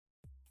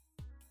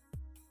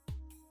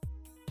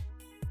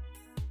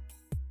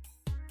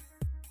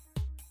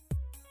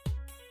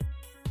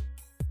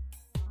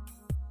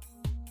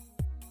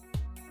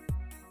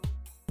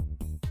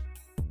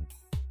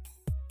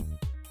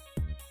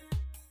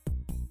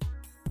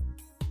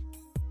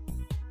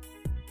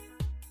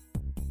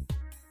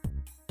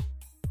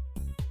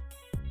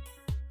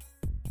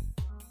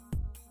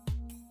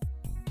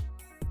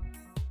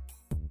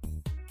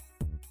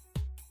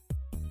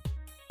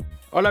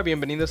Hola,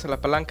 bienvenidos a La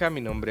Palanca.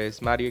 Mi nombre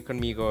es Mario y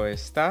conmigo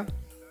está...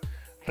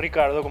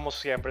 Ricardo, como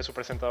siempre, su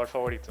presentador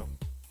favorito.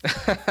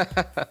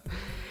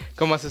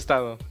 ¿Cómo has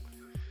estado?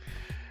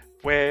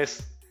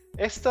 Pues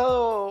he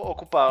estado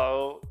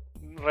ocupado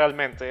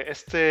realmente.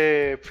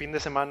 Este fin de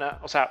semana,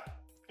 o sea,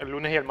 el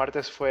lunes y el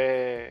martes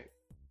fue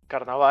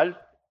carnaval,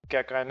 que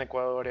acá en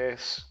Ecuador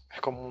es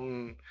como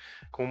un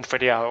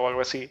feriado o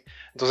algo así.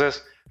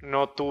 Entonces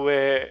no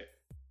tuve,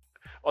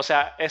 o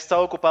sea, he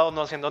estado ocupado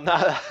no haciendo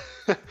nada.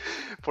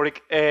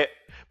 Porque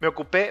me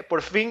ocupé,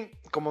 por fin,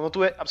 como no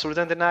tuve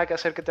absolutamente nada que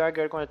hacer que tenga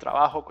que ver con el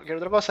trabajo o cualquier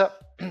otra cosa,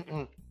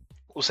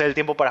 usé el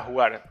tiempo para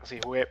jugar. Así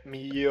jugué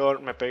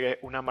millón, me pegué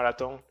una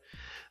maratón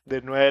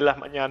de 9 de la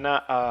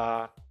mañana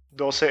a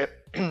 12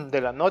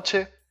 de la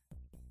noche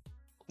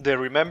de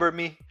Remember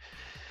Me.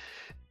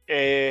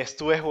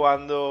 Estuve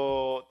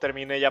jugando,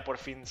 terminé ya por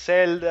fin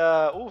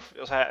Zelda. Uf,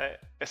 o sea, he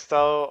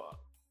estado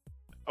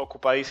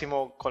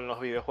ocupadísimo con los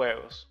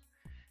videojuegos.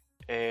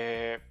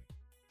 Eh,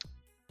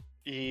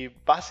 y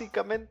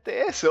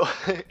básicamente eso.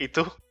 ¿Y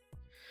tú?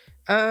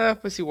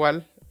 Pues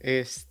igual,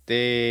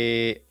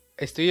 estoy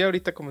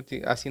ahorita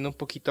haciendo un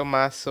poquito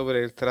más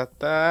sobre el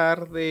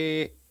tratar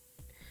de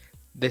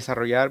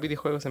desarrollar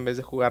videojuegos en vez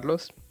de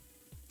jugarlos.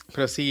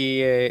 Pero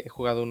sí he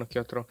jugado uno que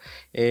otro.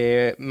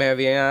 Me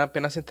había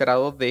apenas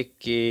enterado de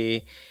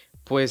que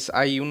pues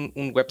hay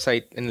un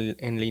website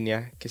en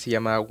línea que se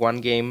llama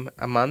One Game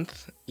a Month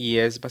y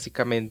es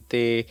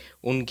básicamente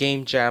un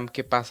game jam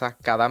que pasa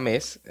cada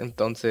mes.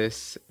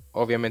 Entonces,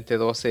 obviamente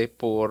 12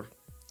 por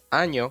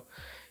año.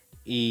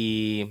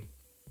 Y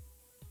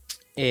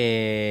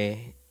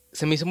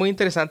se me hizo muy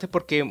interesante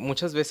porque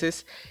muchas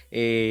veces,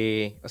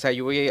 o sea,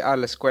 yo voy a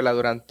la escuela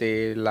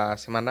durante la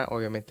semana,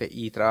 obviamente,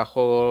 y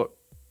trabajo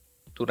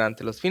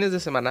durante los fines de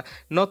semana,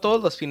 no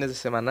todos los fines de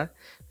semana,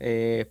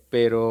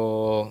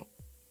 pero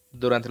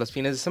durante los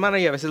fines de semana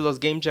y a veces los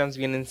game jams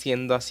vienen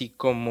siendo así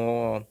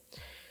como,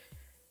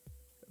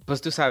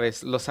 pues tú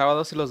sabes, los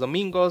sábados y los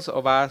domingos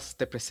o vas,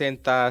 te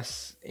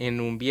presentas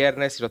en un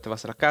viernes y luego te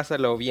vas a la casa,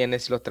 luego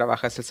vienes y lo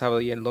trabajas el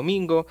sábado y el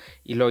domingo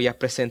y luego ya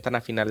presentan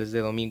a finales de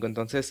domingo,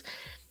 entonces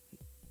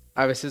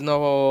a veces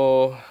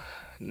no,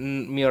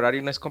 mi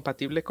horario no es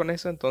compatible con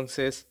eso,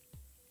 entonces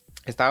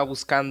estaba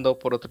buscando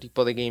por otro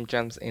tipo de game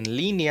jams en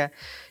línea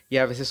y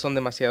a veces son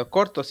demasiado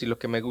cortos y lo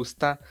que me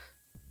gusta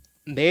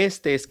de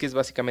este es que es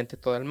básicamente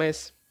todo el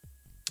mes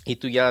y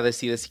tú ya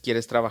decides si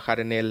quieres trabajar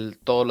en él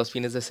todos los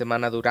fines de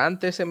semana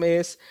durante ese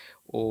mes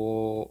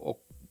o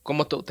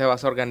cómo tú te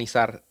vas a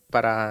organizar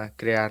para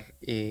crear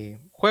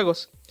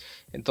juegos.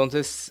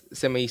 Entonces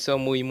se me hizo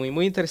muy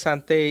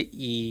interesante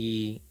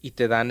y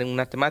te dan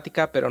una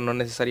temática, pero no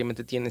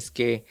necesariamente tienes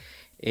que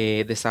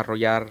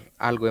desarrollar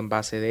algo en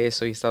base de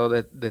eso. Y he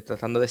estado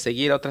tratando de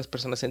seguir a otras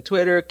personas en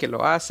Twitter que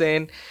lo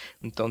hacen.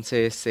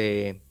 Entonces,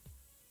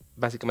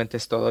 básicamente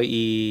es todo.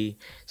 Y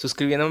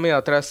suscribiéndome a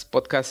otras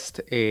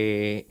podcasts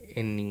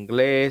en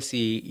inglés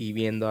y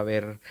viendo a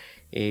ver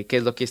qué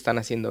es lo que están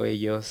haciendo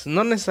ellos.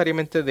 No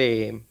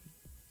necesariamente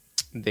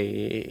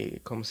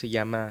 ¿cómo se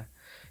llama?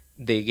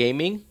 De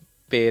gaming,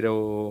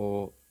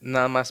 pero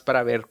nada más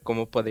para ver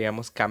cómo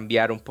podríamos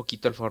cambiar un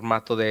poquito el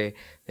formato de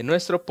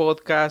nuestro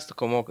podcast,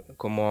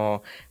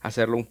 cómo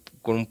hacerlo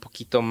con un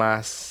poquito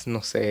más,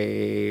 no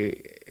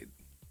sé,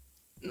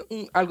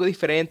 algo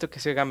diferente, que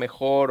se haga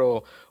mejor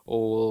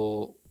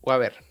o a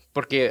ver.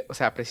 Porque, o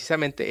sea,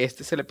 precisamente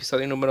este es el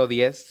episodio número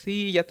 10.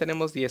 Sí, ya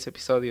tenemos 10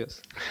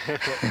 episodios.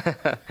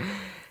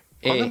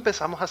 ¿Cuándo Eh,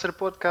 empezamos a hacer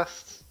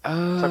podcasts?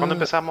 O sea, ¿cuándo ah,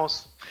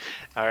 empezamos?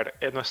 A ver,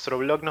 en nuestro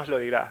blog nos lo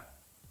dirá.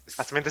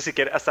 Hasta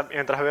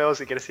mientras veo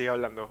si quieres seguir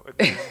hablando.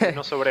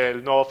 Dinos sobre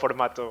el nuevo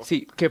formato.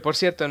 sí, que por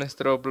cierto,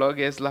 nuestro blog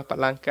es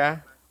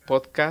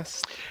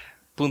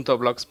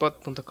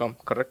lapalancapodcast.blogspot.com,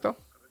 ¿correcto?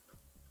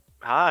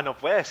 Ah, no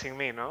puedes sin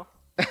mí, ¿no?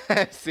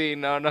 Sí,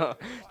 no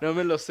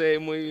me lo sé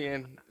muy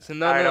bien.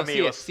 A ver, No, sí es,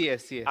 amigos, sí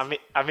es, sí es.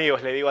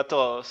 amigos, le digo a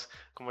todos,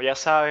 como ya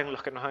saben,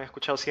 los que nos han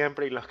escuchado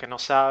siempre y los que no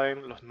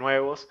saben, los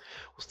nuevos,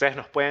 ustedes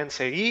nos pueden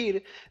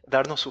seguir,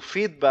 darnos su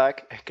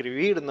feedback,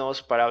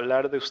 escribirnos para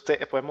hablar de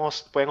ustedes,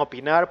 pueden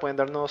opinar, pueden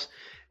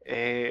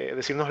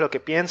decirnos lo que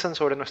piensan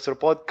sobre nuestro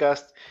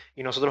podcast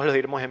y nosotros lo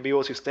diremos en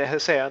vivo si ustedes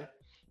desean.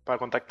 Para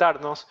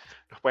contactarnos,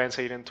 nos pueden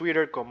seguir en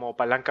Twitter como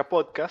Palanca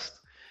Podcast,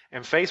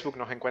 en Facebook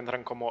nos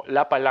encuentran como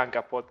La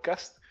Palanca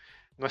Podcast,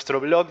 nuestro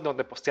blog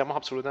donde posteamos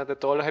absolutamente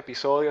todos los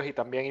episodios y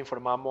también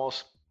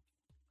informamos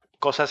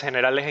cosas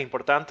generales e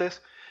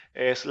importantes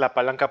es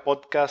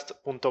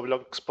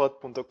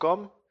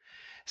lapalancapodcast.blogspot.com.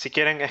 Si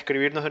quieren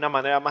escribirnos de una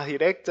manera más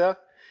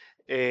directa,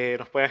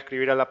 nos pueden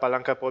escribir a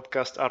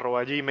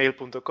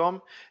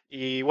lapalancapodcast.gmail.com.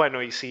 Y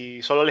bueno, y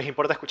si solo les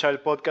importa escuchar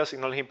el podcast y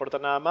no les importa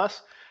nada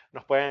más,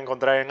 nos pueden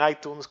encontrar en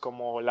iTunes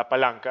como La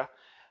Palanca.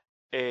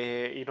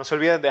 Y no se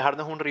olviden de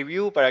dejarnos un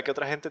review para que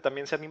otra gente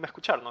también se anime a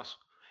escucharnos.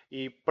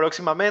 Y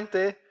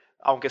próximamente,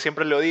 aunque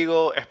siempre lo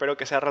digo, espero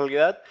que sea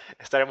realidad,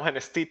 estaremos en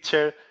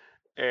Stitcher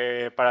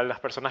para las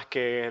personas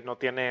que no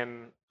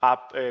tienen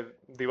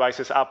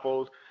devices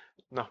Apple,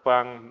 nos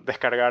puedan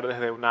descargar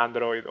desde un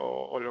Android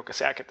o lo que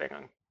sea que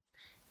tengan.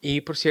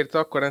 Y por cierto,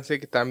 acuérdense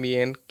que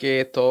también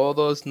que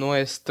todos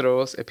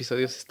nuestros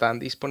episodios están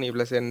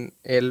disponibles en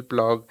el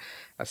blog.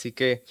 Así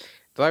que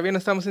todavía no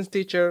estamos en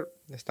Stitcher,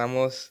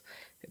 estamos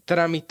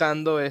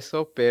tramitando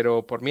eso,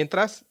 pero por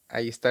mientras,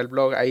 ahí está el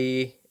blog,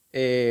 ahí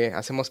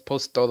hacemos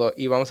post todo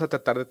y vamos a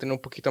tratar de tener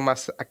un poquito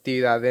más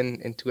actividad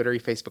en Twitter y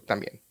Facebook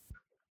también.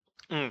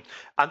 Mm,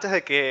 antes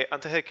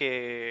de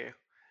que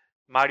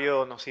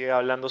Mario nos siga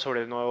hablando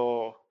sobre el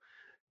nuevo,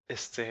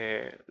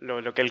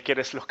 lo que él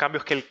quiere, los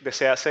cambios que él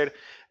desea hacer,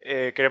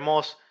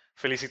 queremos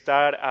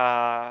felicitar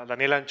a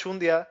Daniela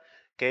Anchundia,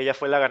 que ella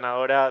fue la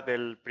ganadora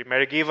del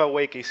primer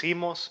giveaway que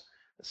hicimos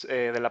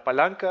de la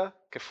palanca,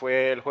 que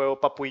fue el juego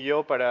Papu y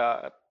Yo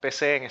para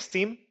PC en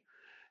Steam.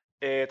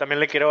 También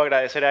le quiero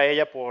agradecer a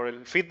ella por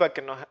el feedback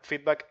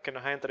que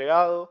nos ha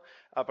entregado.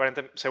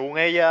 Según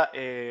ella,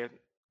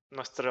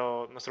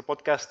 nuestro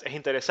podcast es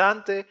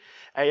interesante.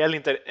 A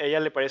ella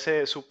le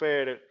parece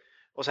súper,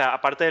 o sea,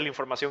 aparte de la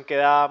información que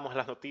damos,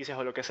 las noticias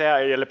o lo que sea,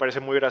 a ella le parece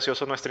muy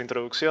gracioso nuestra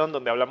introducción,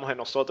 donde hablamos de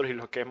nosotros y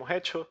lo que hemos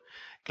hecho,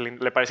 que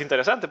le parece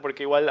interesante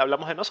porque igual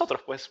hablamos de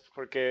nosotros, pues,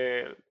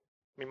 porque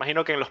me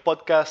imagino que en los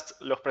podcasts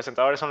los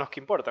presentadores son los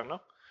que importan,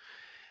 ¿no?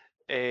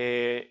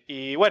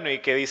 Y bueno, y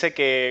que dice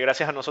que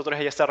gracias a nosotros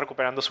ella está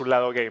recuperando su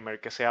lado gamer,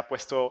 que se ha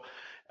puesto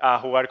a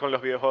jugar con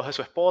los videojuegos de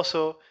su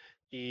esposo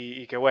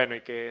y que bueno,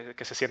 y que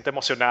se siente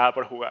emocionada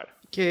por jugar.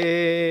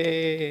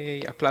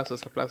 Que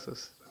aplausos,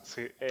 aplausos.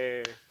 Sí,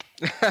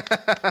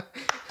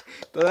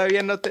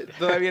 Todavía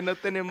no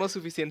tenemos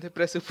suficiente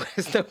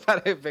presupuesto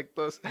para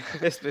efectos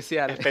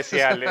especiales.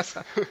 especiales.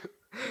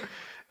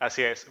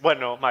 Así es.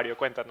 Bueno, Mario,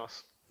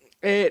 cuéntanos.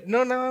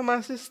 No, nada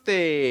más,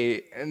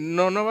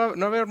 no va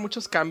a haber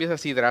muchos cambios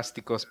así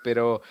drásticos,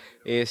 pero,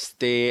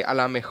 a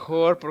lo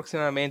mejor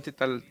próximamente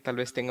tal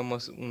vez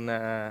tengamos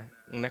una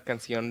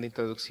canción de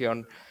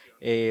introducción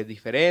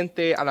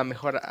diferente, a lo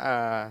mejor,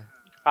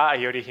 Ah,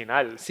 y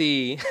original.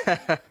 sí,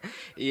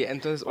 y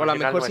entonces, o a lo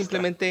Original mejor nuestra.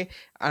 simplemente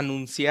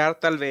anunciar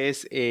tal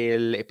vez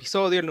el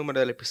episodio, el número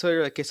del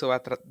episodio, de qué se va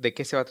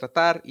a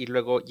tratar, y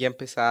luego ya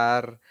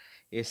empezar,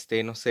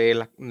 no sé,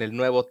 el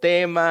nuevo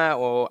tema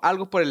o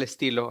algo por el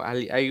estilo.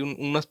 Hay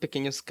unos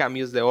pequeños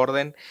cambios de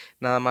orden,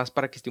 nada más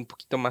para que esté un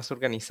poquito más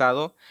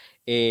organizado.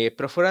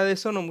 Pero fuera de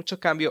eso, no mucho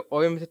cambio.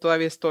 Obviamente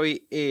todavía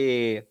estoy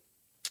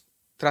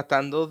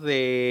tratando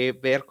de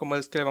ver cómo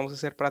es que le vamos a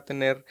hacer para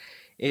tener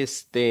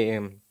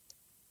este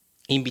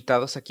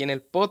invitados aquí en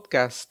el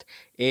podcast.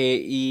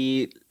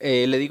 Le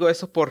digo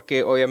eso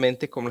porque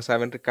obviamente, como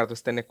saben, Ricardo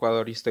está en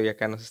Ecuador y estoy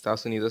acá en los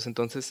Estados Unidos.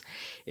 Entonces,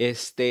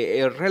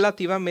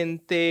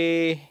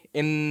 relativamente,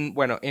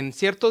 bueno, en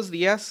ciertos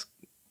días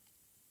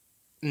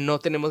no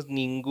tenemos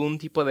ningún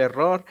tipo de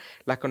error,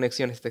 la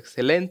conexión está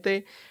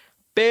excelente.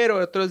 Pero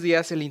otros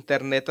días el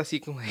internet así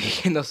como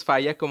que nos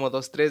falla como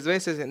dos, tres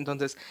veces.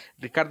 Entonces,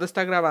 Ricardo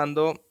está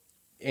grabando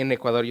en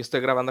Ecuador, yo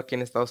estoy grabando aquí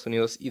en Estados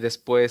Unidos y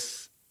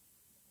después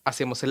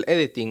hacemos el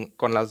editing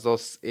con las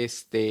dos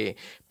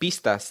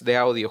pistas de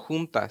audio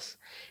juntas.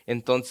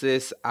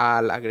 Entonces,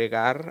 al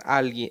agregar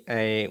a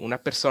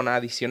una persona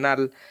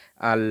adicional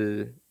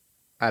al,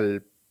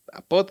 al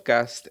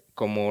podcast,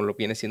 como lo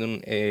viene siendo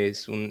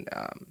es un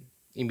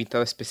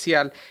invitado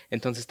especial,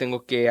 entonces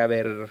tengo que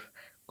ver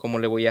cómo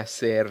le voy a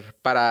hacer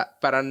para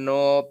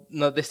no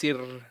decir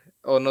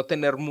o no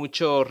tener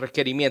muchos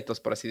requerimientos,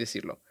 por así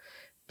decirlo,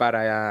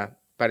 para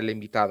el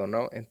invitado,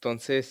 ¿no?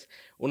 Entonces,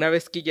 una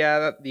vez que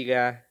ya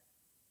diga,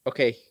 ok,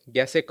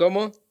 ya sé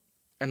cómo,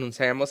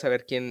 anunciaremos a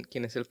ver quién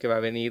es el que va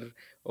a venir,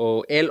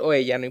 o él o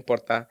ella, no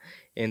importa.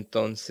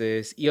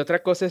 Entonces, y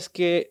otra cosa es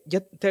que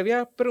ya te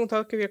había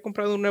preguntado que había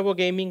comprado un nuevo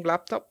gaming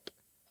laptop.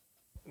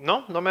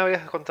 No, no me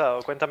habías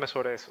contado. Cuéntame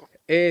sobre eso.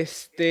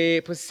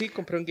 Pues sí,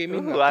 compré un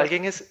gaming laptop.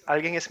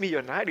 Alguien es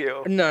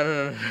millonario. No,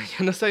 no, no, no,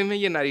 yo no soy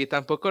millonario y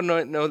tampoco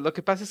no, lo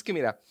que pasa es que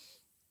mira,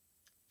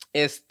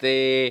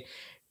 este,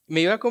 me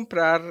iba a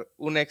comprar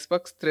un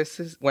Xbox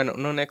 360, bueno,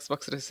 no un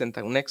Xbox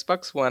 360, un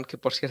Xbox One, que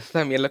por cierto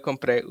también lo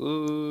compré.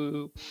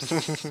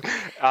 Ups.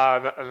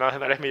 Ah, no,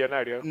 no eres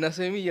millonario. No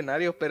soy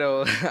millonario,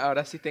 pero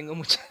ahora sí tengo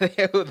mucha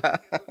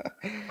deuda.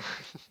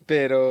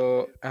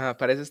 Pero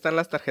para eso están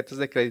las tarjetas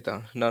de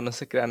crédito. No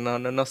se crean,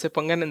 no se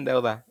pongan en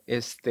deuda.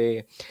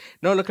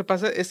 No, lo que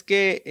pasa es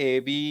que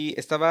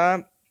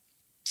estaba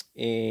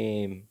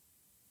eh,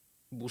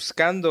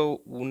 buscando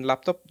un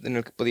laptop en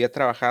el que podía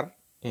trabajar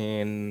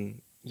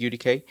en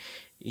UDK.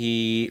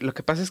 Y lo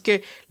que pasa es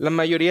que la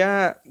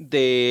mayoría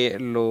de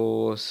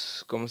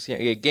los, ¿cómo se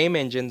llama? Game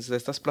engines de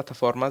estas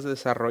plataformas de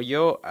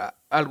desarrollo,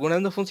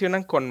 algunas no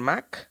funcionan con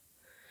Mac.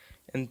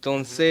 Ujú.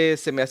 Entonces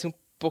se me hace un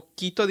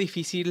poquito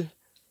difícil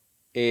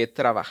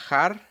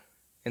trabajar.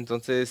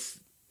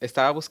 Entonces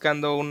estaba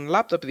buscando un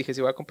laptop y dije,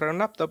 si voy a comprar un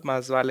laptop,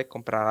 más vale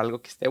comprar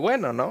algo que esté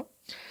bueno, ¿no?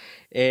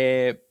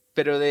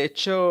 Pero de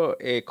hecho,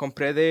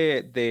 compré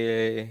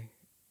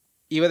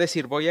iba a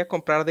decir, voy a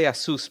comprar de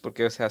Asus,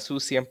 porque, o sea,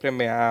 Asus siempre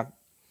me ha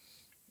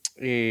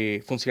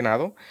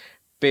funcionado,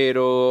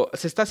 pero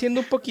se está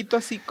haciendo un poquito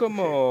así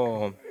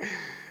como...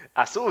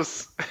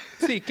 Asus.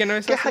 Sí, ¿qué no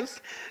es ¿Qué es,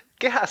 Asus?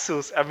 qué es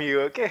Asus,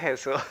 amigo? ¿Qué es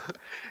eso?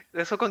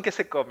 ¿Eso con qué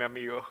se come,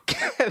 amigo?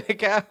 De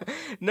ca-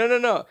 No, no,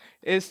 no.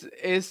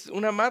 Es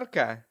una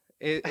marca.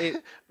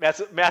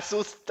 Me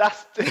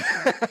asustaste. Es,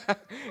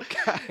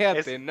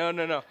 Cállate. No,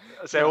 no, no.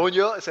 No. según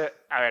yo,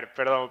 a ver,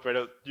 perdón,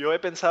 pero yo he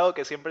pensado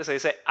que siempre se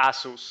dice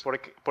Asus,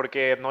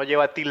 porque no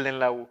lleva tilde en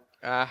la U.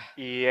 Ah,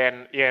 Y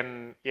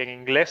en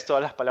inglés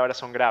todas las palabras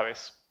son graves.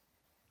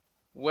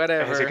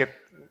 Es decir whatever. que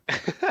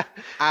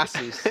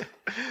Asus.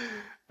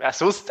 me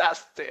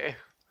asustaste.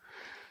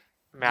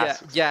 Me Ya,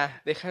 asustas.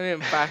 ya. Déjame en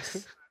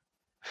paz.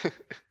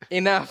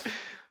 Enough.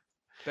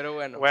 Pero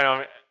bueno.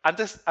 Bueno,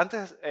 antes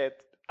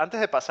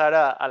de pasar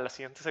a la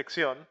siguiente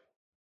sección,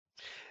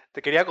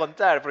 te quería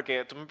contar,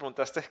 porque tú me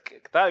preguntaste qué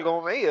tal,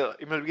 cómo me he ido,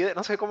 y me olvidé,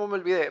 no sé cómo me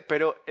olvidé,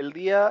 pero el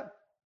día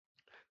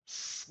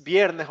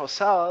viernes o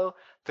sábado,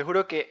 te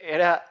juro que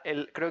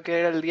creo que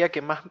era el día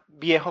que más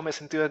viejo me he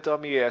sentido en toda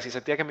mi vida. Si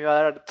sentía que me iba a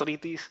dar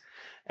artritis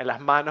en las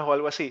manos o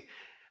algo así.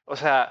 O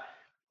sea,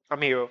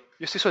 amigo,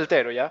 yo estoy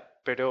soltero ya,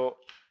 pero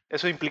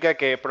eso implica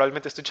que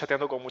probablemente estoy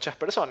chateando con muchas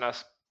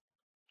personas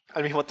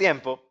al mismo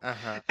tiempo.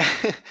 Ajá.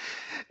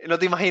 No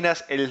te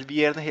imaginas el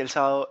viernes y el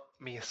sábado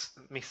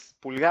mis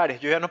pulgares,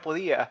 yo ya no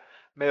podía,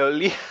 me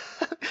dolía,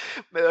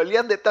 me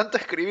dolían de tanto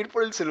escribir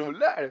por el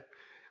celular.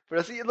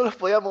 Pero así yo no los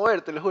podía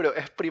mover, te lo juro.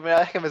 Es primera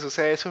vez que me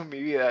sucede eso en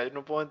mi vida. Yo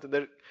no puedo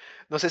entender,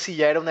 no sé si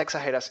ya era una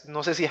exageración,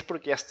 no sé si es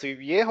porque ya estoy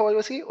viejo o algo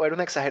así, o era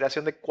una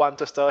exageración de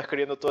cuánto he estado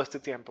escribiendo todo este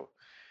tiempo.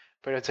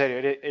 Pero en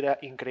serio, era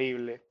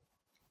increíble.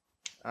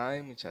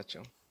 Ay,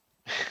 muchacho.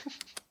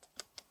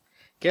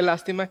 Qué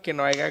lástima que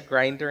no haya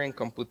Grinder en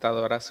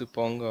computadora,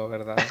 supongo,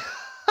 ¿verdad?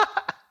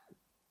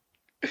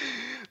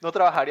 No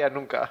trabajaría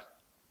nunca.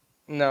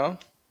 No.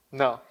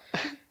 No.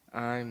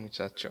 Ay,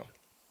 muchacho.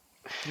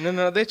 No,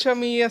 no, de hecho a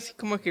mí así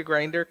como que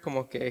Grinder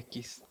como que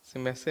X, se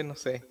me hace, no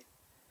sé.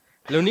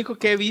 Lo único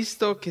que he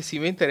visto que sí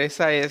me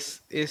interesa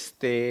es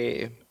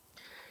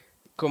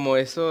como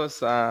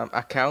esos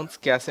accounts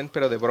que hacen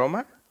pero de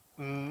broma.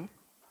 Mm,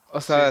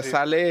 O sí, sea, sí.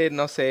 sale,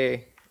 no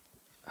sé,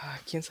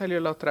 ¿quién salió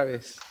la otra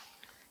vez?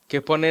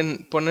 Que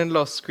ponen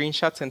los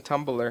screenshots en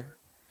Tumblr.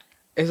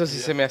 Eso sí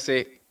se Ya. me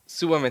hace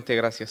sumamente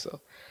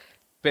gracioso.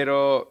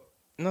 Pero,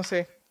 no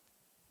sé,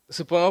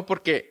 supongo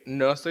porque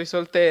no estoy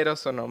soltero,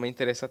 o no me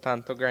interesa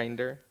tanto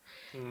Grindr.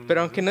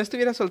 Pero aunque Ujú. no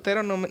estuviera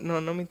soltero, no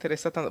me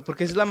interesa tanto.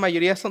 Porque la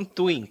mayoría son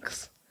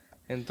twinks.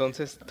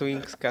 Entonces,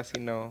 twinks casi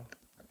no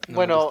me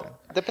Bueno, gustan.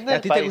 Y depende a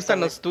del ti te país gustan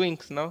también. los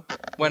twinks, ¿no?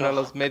 Bueno,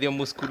 No, los medio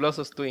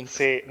musculosos twinks.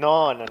 sí,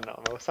 no, me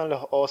gustan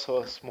los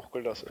osos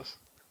musculosos.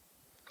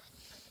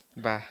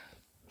 Va.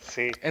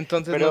 Sí,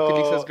 Entonces no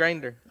utilizas pero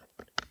Grindr.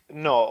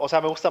 no, o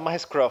sea, me gusta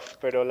más Scruff,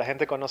 pero la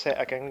gente conoce,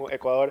 acá en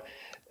Ecuador,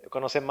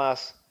 conoce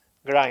más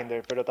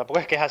Grindr, pero tampoco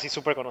es que es así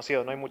súper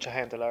conocido, no hay mucha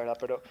gente, la verdad,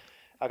 pero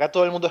acá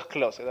todo el mundo es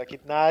closet, aquí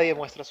nadie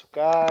muestra su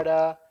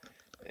cara,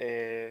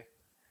 eh,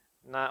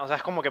 o sea,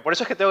 es como que por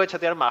eso es que tengo que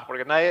chatear más,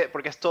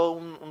 porque es todo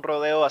un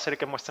rodeo hacer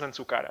que muestren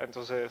su cara,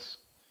 entonces,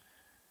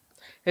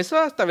 Eso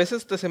hasta a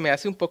veces se me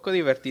hace un poco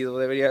divertido.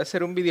 Debería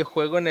ser un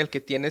videojuego en el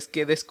que tienes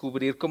que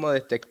descubrir como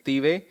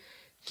detective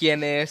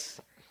quién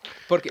es.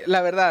 Porque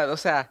la verdad, o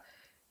sea,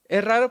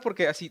 es raro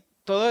porque así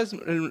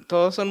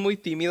todos son muy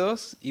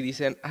tímidos y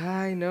dicen,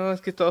 ay, no, es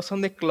que todos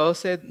son de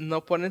closet,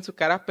 no ponen su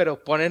cara,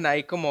 pero ponen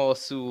ahí como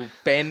su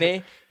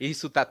pene y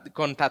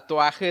con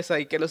tatuajes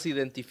ahí que los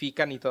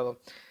identifican y todo.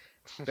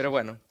 Pero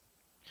bueno,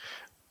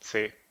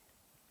 sí,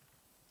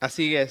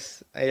 así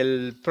es.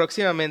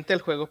 Próximamente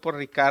el juego por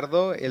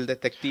Ricardo, el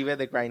detective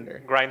de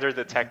Grindr. Grindr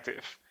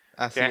Detective.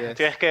 Así Tienes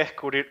es. que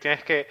descubrir,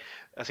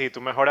 así,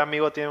 tu mejor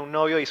amigo tiene un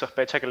novio y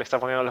sospecha que le está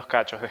poniendo los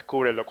cachos,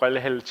 descúbrelo, cuál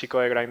es el chico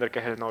de Grindr que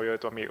es el novio de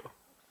tu amigo.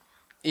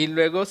 Y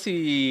luego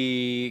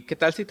 ¿qué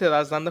tal si te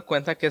das dando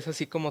cuenta que es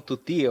así como tu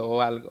tío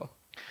o algo?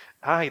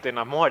 Ah, y te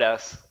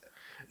enamoras.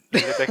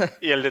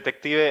 Y el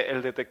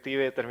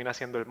detective termina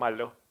siendo el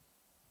malo.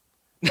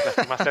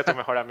 Lastimaste a tu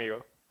mejor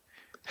amigo.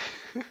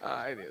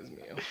 Ay, Dios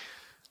mío.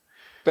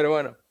 Pero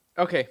bueno,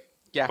 ok,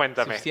 ya,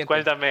 Cuéntame, suficiente.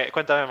 cuéntame,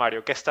 cuéntame,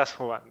 Mario, ¿qué estás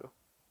jugando?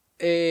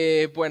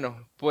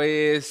 Bueno,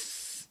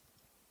 pues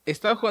he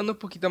estado jugando un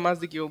poquito más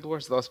de Guild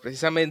Wars 2,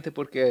 precisamente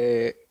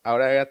porque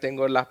ahora ya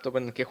tengo el laptop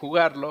en el que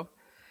jugarlo.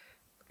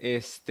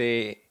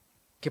 Este,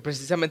 que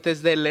precisamente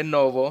es de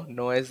Lenovo,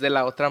 no es de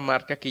la otra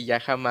marca que ya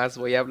jamás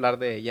voy a hablar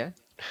de ella.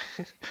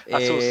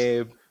 Asus.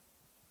 Eh,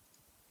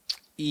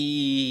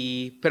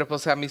 pero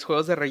pues a mis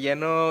juegos de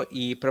relleno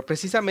pero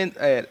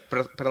precisamente,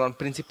 perdón,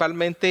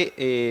 principalmente,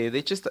 de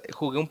hecho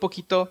jugué un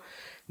poquito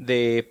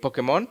de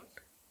Pokémon,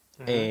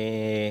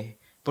 Ujú.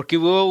 porque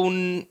hubo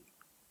un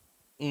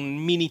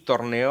mini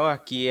torneo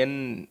aquí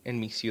en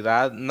mi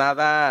ciudad,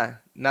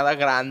 nada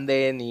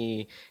grande,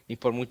 ni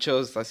por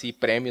muchos así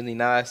premios, ni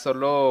nada, es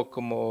solo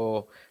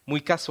como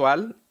muy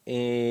casual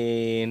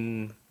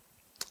en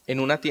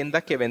una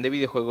tienda que vende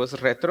videojuegos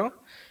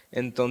retro.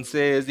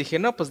 Entonces dije,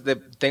 no, pues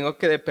tengo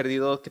que de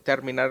perdido que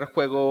terminar el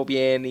juego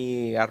bien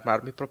y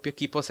armar mi propio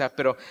equipo. O sea,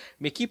 pero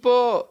mi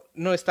equipo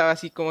no estaba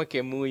así como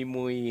que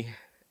muy.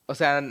 O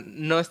sea,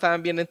 no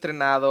estaban bien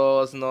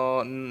entrenados,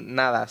 no,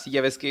 nada. Sí,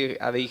 ya ves que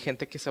hay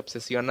gente que se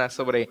obsesiona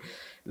sobre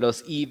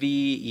los EV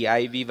y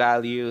IV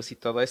values y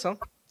todo eso.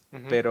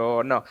 Ujú.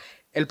 Pero no.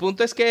 El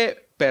punto es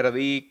que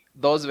perdí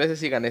 2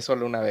 veces y gané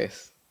solo una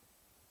vez.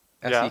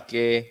 Así Ya.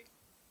 que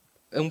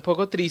un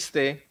poco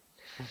triste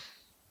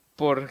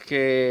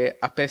porque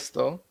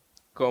apesto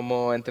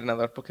como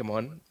entrenador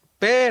Pokémon.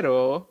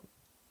 Pero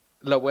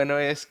lo bueno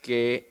es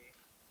que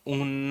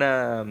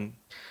una...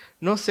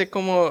 No sé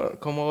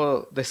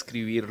cómo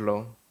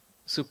describirlo.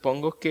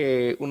 Supongo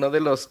que uno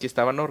de los que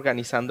estaban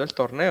organizando el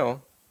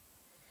torneo,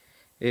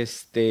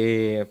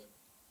 este,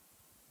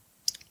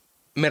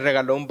 me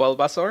regaló un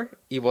Bulbasaur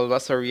y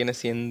Bulbasaur viene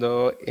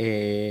siendo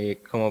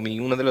como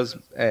uno de los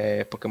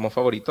Pokémon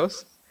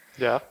favoritos.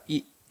 Ya.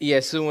 Y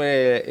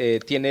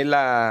tiene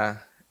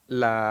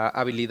la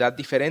habilidad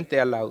diferente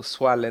a la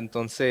usual.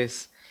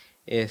 Entonces,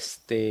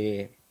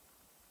 este,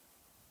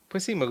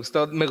 pues sí, me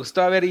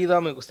gustó haber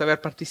ido, me gustó haber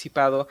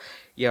participado.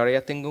 Y ahora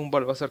ya tengo un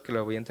Bulbasaur que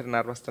lo voy a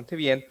entrenar bastante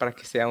bien para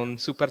que sea un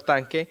super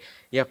tanque.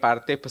 Y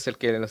aparte, pues el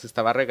que nos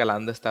estaba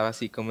regalando estaba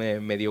así como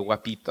medio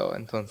guapito.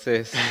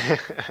 Entonces...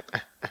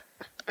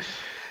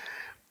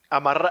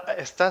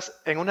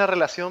 Estás en una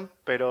relación,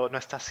 pero no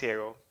estás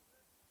ciego.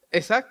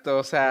 Exacto,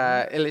 o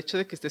sea, Ujú. el hecho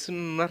de que estés en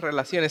una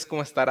relación es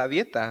como estar a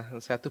dieta. O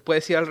sea, tú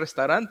puedes ir al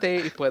restaurante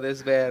y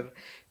puedes ver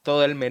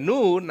todo el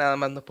menú, nada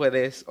más no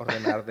puedes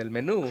ordenar del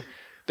menú.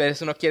 Pero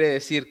eso no quiere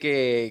decir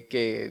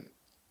que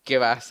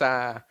vas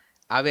a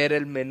ver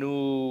el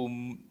menú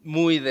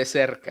muy de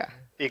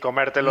cerca. Y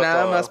comértelo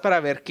Nada más todo. para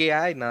ver qué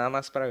hay, nada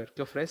más para ver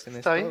qué ofrecen, es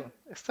Está bien, todo.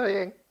 está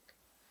bien.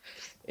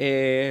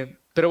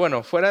 Pero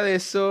bueno, fuera de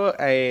eso,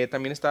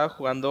 también estaba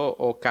jugando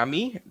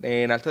Okami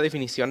en alta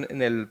definición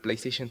en el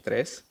PlayStation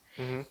 3.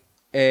 Ujú.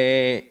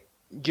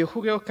 Yo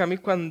jugué Okami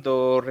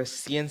cuando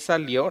recién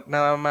salió,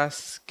 nada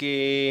más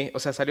que, o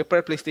sea, salió para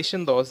el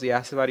PlayStation 2 ya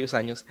hace varios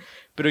años,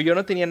 pero yo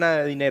no tenía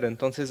nada de dinero,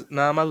 entonces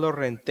nada más lo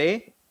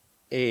renté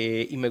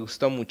y me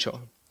gustó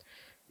mucho.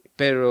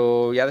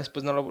 Pero ya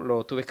después no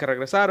lo tuve que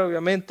regresar,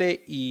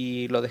 obviamente,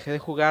 y lo dejé de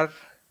jugar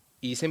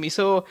y se me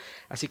hizo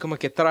así como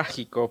que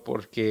trágico,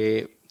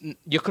 porque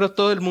yo creo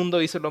todo el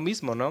mundo hizo lo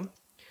mismo, ¿no?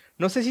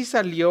 No sé si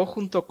salió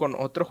junto con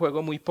otro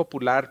juego muy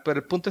popular, pero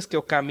el punto es que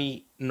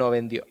Okami no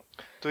vendió.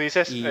 Tú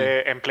dices Y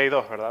en Play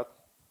 2, ¿verdad?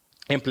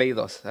 en Play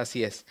 2,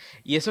 así es.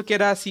 Y eso que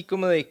era así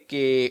como de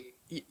que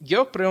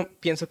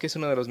pienso que es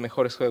uno de los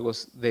mejores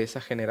juegos de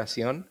esa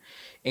generación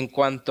en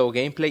cuanto a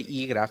gameplay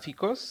y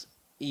gráficos.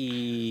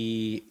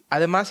 Y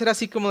además era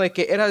así como de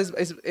que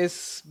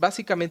es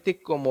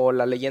básicamente como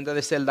la leyenda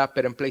de Zelda,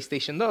 pero en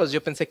PlayStation 2.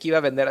 Yo pensé que iba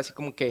a vender así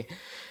como que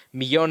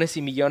millones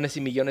y millones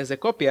y millones de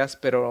copias,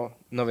 pero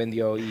no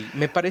vendió. Y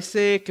me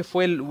parece que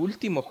fue el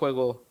último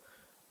juego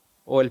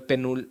o el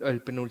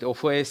penúltimo, o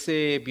fue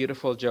ese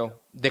Beautiful Joe,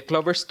 de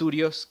Clover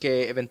Studios,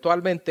 que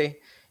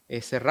eventualmente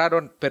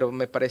cerraron, pero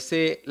me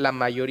parece la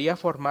mayoría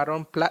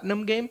formaron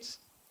Platinum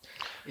Games.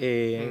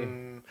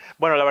 Eh,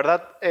 Bueno, la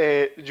verdad,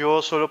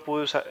 yo solo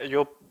pude usar,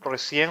 yo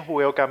recién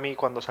jugué Okami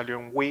cuando salió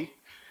en Wii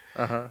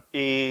ajá.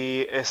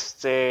 y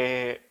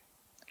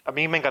a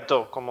mí me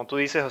encantó, como tú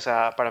dices, o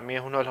sea, para mí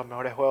es uno de los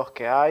mejores juegos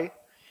que hay,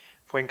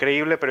 fue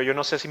increíble, pero yo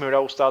no sé si me hubiera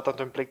gustado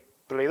tanto en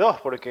Play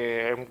 2,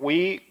 porque en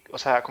Wii, o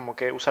sea, como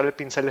que usar el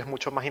pincel es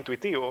mucho más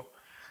intuitivo.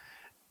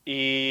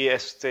 Y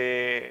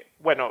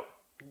bueno,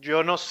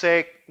 yo no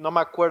sé, no me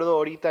acuerdo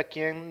ahorita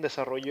quién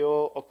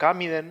desarrolló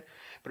Okamiden,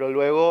 pero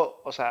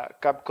luego, o sea,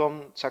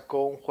 Capcom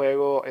sacó un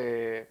juego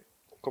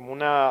como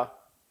una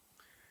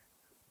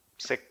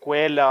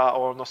secuela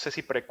o no sé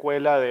si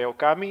precuela de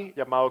Okami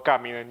llamado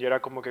Okamiden y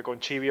era como que con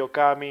Chibi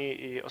Okami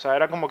y, o sea,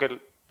 era como que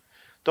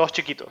todos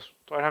chiquitos,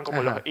 todos eran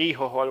como los Ajá.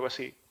 hijos o algo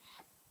así.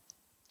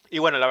 Y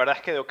bueno, la verdad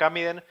es que de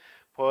Okamiden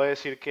puedo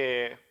decir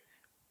que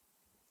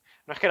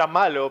no es que era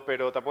malo,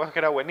 pero tampoco es que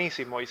era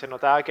buenísimo y se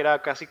notaba que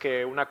era casi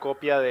que una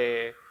copia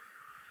de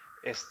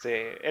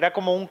era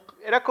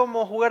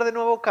como jugar de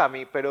nuevo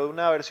Kami, pero de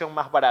una versión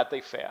más barata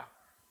y fea.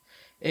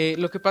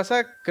 Lo que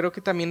pasa, creo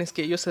que también es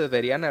que ellos se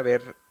deberían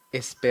haber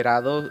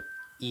esperado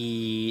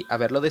y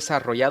haberlo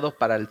desarrollado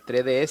para el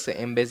 3DS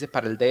en vez de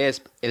para el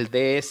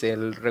DS,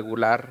 el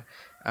regular,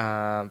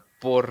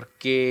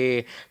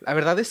 porque la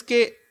verdad es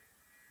que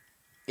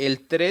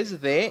el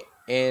 3D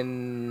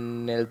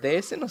en el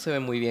DS no se ve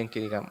muy bien, que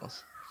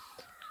digamos.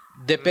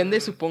 Depende,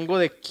 Mm, supongo,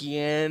 de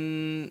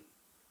quién.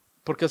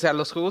 Porque, o sea,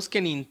 los juegos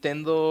que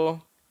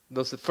Nintendo.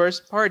 Los de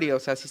first party, o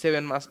sea, sí se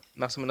ven más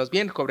o menos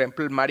bien. Por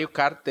ejemplo, el Mario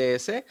Kart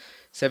DS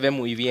se ve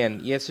muy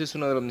bien. Y eso es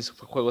uno de mis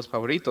juegos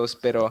favoritos.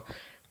 Pero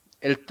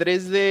el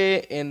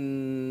 3D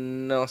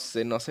no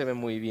sé, no se ve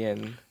muy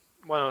bien.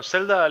 bueno,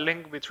 Zelda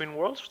Link Between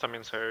Worlds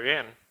también se ve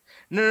bien.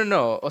 No, no,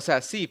 no. O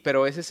sea, sí,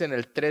 pero ese es en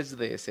el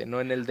 3DS, no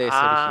en el DS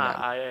Ah, original.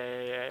 ay, ay,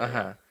 ay, ay, ay.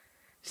 Ajá.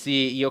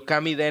 Sí, y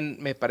Okami Den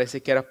me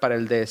parece que era para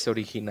el DS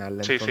original,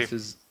 Sí, sí.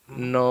 entonces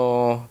Ujú.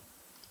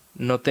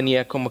 no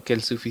tenía como que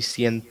el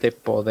suficiente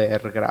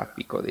poder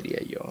gráfico, diría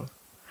yo.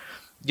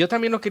 Yo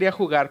también lo quería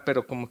jugar,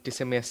 pero como que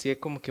se me hacía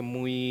como que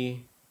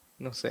muy,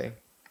 no sé.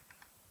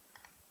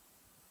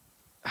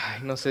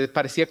 Ay, no sé,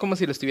 parecía como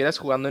si lo estuvieras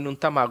jugando en un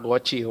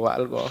Tamagotchi o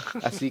algo,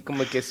 así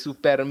como que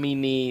super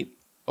mini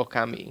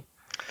Okami.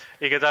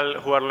 ¿Y qué tal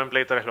jugarlo en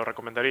Play 3? ¿Lo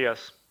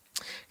recomendarías?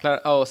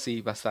 Claro, oh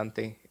sí,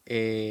 bastante.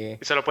 Eh,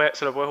 Y se lo puede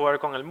jugar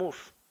con el Move.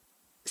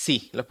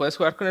 sí, lo puedes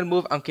jugar con el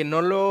Move, aunque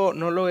no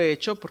lo he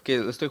hecho porque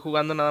lo estoy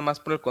jugando nada más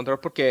por el control,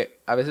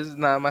 porque a veces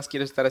nada más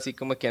quiero estar así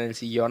como que en el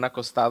sillón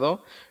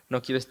acostado,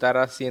 no quiero estar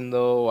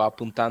haciendo o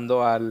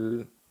apuntando a,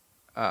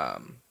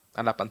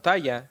 a la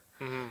pantalla.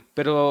 Ujú.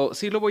 Pero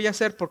sí lo voy a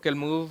hacer porque el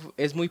move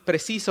es muy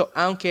preciso,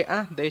 aunque,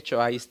 de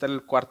hecho, ahí está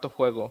el cuarto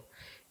juego.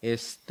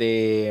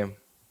 Este,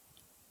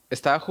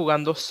 estaba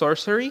jugando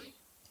Sorcery.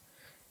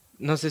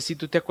 No sé si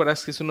tú te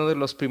acuerdas que es uno de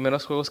los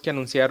primeros juegos que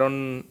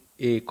anunciaron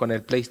con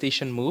el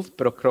PlayStation Move,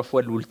 pero creo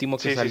fue el último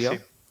que Sí, sí, sí.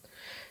 salió.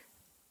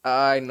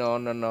 Ay, no.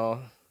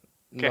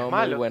 Que es No,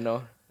 muy malo.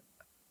 bueno.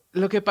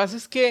 Lo que pasa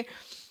es que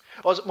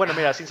Bueno,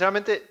 mira,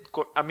 sinceramente,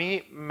 a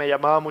mí me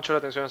llamaba mucho la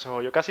atención ese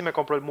juego. Yo casi me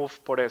compro el Move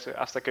por ese,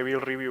 hasta que vi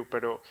el review,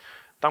 pero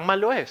tan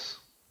malo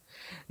es.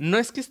 no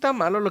es que está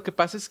malo, lo que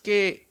pasa es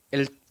que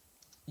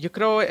yo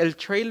creo el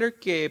trailer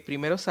que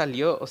primero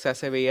salió, o sea,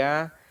 se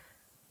veía.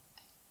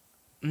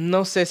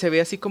 No sé, se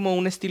ve así como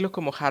un estilo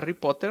como Harry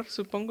Potter,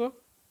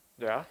 supongo.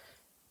 ¿Ya?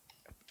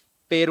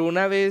 Pero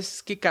una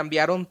vez que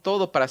cambiaron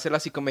todo para hacerlo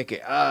así como de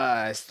que,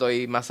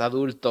 estoy más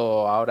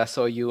adulto, ahora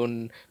soy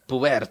un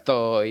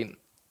puberto. Y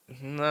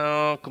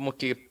no, como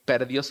que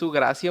perdió su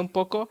gracia un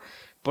poco,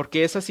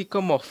 porque es así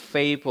como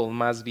Fable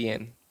más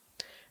bien.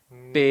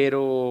 Mm,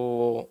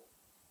 Pero,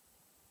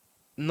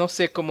 no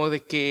sé, como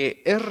de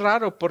que es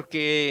raro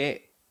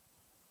porque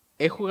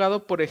he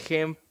jugado, por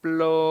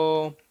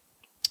ejemplo,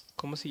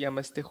 ¿cómo se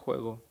llama este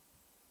juego?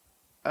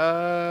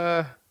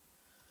 Ah,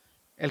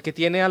 el que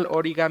tiene al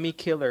Origami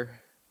Killer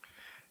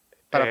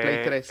para Play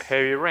 3.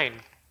 Heavy Rain.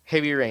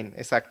 Heavy Rain,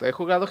 exacto. He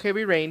jugado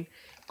Heavy Rain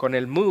con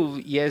el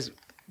Move y es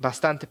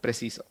bastante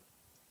preciso.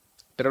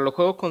 Pero lo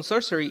juego con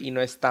Sorcery y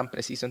no es tan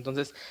preciso.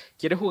 Entonces,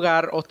 quiero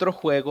jugar otro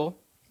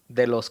juego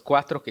de los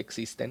cuatro que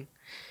existen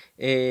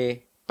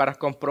para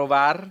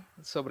comprobar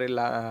sobre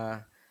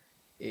la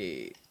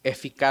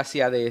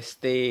eficacia de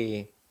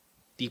este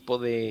tipo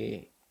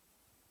de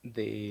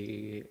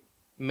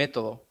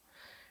método.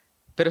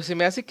 Pero se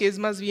me hace que es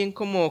más bien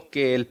como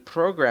que el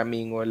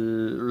programming o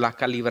la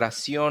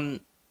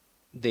calibración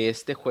de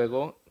este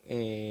juego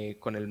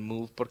con el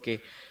Move,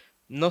 porque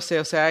no sé,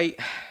 o sea,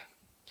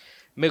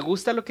 me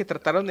gusta lo que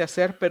trataron de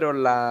hacer, pero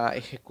la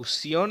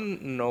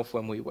ejecución no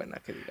fue muy buena,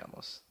 que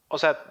digamos. O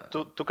sea,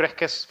 ¿tú crees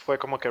que fue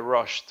como que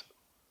rushed?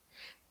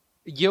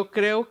 Yo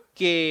creo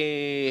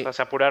O sea, que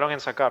se apuraron en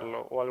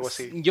sacarlo o algo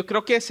así. yo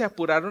creo que se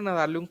apuraron a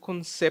darle un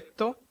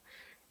concepto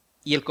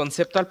y el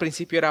concepto al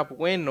principio era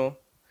bueno,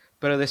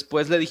 pero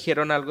después le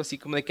dijeron algo así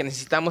como de que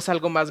necesitamos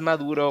algo más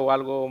maduro o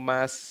algo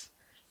más,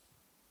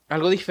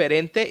 algo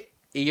diferente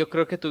y yo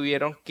creo que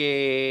tuvieron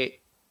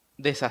que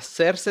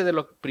deshacerse de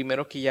lo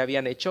primero que ya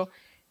habían hecho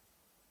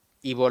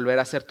y volver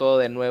a hacer todo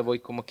de nuevo y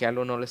como que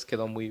algo no les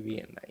quedó muy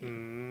bien ahí.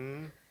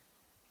 Mm,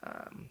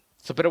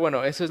 Pero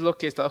bueno, eso es lo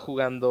que he estado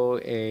jugando.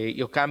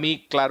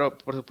 Yokami, claro,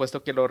 por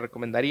supuesto que lo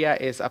recomendaría.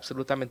 Es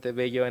absolutamente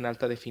bello en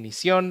alta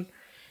definición.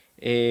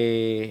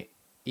 eh,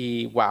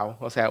 y wow,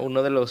 o sea,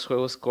 uno de los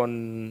juegos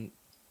con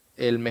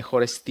el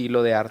mejor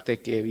estilo de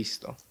arte que he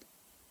visto.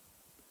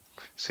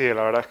 sí,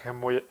 la verdad es que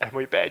es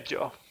muy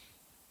bello.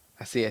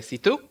 Así es. ¿Y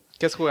tú?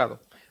 ¿Qué has jugado?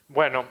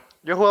 Bueno,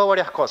 yo he jugado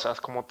varias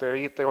cosas. Como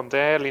te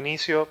conté al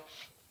inicio,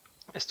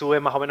 estuve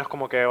más o menos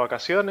como que de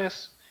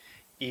vacaciones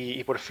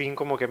y por fin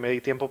como que me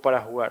di tiempo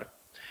para jugar.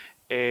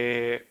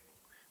 Eh,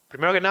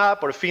 Primero que nada,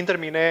 por fin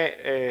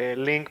terminé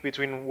Link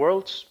Between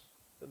Worlds,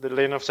 The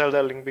Legend of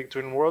Zelda Link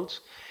Between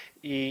Worlds,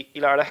 y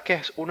la verdad es que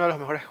es uno de los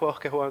mejores juegos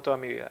que he jugado en toda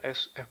mi vida.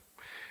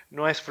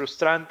 No es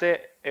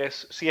frustrante,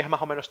 sí es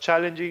más o menos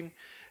challenging,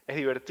 es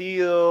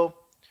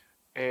divertido,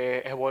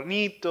 es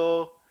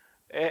bonito,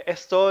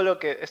 es todo lo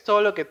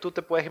que tú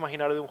te puedes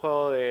imaginar de un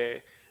juego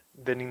de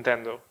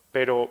Nintendo,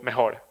 pero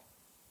mejor.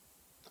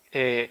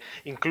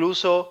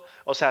 Incluso,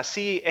 o sea,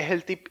 sí,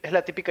 es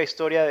la típica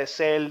historia de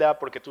Zelda,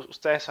 porque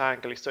ustedes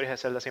saben que la historia de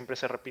Zelda siempre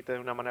se repite de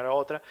una manera u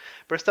otra,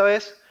 pero esta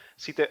vez,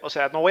 o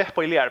sea, no voy a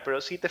spoilear,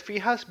 pero si te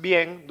fijas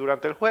bien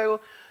durante el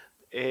juego,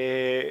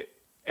 eh,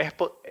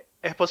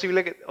 es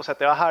posible que, o sea,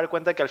 te vas a dar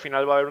cuenta que al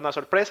final va a haber una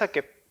sorpresa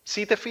que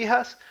si te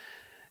fijas,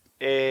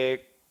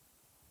 eh,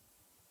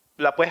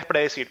 la puedes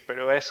predecir,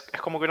 pero es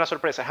como que una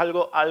sorpresa, es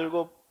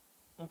algo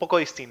un poco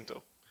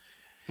distinto.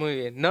 Muy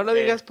bien. No lo Eh,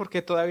 digas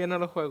porque todavía no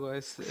lo juego.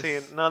 Sí,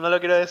 no lo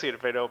quiero decir,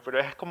 pero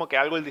es como que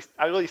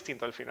algo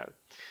distinto al final.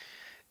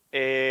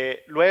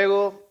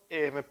 Luego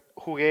me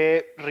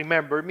jugué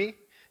Remember Me,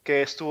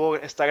 que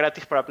está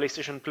gratis para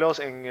PlayStation Plus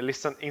en el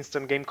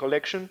Instant Game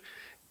Collection.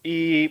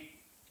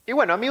 Y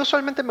bueno, a mí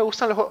usualmente me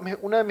gustan los juegos,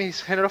 uno de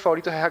mis géneros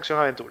favoritos es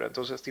acción-aventura.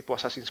 Entonces, tipo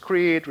Assassin's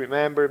Creed,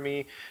 Remember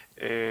Me,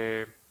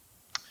 eh,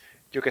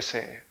 yo qué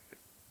sé,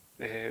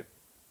 eh,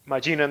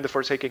 Magina and the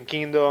Forsaken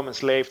Kingdom,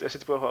 Enslaved, ese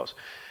tipo de juegos.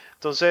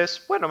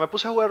 Entonces, bueno, me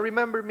puse a jugar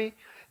Remember Me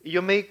y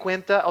yo me di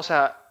cuenta, o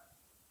sea,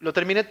 lo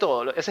terminé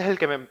todo. Ese es el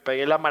que me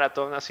pegué la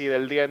maratón así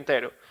del día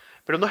entero.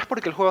 Pero no es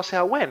porque el juego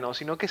sea bueno,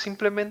 sino que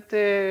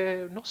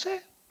simplemente, no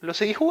sé, lo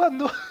seguí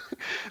jugando.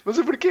 No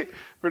sé por qué,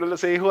 pero lo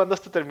seguí jugando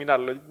hasta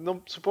terminarlo.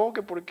 No, supongo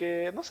que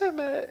porque, no sé,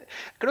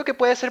 creo que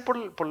puede ser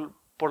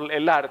por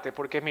el arte,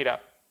 porque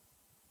mira,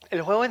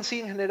 el juego en sí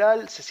en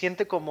general se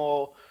siente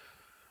como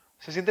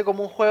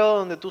un juego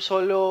donde tú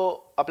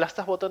solo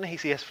aplastas botones y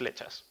sigues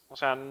flechas. O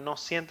sea, no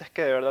sientes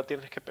que de verdad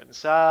tienes que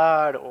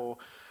pensar o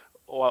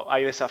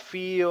hay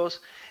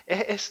desafíos.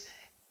 Es, es,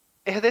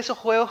 es de esos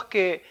juegos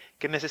que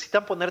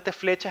necesitan ponerte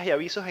flechas y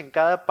avisos en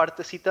cada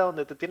partecita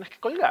donde te tienes que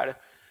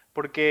colgar.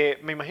 Porque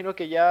me imagino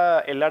que ya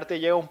el arte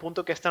llega a un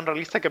punto que es tan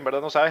realista que en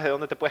verdad no sabes de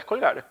dónde te puedes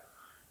colgar.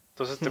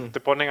 Entonces te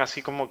ponen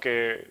así como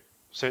que,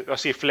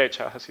 así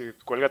flechas, así,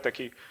 cuélgate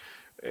aquí.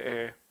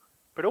 Eh,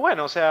 pero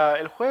bueno, o sea,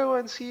 el juego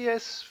en sí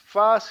es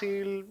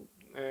fácil,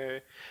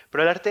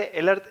 pero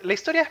la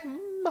historia es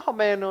más o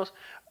menos,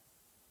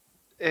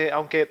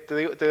 aunque te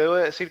debo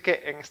decir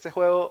que en este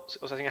juego,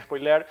 o sea, sin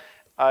spoilear,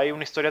 hay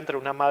una historia entre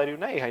una madre y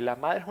una hija, y la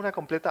madre es una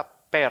completa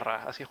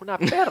perra, así es una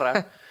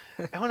perra,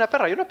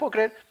 yo no puedo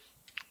creer,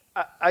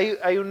 hay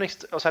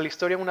o sea, la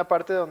historia en una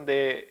parte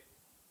donde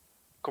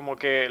como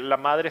que la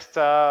madre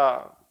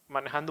está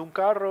manejando un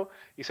carro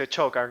y se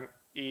chocan.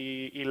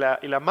 Y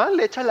la madre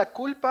le echa la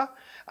culpa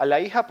a la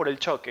hija por el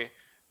choque.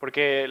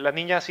 Porque la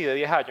niña así de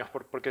 10 años,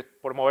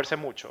 por moverse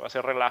mucho,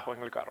 hacer relajo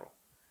en el carro.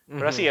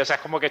 Pero así, Ujú. o sea,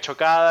 es como que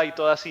chocada y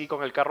todo así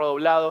con el carro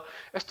doblado.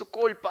 Es tu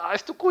culpa,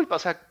 es tu culpa. O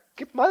sea,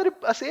 ¿qué madre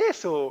hace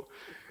eso?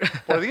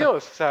 Por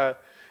Dios, o sea,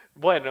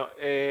 bueno,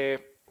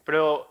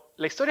 pero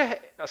la historia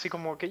es así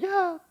como que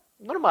ya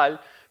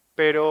normal,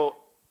 pero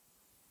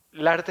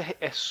el arte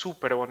es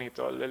súper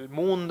bonito. El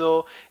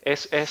mundo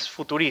es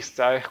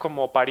futurista, es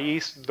como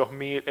París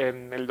 2000,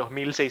 en el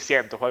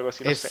 2600 o algo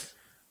así, no sé. Es,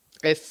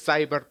 es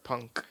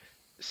cyberpunk.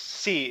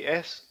 Sí,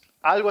 es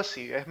algo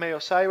así, es medio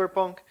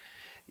cyberpunk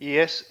y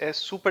es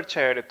súper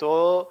chévere.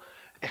 Todo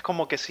es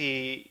como que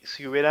si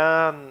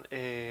hubieran...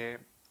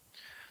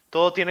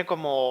 todo tiene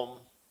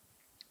como...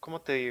 ¿Cómo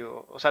te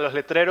digo? O sea, los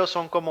letreros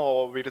son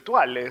como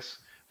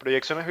virtuales,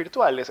 proyecciones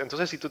virtuales.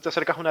 Entonces, si tú te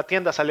acercas a una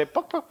tienda, sale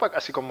poc, poc, poc,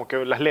 así como que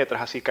las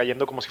letras, así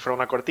cayendo como si fuera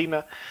una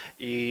cortina.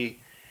 Y,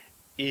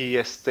 y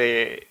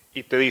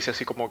te dice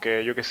así como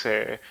que, yo qué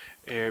sé,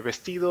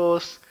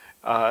 vestidos,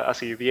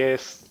 así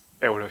 10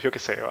 euros, yo qué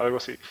sé, o algo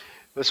así.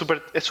 Es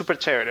súper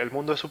chévere, el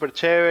mundo es súper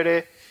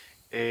chévere,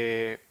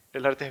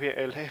 el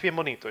arte es bien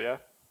bonito, ¿ya?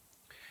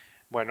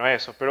 Bueno,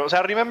 eso. Pero, o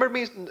sea, Remember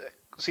Me,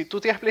 si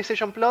tú tienes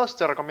PlayStation Plus,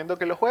 te recomiendo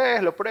que lo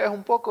juegues, lo pruebes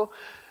un poco,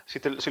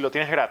 si lo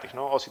tienes gratis,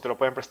 ¿no? O si te lo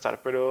pueden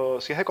prestar.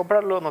 Pero si es de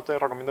comprarlo, no te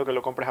recomiendo que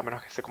lo compres a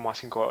menos que esté como a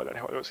 $5 o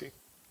algo así.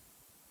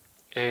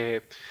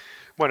 Eh,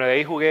 bueno, de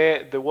ahí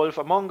jugué The Wolf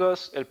Among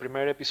Us, el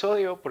primer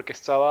episodio, porque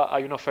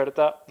hay una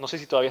oferta, no sé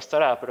si todavía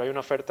estará, pero hay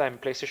una oferta en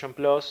PlayStation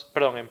Plus,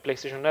 perdón, en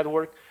PlayStation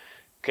Network,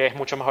 que es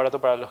mucho más barato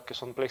para los que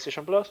son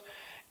PlayStation Plus.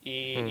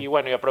 Y Mm,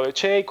 bueno, y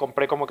aproveché y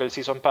compré como que el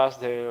Season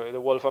Pass de The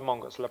Wolf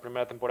Among Us, la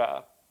primera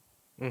temporada.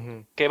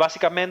 ujú. Que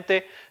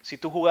básicamente, si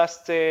tú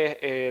jugaste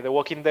The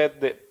Walking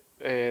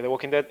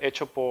Dead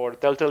hecho por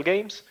Telltale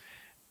Games,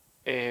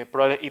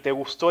 y te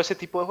gustó ese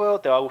tipo de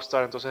juego, te va a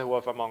gustar entonces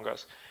Wolf Among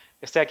Us.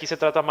 Este de aquí se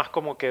trata más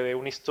como que de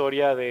una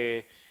historia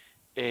de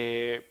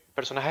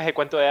personajes de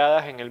cuento de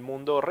hadas en el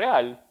mundo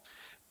real,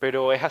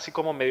 pero es así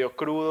como medio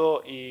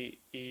crudo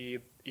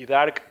y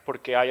dark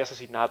porque hay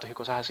asesinatos y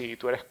cosas así.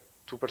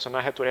 Tu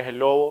personaje, tú eres el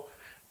lobo,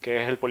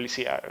 que es el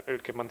policía,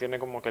 el que mantiene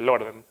como que el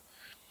orden.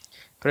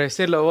 Pero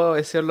ese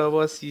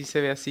lobo sí se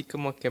ve así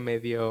como que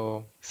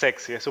medio...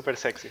 Sexy, es súper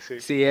sexy, sí.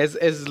 Sí,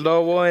 es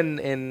lobo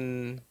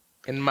en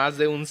más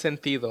de un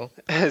sentido.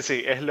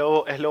 Sí, es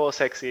lobo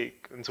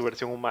sexy en su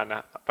versión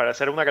humana. Para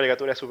hacer una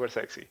caricatura es súper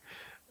sexy.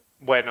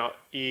 Bueno,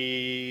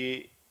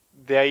 y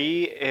de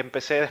ahí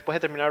empecé, después de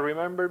terminar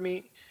Remember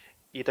Me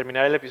y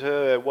terminar el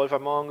episodio de Wolf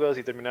Among Us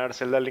y terminar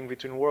Zelda Link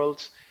Between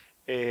Worlds,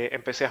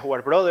 empecé a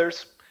jugar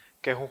Brothers,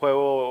 que es un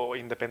juego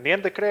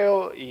independiente,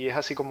 creo, y es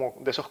así como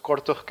de esos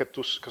cortos que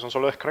son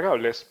solo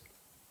descargables.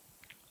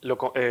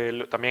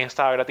 También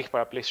estaba gratis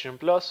para PlayStation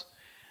Plus.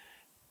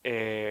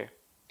 eh,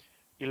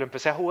 y lo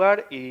empecé a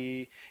jugar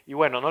y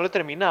bueno, no lo he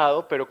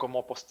terminado, pero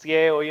como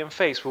posteé hoy en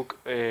Facebook,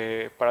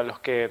 para los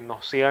que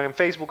nos sigan en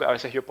Facebook, a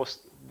veces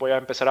voy a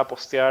empezar a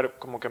postear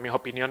como que mis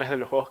opiniones de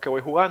los juegos que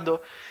voy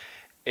jugando.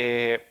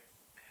 Eh,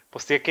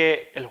 Posteé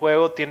que el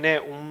juego tiene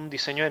un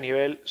diseño de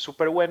nivel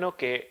súper bueno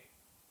que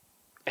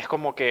es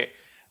como que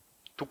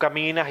tú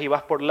caminas y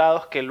vas por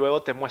lados que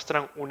luego te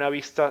muestran una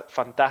vista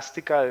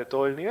fantástica de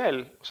todo el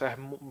nivel. O sea,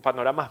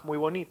 panoramas muy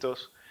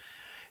bonitos.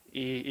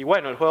 Y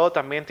bueno, el juego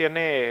también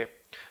tiene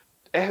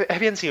es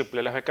bien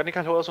simple, las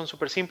mecánicas del juego son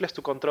súper simples,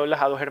 tú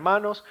controlas a dos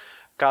hermanos,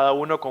 cada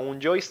uno con un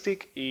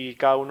joystick y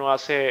cada uno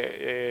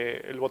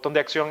hace, el botón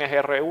de acción es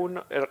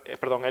R1,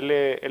 perdón,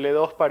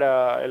 L2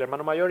 para el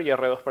hermano mayor y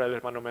R2 para el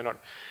hermano menor.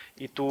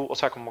 Y tú, o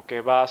sea, como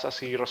que vas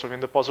así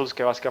resolviendo puzzles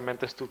que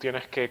básicamente tú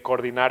tienes que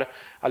coordinar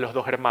a los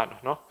dos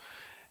hermanos, ¿no?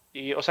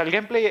 Y, o sea, el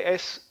gameplay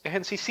es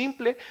en sí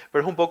simple,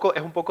 pero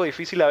es un poco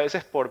difícil a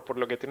veces por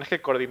lo que tienes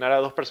que coordinar a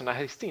dos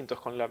personajes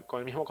distintos con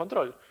el mismo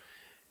control.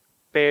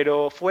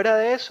 Pero fuera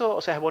de eso,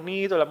 o sea, es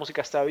bonito, la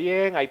música está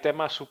bien, hay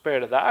temas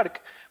súper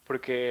dark,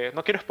 porque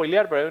no quiero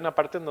spoilear, pero hay una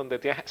parte en donde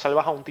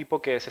salvas a un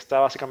tipo que se está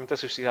básicamente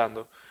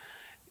suicidando.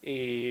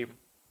 Y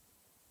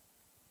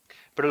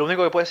Pero lo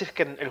único que puedo decir es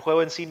que el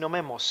juego en sí no me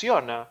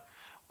emociona.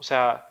 O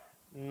sea,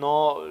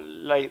 no,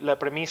 la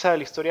premisa de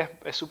la historia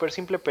es súper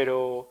simple,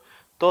 pero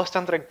todo es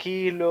tan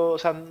tranquilo. O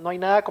sea, no hay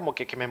nada como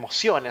que me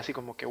emocione, así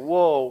como que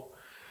wow.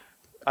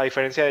 A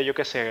diferencia de, yo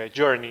qué sé,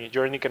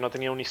 Journey que no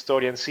tenía una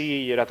historia en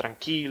sí y era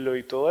tranquilo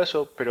y todo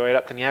eso, pero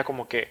tenía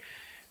como que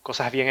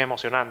cosas bien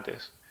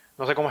emocionantes.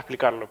 No sé cómo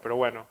explicarlo, pero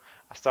bueno,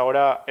 hasta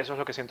ahora eso es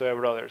lo que siento de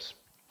Brothers.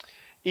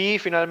 Y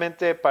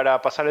finalmente, para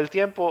pasar el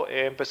tiempo,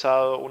 he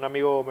empezado, un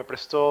amigo me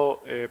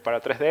prestó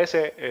para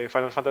 3DS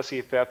Final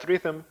Fantasy Theater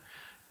Rhythm,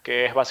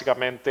 que es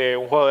básicamente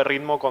un juego de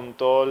ritmo con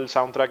todo el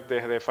soundtrack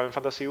desde Final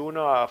Fantasy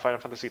 1 a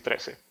Final Fantasy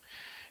 13.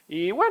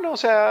 Y bueno, o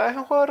sea, es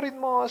un juego de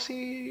ritmo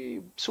así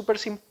súper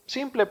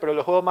simple, pero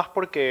lo juego más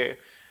porque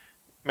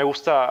me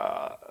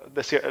gusta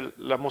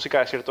la música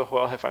de ciertos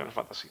juegos de Final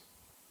Fantasy.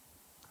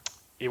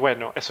 Y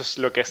bueno, eso es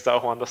lo que he estado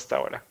jugando hasta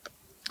ahora.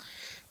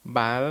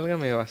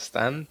 Válgame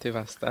bastante,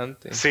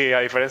 bastante. Sí,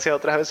 a diferencia de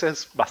otras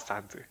veces,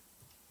 bastante.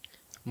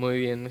 Muy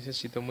bien,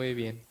 necesito muy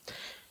bien.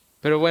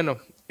 Pero bueno,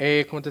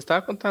 como te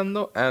estaba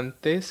contando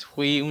antes,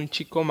 fui un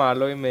chico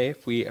malo y me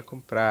fui a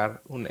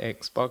comprar un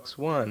Xbox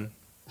One.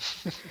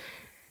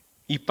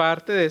 Y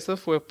parte de eso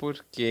fue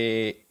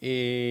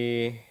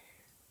porque,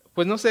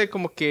 pues no sé,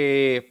 como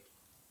que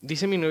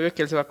dice mi novio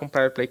que él se va a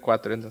comprar el Play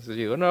 4. Entonces yo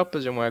digo, no,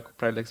 pues yo me voy a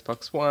comprar el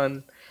Xbox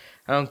One.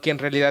 Aunque en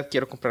realidad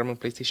quiero comprarme un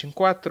PlayStation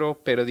 4,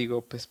 pero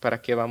digo, pues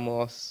para qué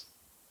vamos.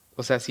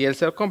 O sea, si él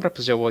se lo compra,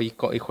 pues yo voy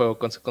y juego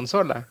con su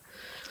consola,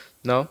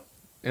 ¿no? Ujú.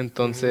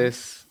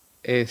 Entonces,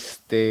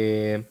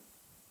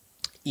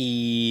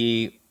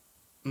 y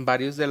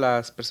varios de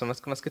las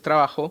personas con las que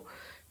trabajo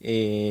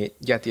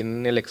ya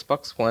tienen el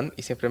Xbox One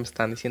y siempre me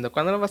están diciendo,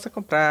 ¿cuándo lo vas a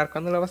comprar?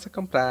 ¿Cuándo lo vas a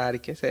comprar? ¿Y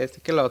qué es esto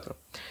y qué es lo otro?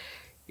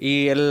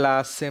 Y en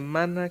la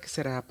semana que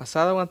será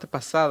pasada o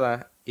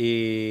antepasada,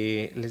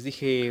 les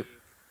dije,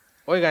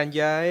 oigan,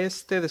 ya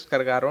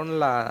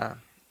descargaron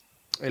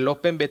el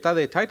Open Beta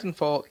de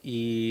Titanfall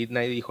y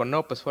nadie dijo,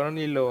 no, pues fueron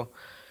y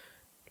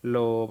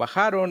lo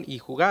bajaron y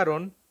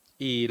jugaron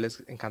y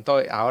les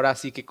encantó. Ahora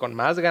sí que con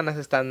más ganas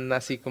están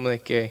así como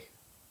de que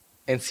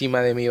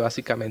encima de mí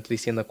básicamente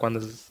diciendo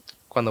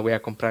cuándo voy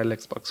a comprar el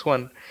Xbox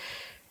One.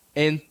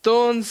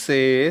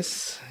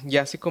 Entonces,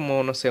 ya hace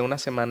como, no sé, una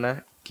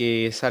semana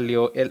que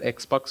salió el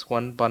Xbox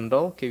One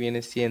Bundle, que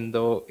viene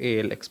siendo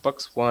el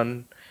Xbox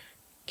One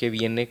que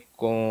viene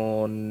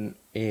con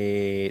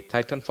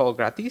Titanfall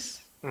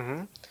gratis.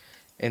 Ujú.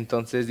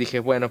 Entonces dije,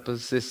 bueno,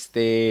 pues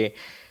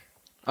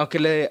aunque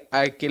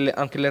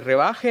le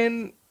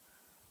rebajen,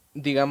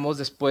 digamos,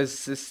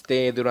 después,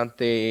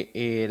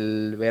 durante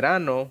el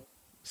verano,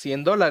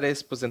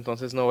 $100, pues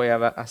entonces no voy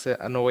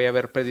a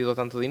haber perdido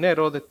tanto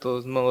dinero, de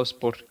todos modos,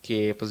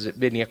 porque pues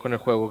venía con el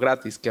juego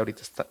gratis, que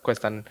ahorita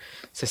cuestan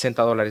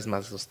 $60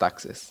 más los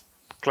taxes.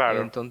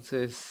 Claro.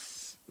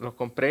 Entonces, lo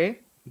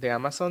compré de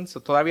Amazon,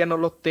 todavía no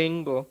lo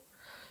tengo,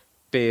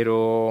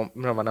 pero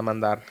me lo van a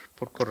mandar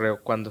por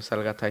correo cuando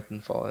salga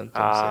Titanfall,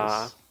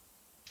 Ah, entonces,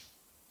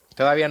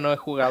 todavía no he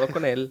jugado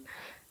con él,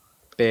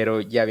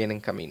 pero ya viene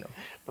en camino.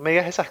 no me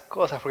digas esas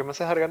cosas, porque me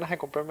haces dar ganas de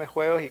comprarme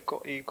juegos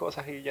y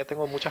cosas y ya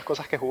tengo muchas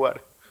cosas que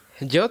jugar.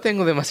 Yo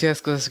tengo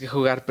demasiadas cosas que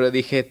jugar, pero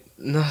dije,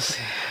 no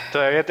sé.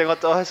 Todavía tengo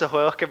todos esos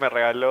juegos que me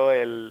regaló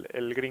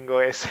el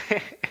gringo ese.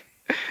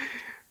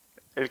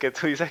 El que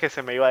tú dices que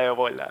se me iba de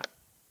bola.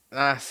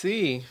 Ah,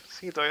 sí.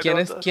 Sí, todavía ¿Quién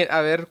tengo es todos. quién?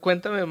 A ver,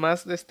 cuéntame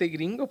más de este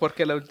gringo,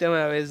 porque la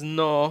última vez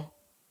no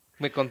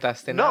me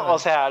contaste No, o nada.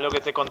 sea, lo que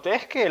te conté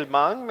es que el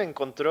man me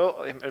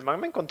encontró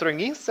en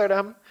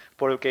Instagram,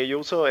 porque yo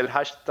uso el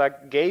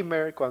hashtag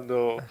gamer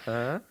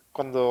Ajá.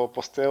 cuando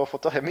posteo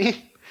fotos de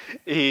mí.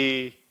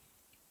 Y,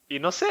 y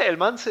no sé, el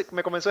man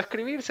me comenzó a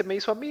escribir, se me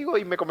hizo amigo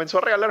y me comenzó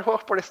a regalar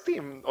juegos por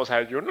Steam. O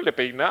sea, yo no le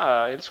pedí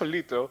nada, él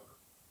solito.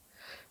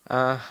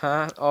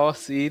 Ajá. Oh,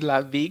 sí,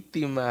 la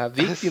víctima.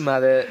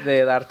 Víctima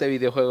de darte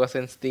videojuegos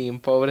en Steam.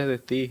 Pobre de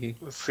ti.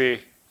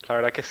 Sí, la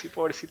verdad que sí,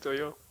 pobrecito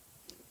yo.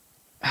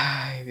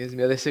 Ay, Dios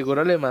mío, de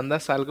seguro le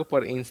mandas algo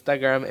por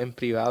Instagram en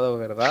privado,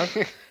 ¿verdad?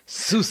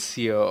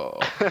 Sucio.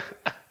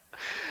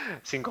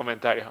 Sin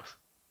comentarios.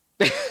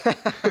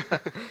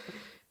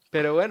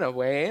 Pero bueno,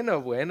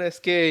 bueno, bueno, es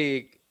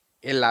que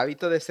el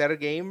hábito de ser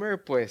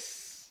gamer,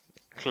 pues,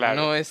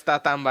 Claro. no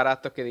está tan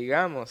barato que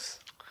digamos.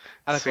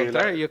 Al Sí,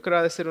 contrario, yo creo que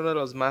ha de ser uno de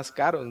los más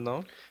caros,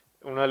 ¿no?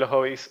 uno de los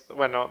hobbies,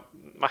 bueno,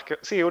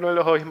 sí, uno de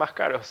los hobbies más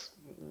caros,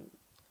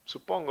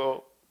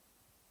 supongo.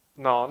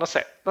 No, no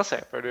sé,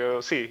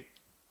 pero sí.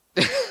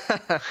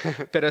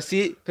 Pero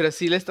sí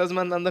le estás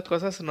mandando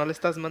cosas o no le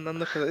estás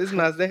mandando cosas. Es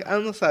más,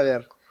 vamos a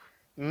ver.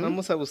 ¿Mm?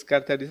 Vamos a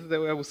buscarte. Ahorita te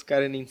voy a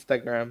buscar en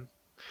Instagram.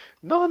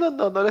 No, no,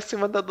 no, no le estoy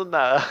mandando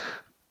nada.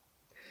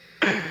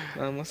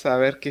 Vamos a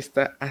ver qué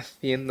está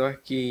haciendo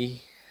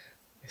aquí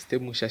este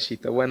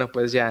muchachito. Bueno,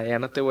 pues ya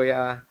no te voy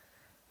a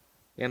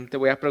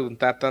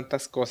preguntar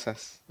tantas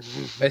cosas.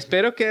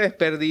 Espero que el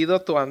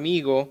perdido tu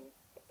amigo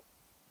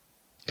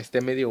esté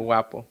medio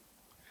guapo.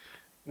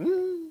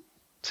 Mm,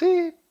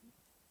 sí, ¿Sí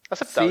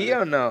aceptable.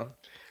 o no?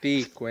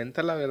 Sí,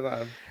 cuenta la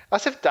verdad.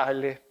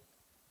 Aceptable.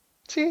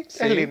 Sí, es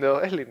Sí,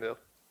 lindo, es lindo.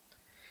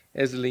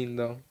 es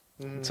lindo.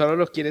 Mm, Solo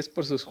lo quieres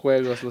por sus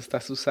juegos, lo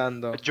estás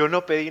usando. yo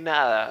no pedí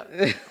nada.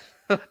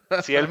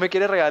 Si él me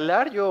quiere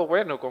regalar, yo,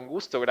 bueno, con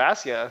gusto,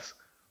 gracias.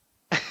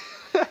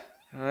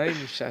 Ay,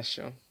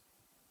 muchacho.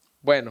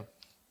 Bueno,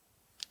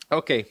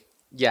 ok,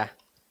 ya.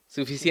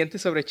 Suficiente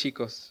sobre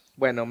chicos.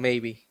 Bueno,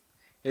 maybe.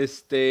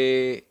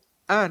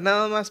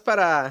 Nada más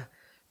para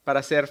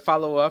hacer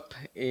follow-up.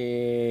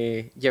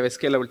 Ya ves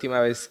que la última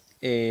vez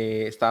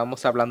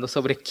estábamos hablando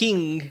sobre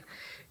King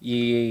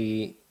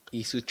y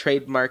su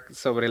trademark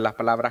sobre la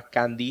palabra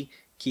candy,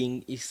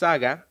 King y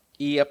Saga.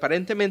 Y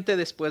aparentemente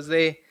después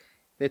de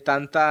de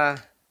tanto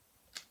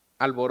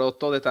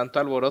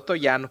alboroto,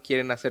 ya no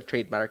quieren hacer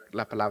trademark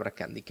la palabra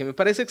candy. Que me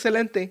parece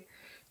excelente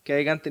que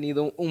hayan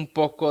tenido un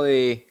poco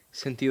de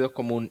sentido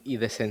común y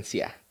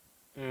decencia.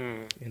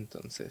 Mm,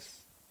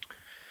 Entonces,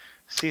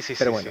 sí, sí,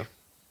 pero sí, sí. bueno.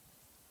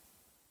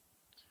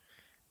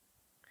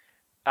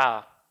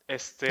 Ah,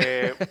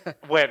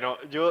 bueno,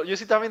 yo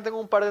sí también tengo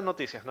un par de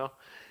noticias, ¿no?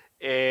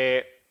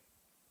 Eh,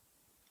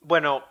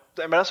 bueno,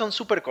 en verdad son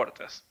súper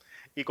cortas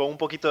y con un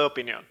poquito de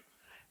opinión.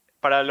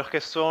 Para los que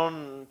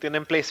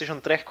tienen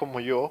PlayStation 3 como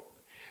yo,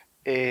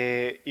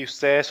 y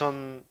ustedes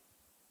son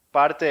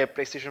parte de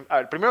PlayStation... A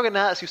ver, primero que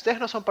nada, si ustedes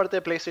no son parte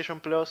de PlayStation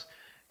Plus,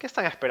 ¿qué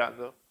están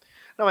esperando?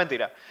 No,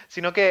 mentira.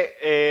 Sino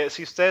que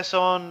si ustedes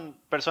son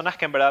personas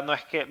que en verdad no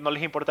es que no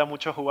les importa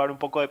mucho jugar un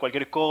poco de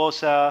cualquier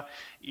cosa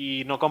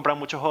y no compran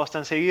muchos juegos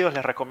tan seguidos,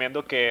 les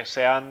recomiendo que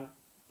se hagan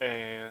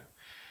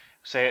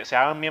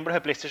miembros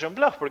de PlayStation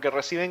Plus porque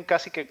reciben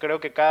casi que creo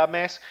que cada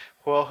mes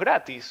juegos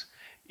gratis.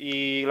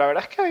 Y la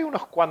verdad es que hay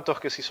unos cuantos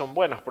que sí son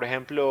buenos. Por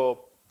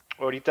ejemplo,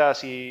 ahorita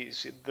de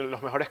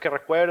los mejores que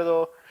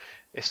recuerdo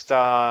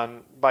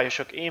están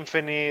Bioshock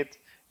Infinite,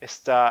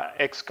 está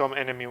XCOM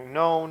Enemy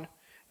Unknown,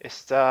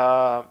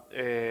 está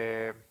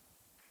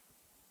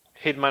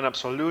Hitman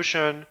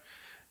Absolution,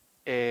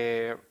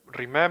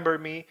 Remember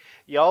Me,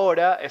 y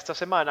ahora, esta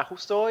semana,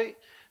 justo hoy,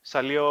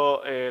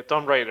 salió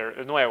Tomb Raider,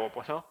 el nuevo,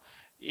 pues, ¿no?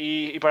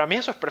 Y para mí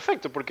eso es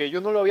perfecto, porque yo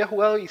no lo había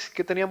jugado y sí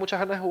que tenía muchas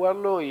ganas de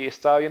jugarlo y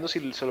estaba viendo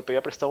si se lo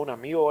pedía prestado a un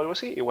amigo o algo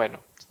así, y bueno,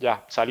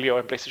 ya salió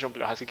en PlayStation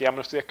Plus, así que ya me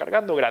lo estoy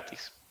descargando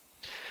gratis.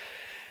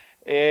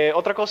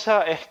 Otra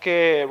cosa es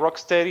que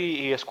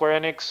Rocksteady y Square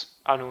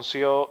Enix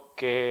anunció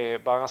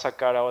que van a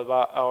sacar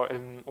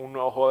un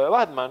nuevo juego de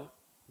Batman,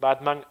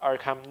 Batman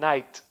Arkham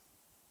Knight.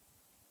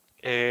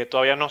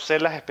 Todavía no sé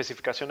las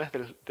especificaciones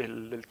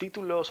del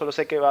título, solo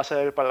sé que va a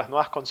ser para las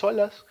nuevas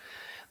consolas.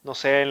 No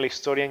sé en la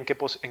historia en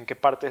qué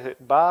parte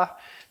va,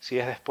 si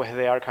es después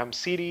de Arkham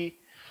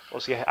City, o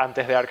si es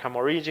antes de Arkham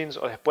Origins,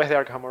 o después de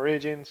Arkham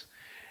Origins,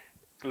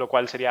 lo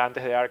cual sería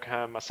antes de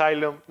Arkham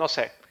Asylum, no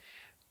sé.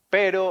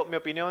 Pero mi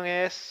opinión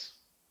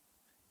es,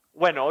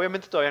 bueno,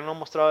 obviamente todavía no han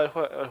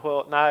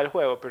mostrado nada del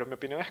juego, pero mi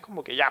opinión es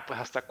como que ya,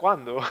 pues hasta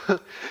cuándo.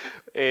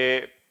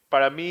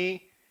 Para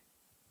mí,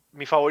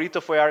 mi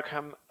favorito fue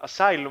Arkham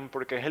Asylum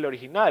porque es el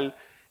original,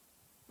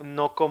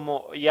 no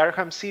como... Y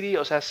Arkham City,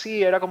 o sea,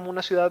 sí, era como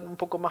una ciudad un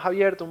poco más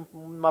abierta,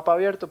 un mapa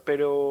abierto,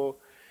 pero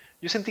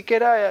yo sentí que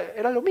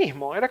era lo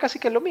mismo, era casi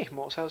que lo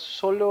mismo, o sea,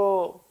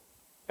 solo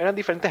eran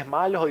diferentes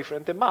malos o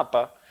diferentes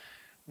mapas.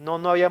 No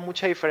había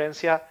mucha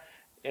diferencia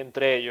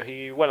entre ellos.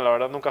 Y bueno, la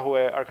verdad nunca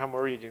jugué Arkham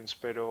Origins,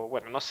 pero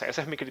bueno, no sé,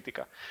 esa es mi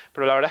crítica.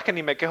 Pero la verdad es que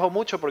ni me quejo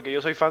mucho porque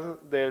yo soy fan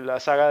de la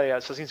saga de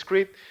Assassin's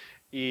Creed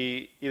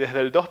y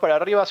desde el 2 para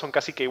arriba son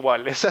casi que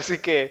iguales,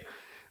 así que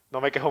no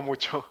me quejo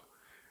mucho.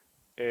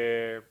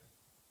 Eh,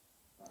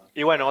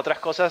 y bueno, otras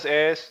cosas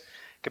es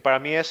que para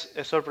mí es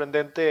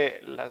sorprendente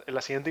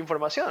la siguiente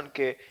información,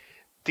 que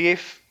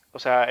Thief, o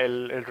sea,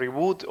 el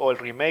reboot o el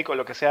remake o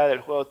lo que sea del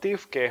juego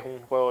Thief, que es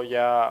un juego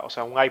ya, o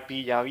sea, un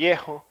IP ya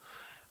viejo,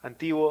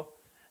 antiguo,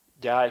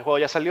 ya el juego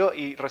ya salió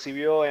y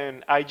recibió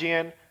en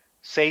IGN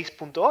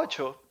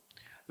 6.8,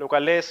 lo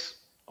cual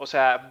es, o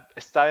sea,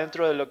 está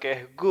dentro de lo que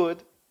es good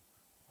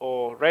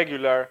o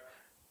regular,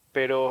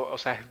 pero, o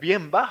sea, es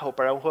bien bajo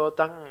para un juego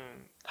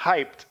tan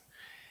hyped.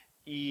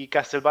 Y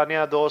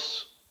Castlevania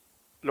 2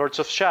 Lords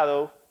of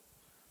Shadow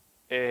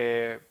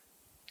eh,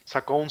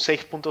 sacó un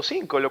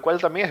 6.5, lo cual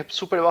también es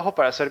súper bajo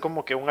para ser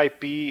como que un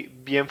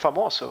IP bien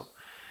famoso,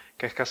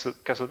 que es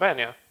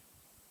Castlevania.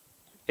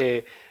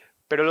 Eh,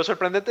 pero lo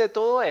sorprendente de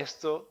todo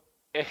esto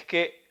es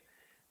que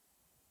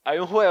hay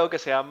un juego que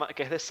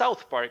es de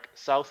South Park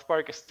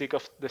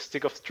The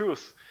Stick of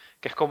Truth,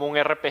 que es como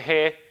un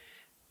RPG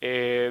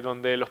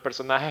donde los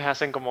personajes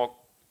hacen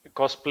como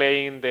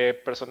cosplaying de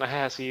personajes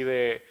así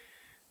de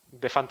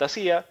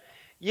fantasía.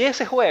 Y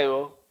ese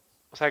juego,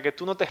 o sea, que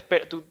tú no te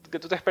que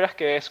tú te esperas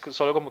que es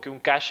solo como que un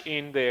cash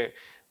in de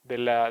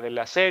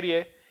la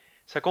serie,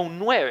 sacó un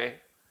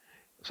 9.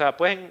 O sea,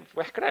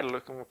 puedes creerlo,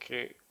 es como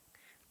que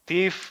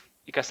Thief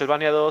y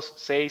Castlevania 2,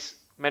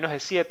 6, menos de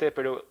 7,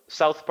 pero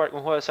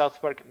un juego de South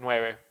Park,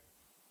 9.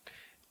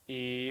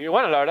 Y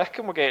bueno, la verdad es que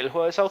como que el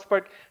juego de South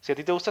Park, si a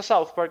ti te gusta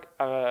South Park,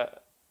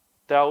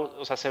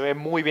 o sea, se ve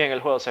muy bien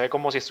el juego, se ve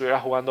como si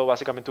estuvieras jugando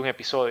básicamente un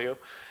episodio.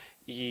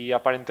 Y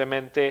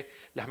aparentemente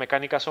las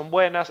mecánicas son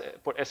buenas,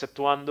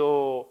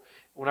 exceptuando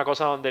una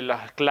cosa donde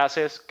las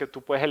clases que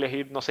tú puedes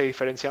elegir no se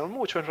diferencian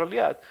mucho en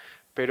realidad,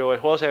 pero el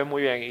juego se ve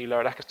muy bien y la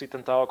verdad es que estoy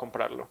tentado a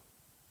comprarlo.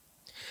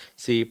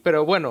 Sí,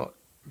 pero bueno,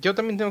 yo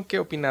también tengo que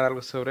opinar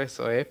algo sobre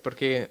eso, ¿eh?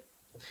 Porque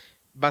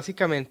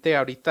básicamente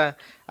ahorita,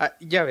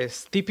 ya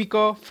ves,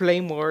 típico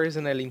Flame Wars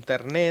en el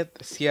internet,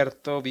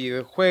 cierto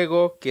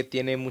videojuego que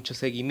tiene mucho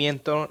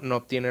seguimiento, no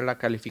obtiene la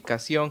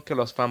calificación que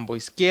los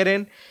fanboys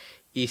quieren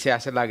y se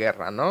hace la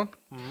guerra, ¿no?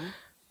 Mm,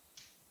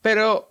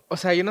 Pero, o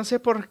sea, yo no sé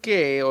por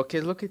qué o qué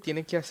es lo que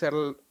tiene que hacer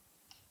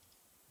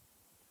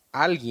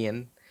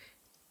alguien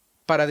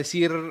para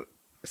decir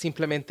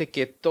simplemente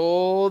que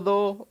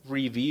todo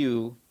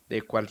review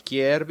de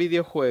cualquier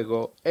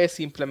videojuego es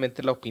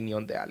simplemente la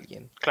opinión de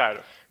alguien.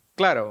 claro,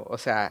 Claro, o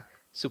sea,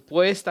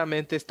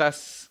 supuestamente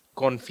estás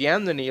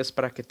confiando en ellos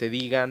para que te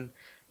digan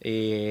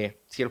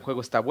si el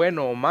juego está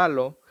bueno o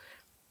malo,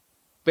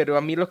 pero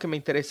a mí lo que me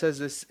interesa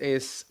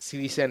es si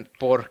dicen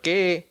por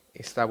qué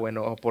está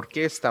bueno o por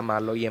qué está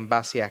malo y en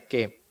base a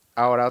qué.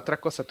 Ahora, otra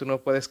cosa, tú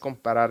no puedes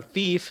comparar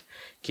Thief,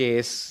 que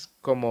es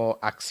como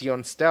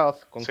acción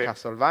stealth, con sí,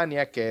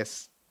 Castlevania, que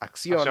es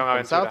acción, acción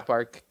con South aventura,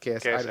 Park, que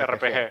es que es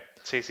RPG. RPG,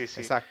 sí, sí,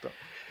 sí. Exacto.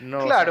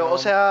 No, o sea, Claro, o no.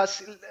 sea,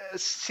 sí,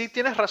 sí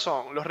tienes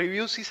razón. Los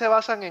reviews sí se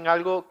basan en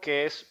algo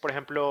que es, por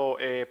ejemplo,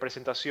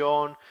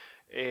 presentación,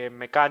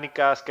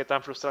 mecánicas, qué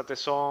tan frustrantes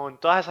son,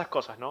 todas esas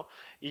cosas, ¿no?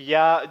 Y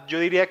ya yo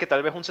diría que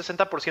tal vez un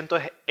 60%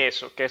 es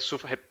eso, que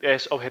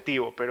es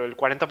objetivo, pero el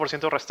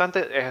 40%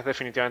 restante es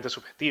definitivamente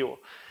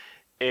subjetivo.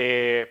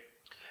 Eh,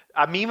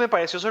 a mí me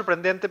pareció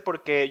sorprendente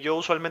porque yo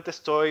usualmente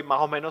estoy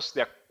más o menos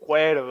de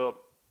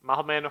acuerdo, más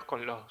o menos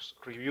con los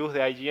reviews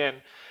de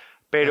IGN,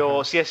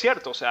 pero Ajá. sí es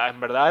cierto, o sea, en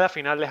verdad al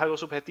final es algo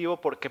subjetivo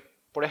porque,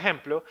 por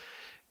ejemplo,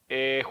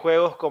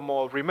 juegos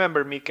como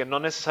Remember Me, que no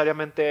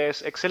necesariamente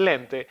es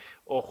excelente,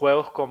 o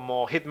juegos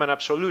como Hitman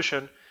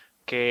Absolution,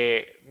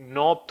 que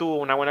no obtuvo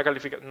una buena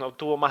calificación, no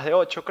obtuvo más de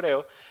 8,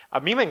 creo. A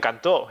mí me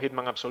encantó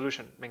Hitman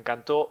Absolution, me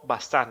encantó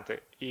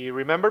bastante. Y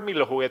Remember Me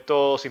lo jugué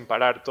todo sin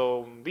parar, todo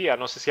un día.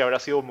 No sé si habrá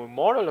sido un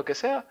humor o lo que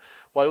sea,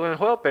 o algo en el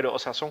juego, pero, o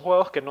sea, son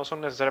juegos que no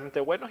son necesariamente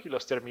buenos y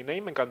los terminé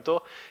y me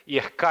encantó. Y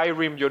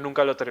Skyrim yo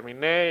nunca lo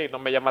terminé y no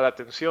me llama la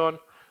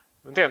atención.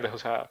 ¿Me entiendes? O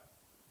sea,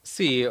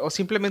 Sí, o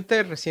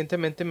simplemente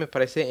recientemente me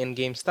parece en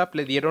GameStop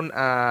le dieron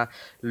a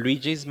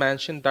Luigi's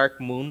Mansion Dark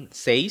Moon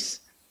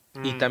 6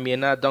 y mm,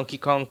 también a Donkey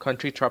Kong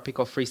Country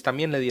Tropical Freeze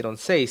también le dieron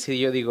 6 y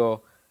yo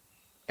digo,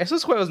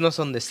 esos juegos no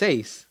son de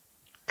 6.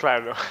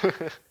 claro.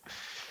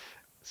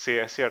 Sí,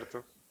 es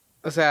cierto.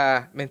 O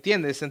sea, ¿me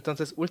entiendes?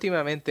 Entonces,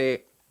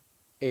 últimamente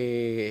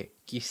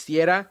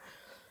quisiera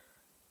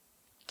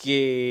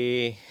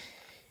que,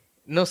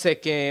 no sé,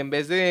 que en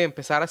vez de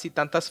empezar así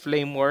tantas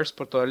flame wars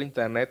por todo el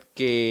internet,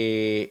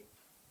 que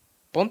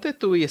ponte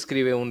tú y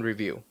escribe un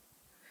review.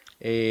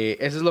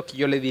 Eso es lo que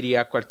yo le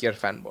diría a cualquier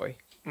fanboy.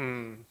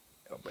 Mm,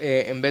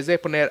 En vez de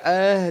poner,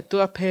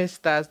 tú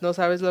apestas, no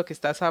sabes lo que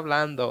estás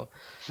hablando.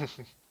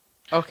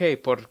 Ok,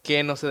 ¿por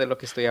qué no sé de lo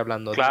que estoy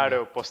hablando? Dime.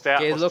 claro, postea,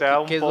 ¿Qué es lo postea que,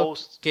 un qué es lo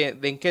post. que,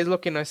 en qué es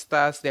lo que no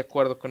estás de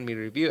acuerdo con mi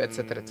review,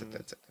 etcétera, mm,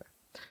 etcétera, etcétera?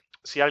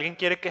 si alguien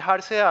quiere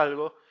quejarse de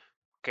algo,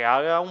 que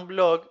haga un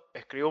blog,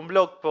 escriba un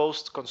blog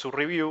post con su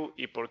review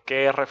y por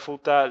qué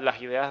refuta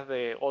las ideas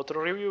de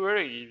otro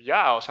reviewer y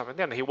ya, o sea, ¿me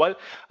entiendes? Igual,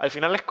 al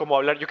final es como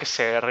hablar, yo qué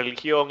sé, de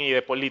religión y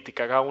de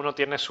política. Cada uno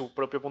tiene su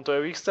propio punto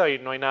de vista y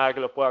no hay nada que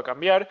lo pueda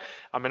cambiar,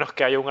 a menos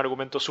que haya un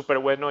argumento súper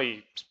bueno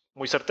y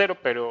muy certero,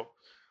 pero,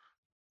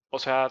 o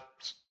sea,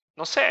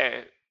 no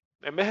sé,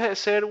 en vez de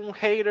ser un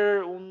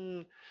hater,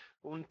 un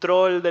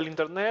troll del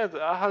internet,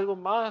 haz algo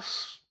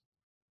más,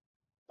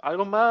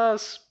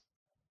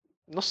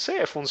 no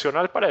sé,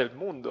 funcional para el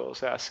mundo, o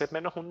sea, ser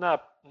menos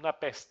una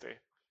peste.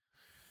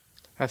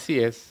 Así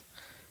es.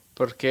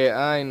 Porque,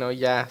 ay, no,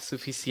 ya,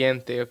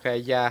 suficiente, ok,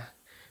 ya.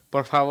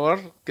 Por favor,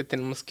 que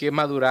tenemos que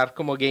madurar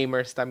como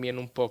gamers también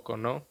un poco,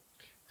 ¿no?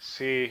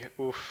 Sí,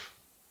 uff.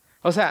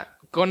 O sea,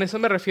 con eso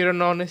me refiero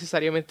no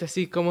necesariamente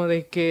así como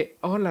de que,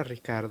 hola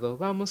Ricardo,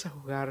 vamos a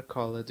jugar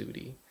Call of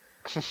Duty.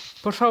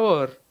 Por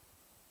favor,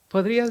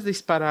 ¿podrías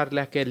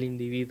dispararle a aquel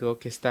individuo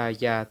que está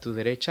allá a tu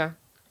derecha?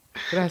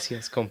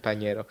 Gracias,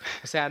 compañero.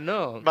 O sea,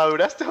 no,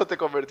 ¿Maduraste o te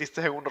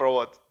convertiste en un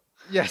robot?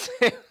 ya sé.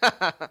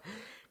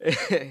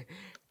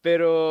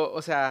 Pero,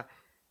 o sea,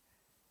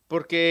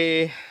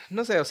 porque,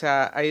 no sé, o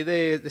sea, hay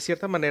de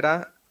cierta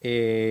manera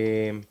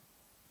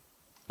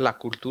la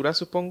cultura,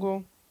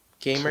 supongo,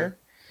 Sí. gamer,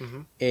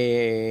 Ujú.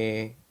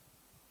 eh,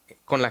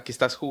 con la que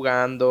estás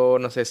jugando,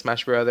 no sé,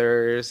 Smash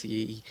Brothers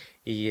y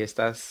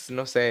estás,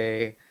 no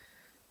sé,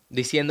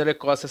 diciéndole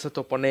cosas a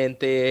tu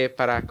oponente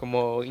para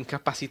como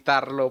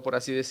incapacitarlo, por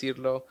así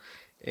decirlo.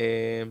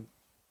 Eh,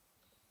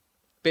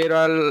 pero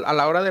a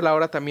la hora de la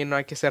hora también no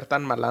hay que ser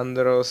tan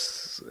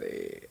malandros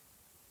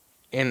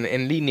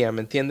en línea,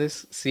 ¿me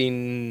entiendes?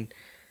 Sin,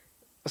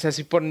 o sea,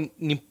 si por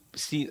ni,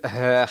 si,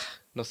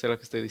 no sé lo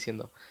que estoy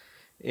diciendo.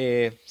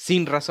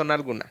 Sin razón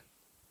alguna.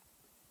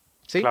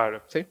 ¿Sí?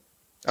 Claro, ¿Sí?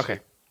 Ok.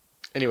 sí.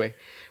 Anyway,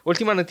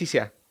 última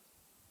noticia.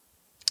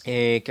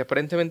 Que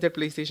aparentemente el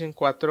PlayStation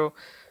 4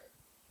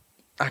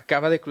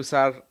 acaba de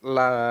cruzar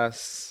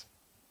las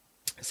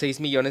 6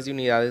 millones de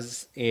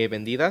unidades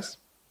vendidas.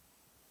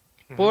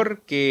 Ujú.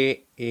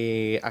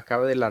 porque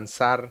acaba de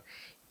lanzar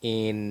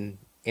en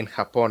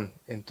Japón.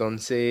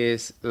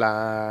 Entonces,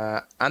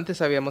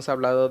 antes habíamos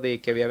hablado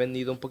de que había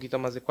vendido un poquito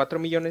más de 4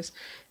 millones,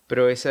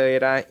 pero esa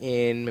era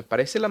en, me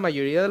parece, la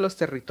mayoría de los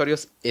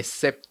territorios,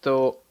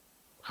 excepto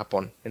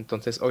Japón.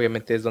 Entonces,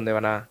 obviamente es donde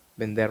van a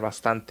vender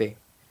bastante.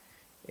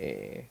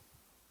 eh,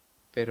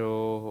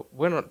 pero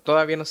bueno,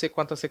 todavía no sé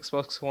cuántos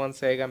Xbox One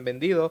se hayan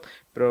vendido,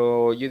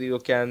 pero yo digo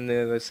que han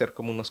de ser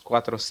como unos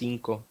 4 o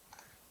 5.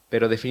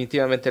 Pero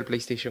definitivamente el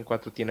PlayStation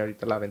 4 tiene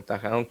ahorita la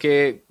ventaja.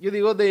 Aunque yo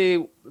digo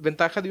de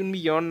ventaja de 1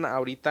 millón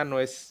ahorita no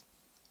es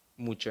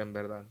mucho en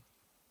verdad.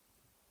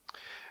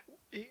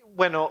 Y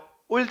bueno,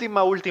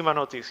 última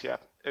noticia.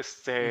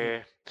 Ujú.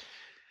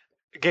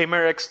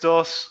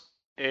 GamerX2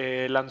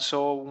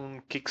 lanzó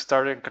un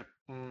Kickstarter,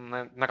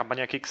 una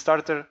campaña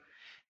Kickstarter,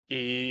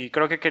 y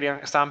creo que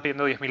estaban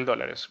pidiendo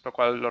 $10,000, lo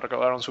cual lo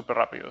recaudaron súper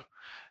rápido.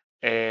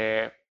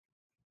 Eh,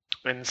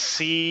 en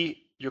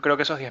sí, yo creo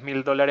que esos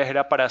 $10,000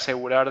 era para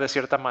asegurar de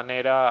cierta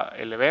manera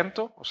el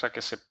evento, o sea,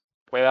 que se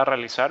pueda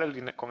realizar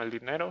con el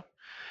dinero,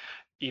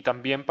 y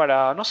también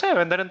para, no sé,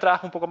 vender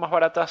entradas un poco más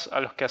baratas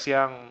a los que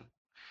hacían,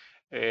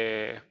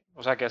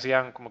 o sea, que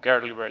hacían como que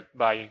early bird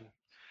buying.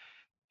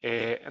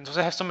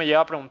 Entonces esto me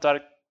lleva a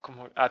preguntar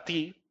como a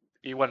ti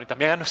y bueno, y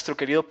también a nuestro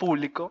querido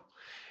público,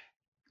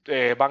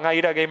 van a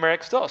ir a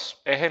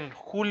GamerX2. Es en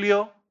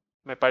julio,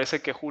 me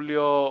parece que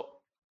julio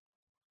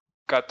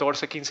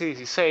 14, 15 y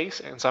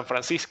 16 en San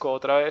Francisco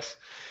otra vez.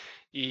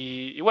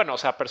 Y bueno, o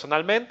sea,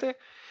 personalmente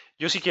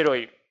yo sí quiero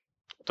ir.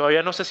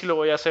 Todavía no sé si lo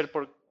voy a hacer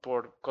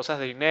por cosas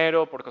de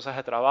dinero, por cosas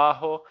de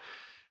trabajo.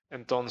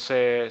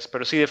 Entonces,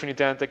 pero sí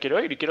definitivamente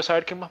quiero ir y quiero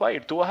saber quién más va a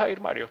ir. ¿Tú vas a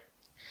ir, Mario?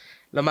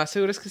 Lo más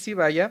seguro es que sí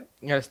vaya.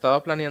 Lo he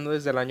estado planeando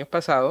desde el año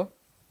pasado.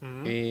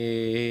 Ujú,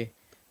 Eh,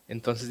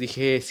 entonces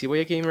dije, sí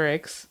voy a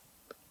GamerX.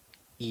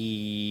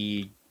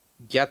 Y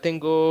ya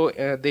tengo,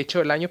 de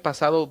hecho el año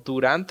pasado,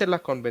 durante la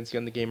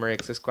convención de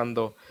GamerX es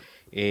cuando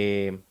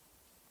eh,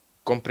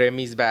 compré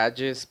mis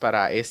badges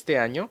para este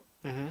año.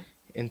 ujú.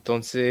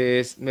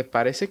 Entonces, me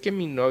parece que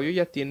mi novio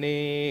ya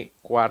tiene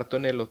cuarto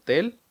en el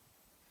hotel.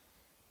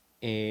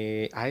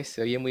 Ay,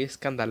 se oye muy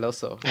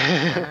escandaloso.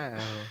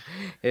 Wow.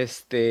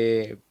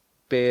 Este,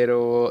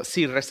 pero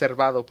sí,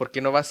 reservado,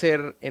 porque no va a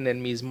ser en el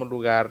mismo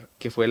lugar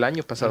que fue el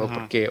año pasado, Ujú,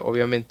 porque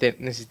obviamente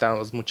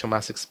necesitamos mucho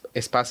más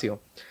espacio.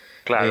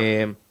 claro.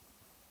 Eh,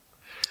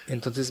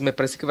 entonces, me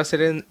parece que va a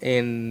ser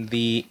en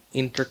The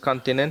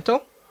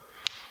Intercontinental,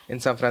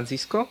 en San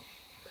Francisco.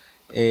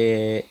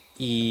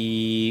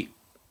 Y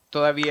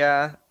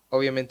todavía,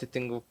 obviamente,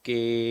 tengo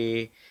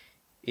que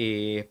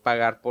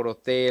pagar por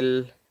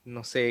hotel,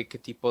 no sé qué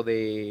tipo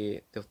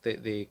de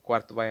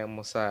cuarto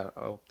vayamos a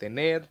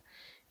obtener.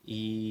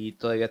 Y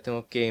todavía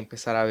tengo que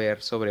empezar a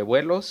ver sobre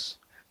vuelos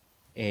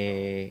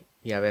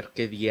y a ver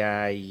qué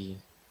día y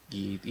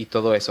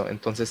todo eso.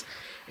 Entonces,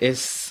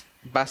 es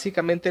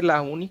básicamente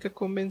la única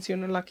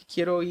convención en la que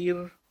quiero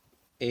ir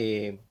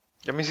eh,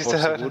 Ya me hiciste por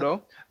dar,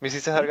 seguro. me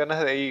hiciste dar ¿Mm?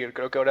 ganas de ir.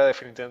 Creo que ahora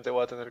definitivamente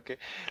voy a tener que...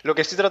 Lo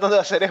que estoy tratando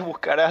de hacer es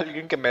buscar a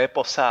alguien que me dé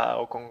posada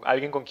o con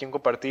alguien con quien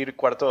compartir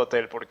cuarto de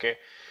hotel, porque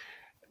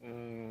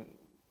mm,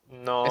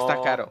 Está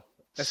no... caro.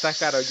 Está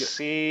caro.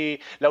 Sí,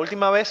 la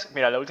última vez,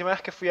 mira, la última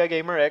vez que fui a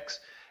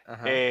GamerX,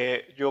 Ajá.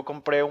 yo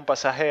compré un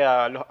pasaje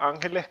a Los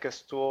Ángeles que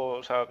estuvo,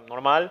 o sea,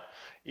 normal,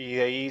 y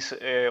de ahí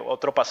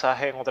otro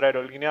pasaje en otra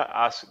aerolínea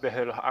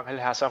desde Los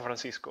Ángeles a San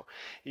Francisco.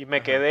 Y me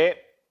Ajá.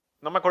 quedé,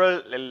 no me acuerdo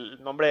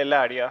el nombre del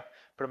área,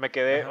 pero me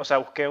quedé, o Ajá. sea,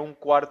 busqué un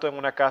cuarto en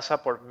una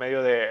casa por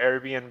medio de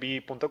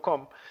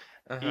Airbnb.com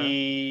Ajá.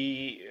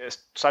 y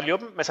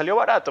me salió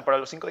barato. Para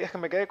los 5 días que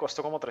me quedé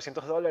costó como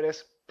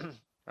 $300,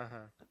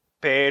 Ajá.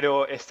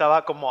 pero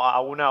estaba como a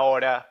una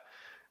hora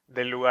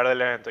del lugar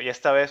del evento. Y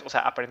esta vez, o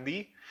sea,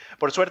 aprendí.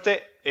 Por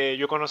suerte,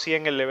 yo conocí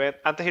en el evento,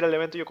 antes de ir al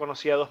evento, yo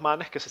conocí a dos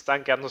manes que se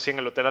estaban quedando así en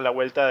el hotel a la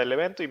vuelta del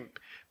evento y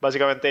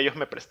básicamente ellos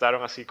me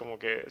prestaron así como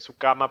que su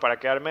cama para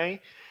quedarme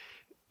ahí.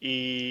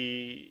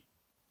 Y,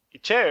 y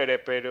chévere,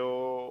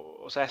 pero,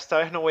 o sea, esta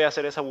vez no voy a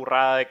hacer esa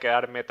burrada de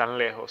quedarme tan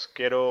lejos.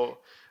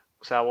 Quiero,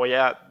 o sea,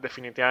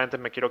 definitivamente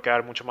me quiero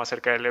quedar mucho más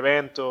cerca del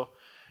evento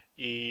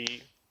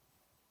y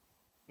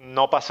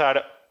no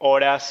pasar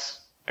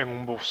horas en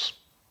un bus.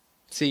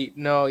 Sí,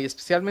 no, y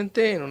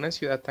especialmente en una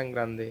ciudad tan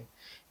grande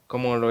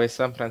como lo es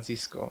San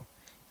Francisco.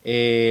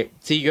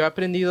 Sí, yo he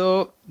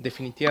aprendido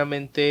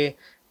definitivamente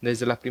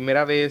desde la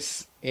primera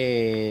vez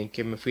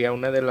que me fui a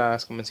una de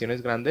las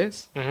convenciones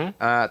grandes, Ujú.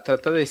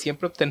 trata de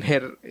siempre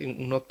obtener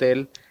un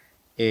hotel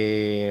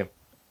eh,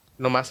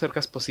 lo más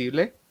cerca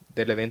posible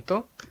del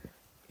evento,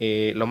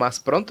 lo más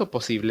pronto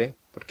posible,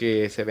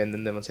 porque se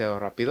venden demasiado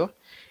rápido.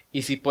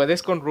 Y si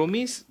puedes con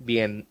roomies,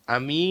 bien. A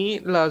mí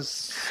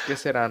 ¿qué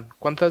serán?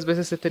 ¿Cuántas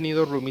veces he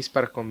tenido roomies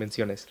para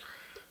convenciones?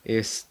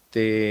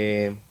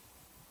 Este,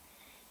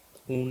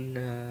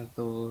 una,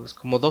 dos,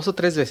 como 2 o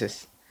 3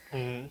 veces.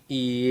 Ujú.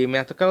 Y me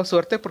ha tocado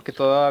suerte porque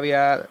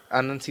todavía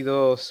han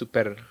sido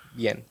súper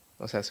bien.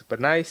 O sea, súper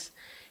nice.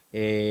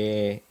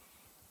 Eh,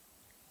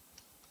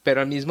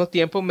 pero al mismo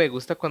tiempo me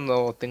gusta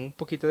cuando tengo un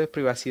poquito de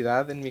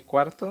privacidad en mi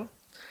cuarto.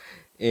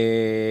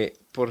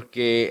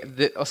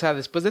 Porque, o sea,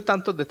 después de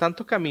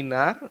tanto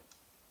caminar,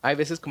 hay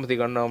veces como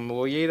digo, no, me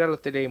voy a ir a la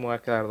hotel y me voy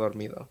a quedar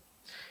dormido.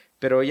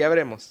 Pero ya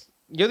veremos.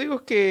 Yo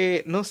digo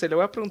que, no sé, le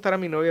voy a preguntar a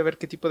mi novia a ver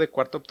qué tipo de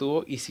cuarto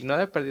obtuvo y si no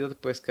ha perdido te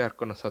puedes quedar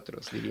con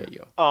nosotros, diría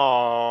yo.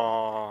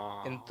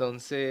 Oh,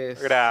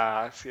 Entonces,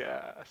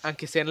 gracias.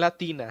 aunque sea en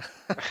latina.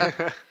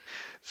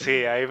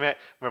 Sí, ahí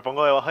me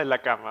pongo debajo de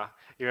la cama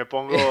y me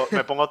pongo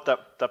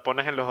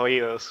tapones en los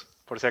oídos,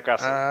 por si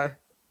acaso. Ah,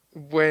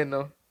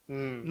 bueno.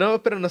 Mm.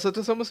 No, pero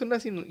nosotros somos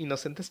unas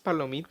inocentes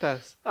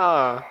palomitas.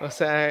 Ah, O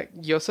sea,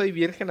 yo soy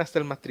virgen hasta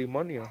el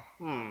matrimonio.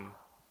 mm.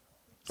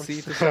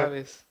 Sí, tú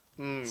sabes.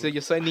 Mm. Sí,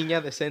 yo soy niña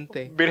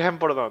decente. ¿Virgen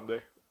por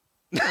dónde?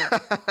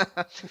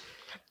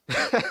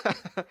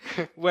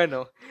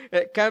 Bueno,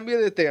 cambio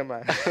de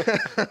tema.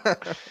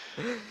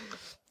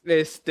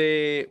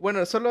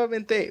 Bueno,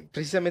 solamente,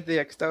 precisamente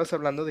ya que estabas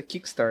hablando de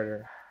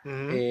Kickstarter,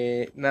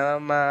 Ujú. nada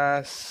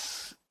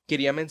más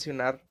quería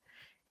mencionar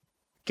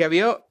que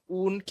había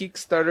un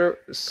Kickstarter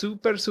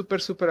súper,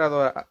 súper, súper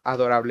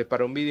adorable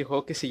para un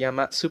videojuego que se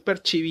llama Super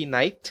Chibi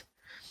Night,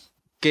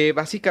 que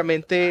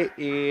básicamente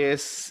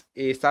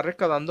está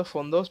recaudando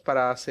fondos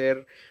para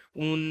hacer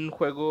un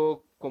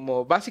juego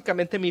como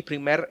básicamente mi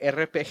primer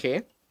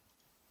RPG.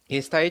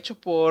 Está hecho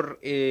por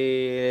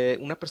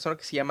una persona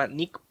que se llama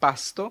Nick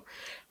Pasto,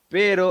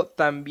 pero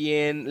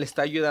también le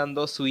está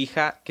ayudando su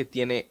hija que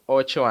tiene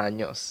 8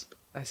 años.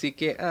 Así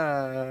que,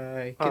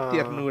 ay, qué Ah.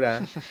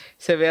 ternura.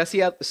 Se ve así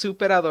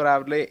súper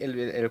adorable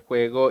el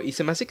juego. Y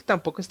se me hace que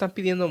tampoco están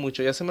pidiendo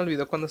mucho. Ya se me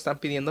olvidó cuando están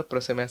pidiendo, pero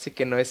se me hace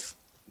que no es,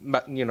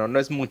 no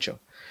es mucho.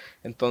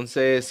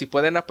 Entonces, si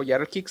pueden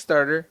apoyar el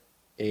Kickstarter,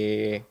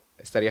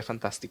 estaría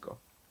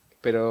fantástico.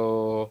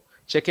 Pero,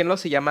 chequenlo,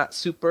 se llama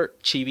Super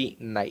Chibi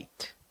Night.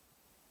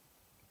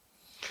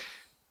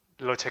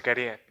 Lo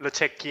chequearé,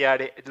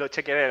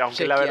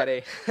 aunque la verdad,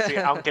 Chequearé. sí,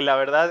 aunque la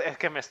verdad es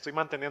que me estoy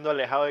manteniendo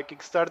alejado de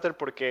Kickstarter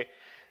porque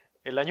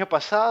el año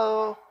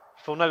pasado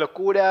fue una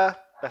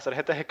locura, las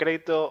tarjetas de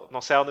crédito,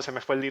 no sé a dónde se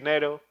me fue el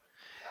dinero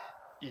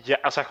y ya,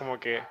 o sea, como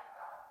que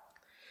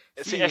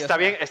sí, Sí, o sea.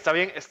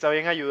 está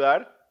bien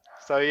ayudar,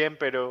 está bien,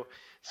 pero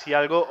si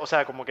algo, o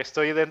sea, como que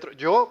estoy dentro,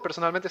 yo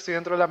personalmente estoy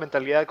dentro de la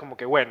mentalidad como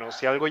que, bueno,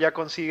 si algo ya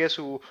consigue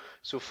su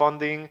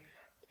funding,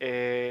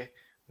 eh,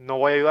 no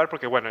voy a ayudar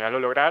porque, bueno, ya lo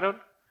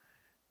lograron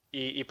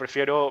y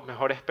prefiero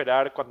mejor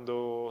esperar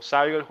cuando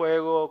salga el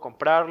juego,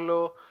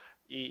 comprarlo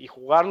y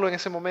jugarlo en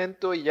ese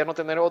momento y ya no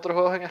tener otros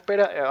juegos en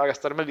espera, a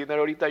gastarme el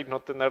dinero ahorita y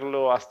no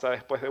tenerlo hasta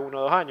después de 1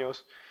 o 2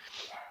 años.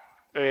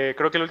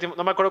 Creo que el último,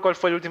 no me acuerdo cuál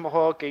fue el último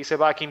juego que hice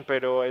backing,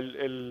 pero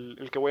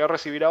el que voy a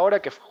recibir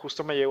ahora, que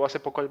justo me llegó hace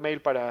poco el mail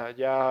para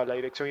ya la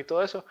dirección y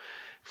todo eso,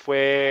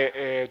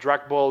 fue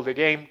Drag Ball The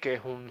Game, que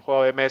es un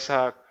juego de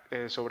mesa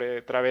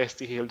sobre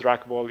travestis y el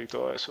drag ball y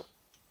todo eso.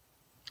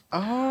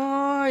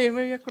 Ah, yo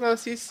me había acordado,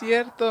 sí es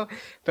cierto.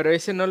 Pero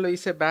ese no lo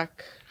hice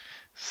back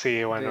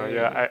Sí, bueno, de.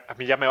 a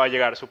mí ya me va a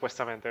llegar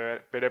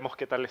supuestamente, veremos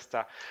qué tal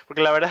está.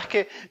 Porque la verdad es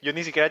que yo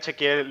ni siquiera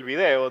chequeé el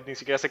video, ni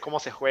siquiera sé cómo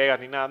se juega,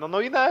 ni nada. No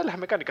vi nada de las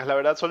mecánicas, la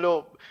verdad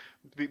solo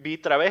vi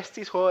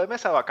travestis, juego de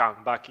mesa,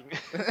 bacán, backing.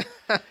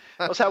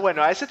 O sea,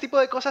 bueno, a ese tipo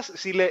de cosas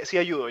sí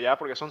ayudo, ¿ya?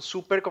 Porque son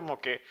súper como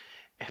que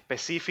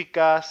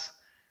específicas,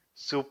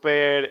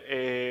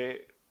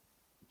 súper,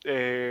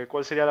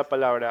 ¿cuál sería la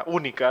palabra?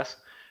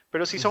 Únicas.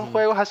 Pero si son Ujú.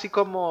 juegos así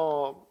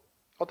como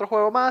otro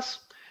juego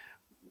más,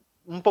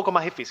 un poco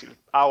más difícil.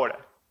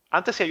 Ahora,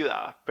 antes sí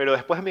ayudaba, pero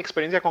después de mi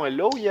experiencia con el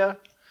low ya,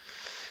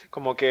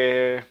 como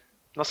que,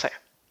 no sé,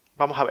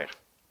 vamos a ver.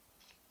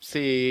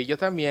 Sí, yo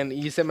también.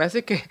 Y se me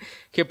hace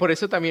que por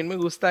eso también me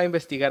gusta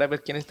investigar a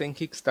ver quién está en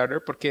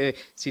Kickstarter, porque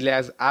si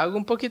les hago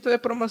un poquito de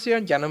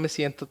promoción, ya no me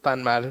siento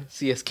tan mal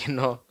si es que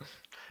no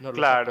los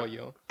Claro,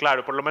 apoyo.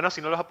 claro, por lo menos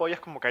si no los apoyas,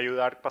 como que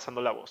ayudar pasando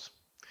la voz.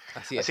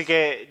 Así Así es.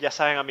 que ya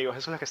saben amigos,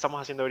 eso es lo que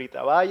estamos haciendo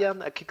ahorita.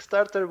 Vayan a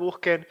Kickstarter,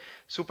 busquen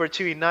Super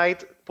Chibi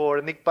Night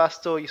por Nick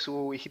Pasto y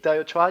su hijita de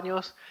 8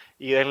 años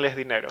y denles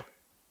dinero.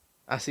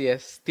 Así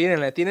es.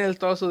 Tírenle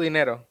todo su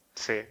dinero.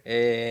 Sí.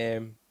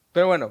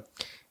 Pero bueno,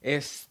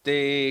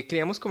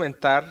 queríamos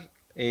comentar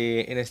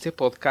en este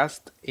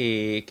podcast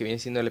que viene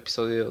siendo el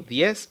episodio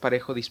 10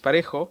 Parejo,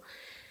 disparejo,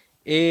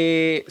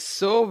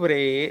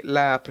 sobre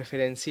la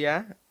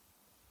preferencia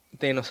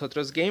de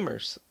nosotros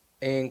gamers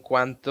en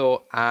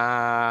cuanto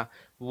a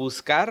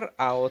buscar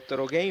a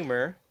otro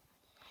gamer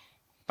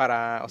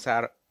para, o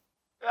sea,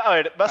 A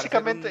ver, para hacer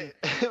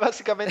un.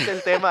 básicamente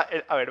el tema,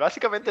 a ver,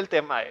 básicamente el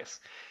tema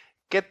es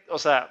que, o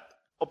sea,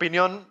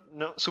 opinión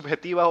 ¿no?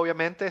 subjetiva,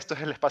 obviamente, esto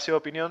es el espacio de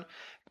opinión.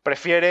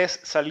 ¿Prefieres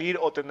salir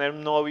o tener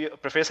un novio,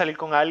 prefieres salir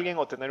con alguien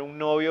o tener un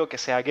novio que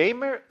sea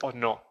gamer o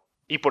no?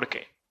 ¿Y por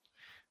qué?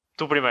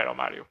 Tú primero,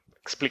 Mario.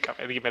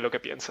 Explícame, dime lo que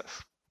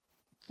piensas.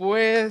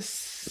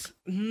 Pues,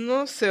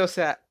 no sé, o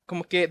sea,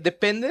 como que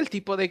depende del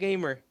tipo de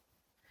gamer.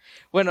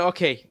 Bueno, ok,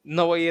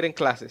 no voy a ir en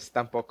clases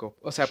tampoco,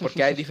 o sea,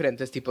 porque hay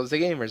diferentes tipos de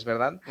gamers,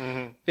 ¿verdad?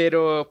 Ujú.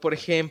 Pero, por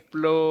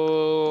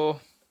ejemplo,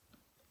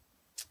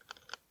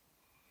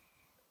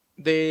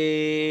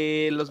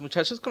 de los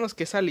muchachos con los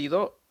que he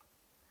salido,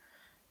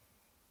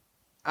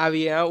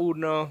 había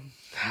uno...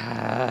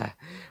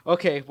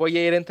 ok, voy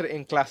a ir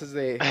en clases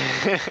de...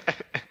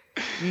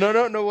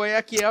 No voy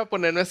aquí a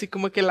ponerme así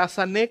como que las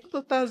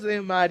anécdotas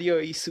de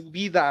Mario y su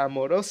vida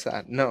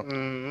amorosa. No.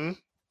 Mm,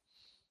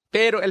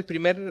 Pero el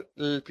primer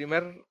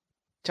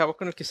chavo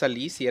con el que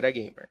salí sí era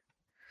gamer.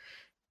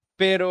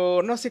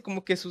 Pero no sé,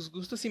 como que sus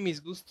gustos y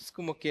mis gustos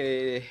como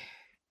que,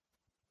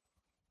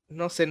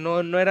 no sé,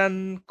 no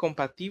eran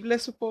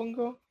compatibles,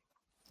 supongo.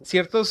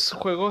 Ciertos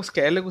juegos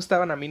que a él le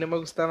gustaban, a mí no me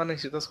gustaban, y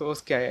ciertos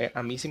juegos que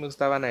a mí sí me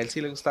gustaban, a él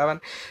sí le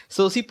gustaban.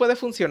 So sí puede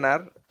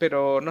funcionar,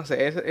 pero no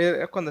sé,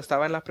 era cuando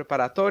estaba en la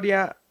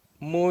preparatoria,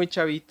 muy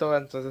chavito,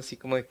 entonces así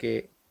como de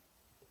que,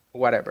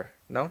 whatever,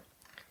 ¿no?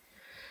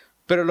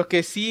 Pero lo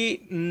que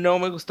sí no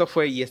me gustó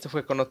fue, y esto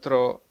fue con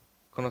otro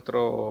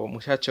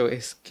muchacho,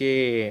 es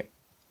que,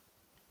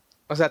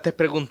 o sea, te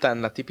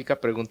preguntan, la típica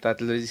pregunta,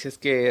 te les dices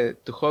que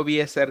tu hobby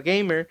es ser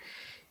gamer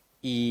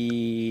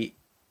y,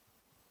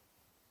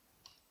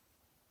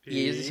 y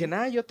ellos y dicen,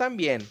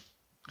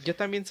 yo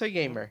también soy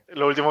gamer.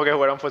 lo último que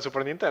jugaron fue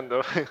Super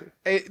Nintendo.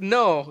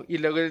 No, y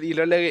luego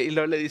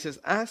le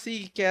dices,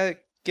 sí, ¿qué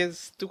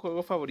es tu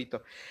juego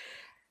favorito?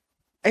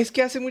 Es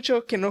que hace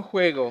mucho que no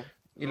juego.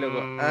 Y luego,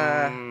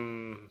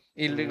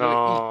 y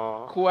luego, ¿y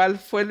No. cuál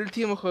fue el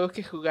último juego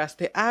que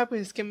jugaste?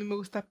 Pues es que a mí me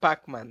gusta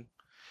Pac-Man.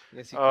 Y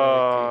así como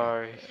de que...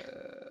 Ay,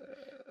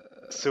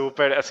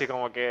 súper así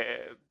como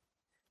que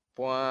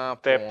Pua,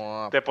 te,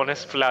 pua, te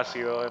pones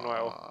flácido de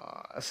nuevo.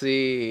 pua.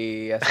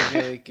 Sí, así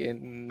como de que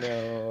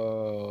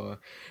no.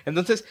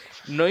 Entonces,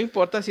 no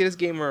importa si eres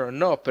gamer o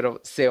no,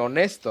 pero sé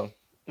honesto,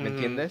 ¿me Mm,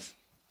 entiendes?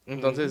 mm,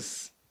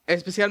 Entonces,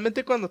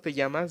 especialmente cuando te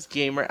llamas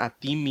gamer a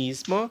ti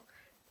mismo,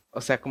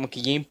 o sea, como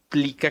que ya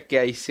implica que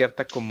hay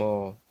cierta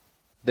como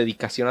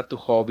dedicación a tu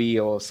hobby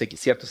o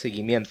cierto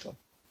seguimiento.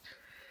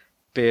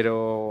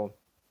 Pero,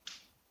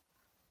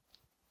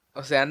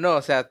 o sea, no,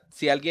 o sea,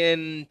 si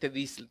alguien te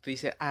dice,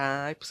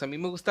 pues a mí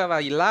me gusta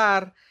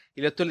bailar,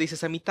 y luego tú le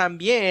dices a mí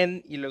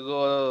también, y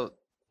luego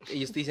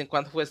ellos te dicen,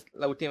 ¿cuándo fue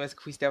la última vez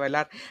que fuiste a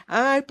bailar?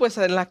 Pues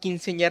en la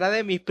quinceañera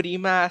de mi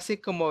prima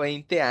hace como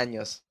 20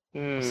 años. O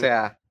mm.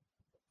 sea,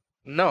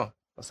 no,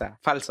 o sea,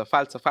 falso,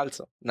 falso,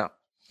 falso, no.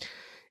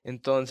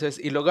 Entonces,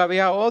 y luego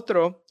había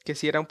otro que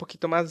sí era un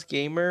poquito más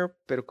gamer,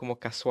 pero como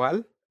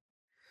casual.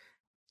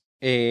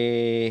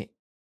 eh,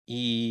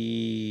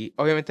 y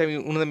obviamente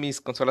una de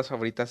mis consolas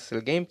favoritas es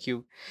el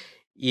GameCube.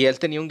 Y él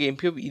tenía un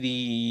GameCube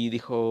y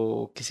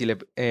dijo que si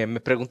me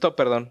preguntó,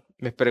 perdón,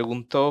 me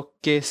preguntó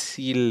que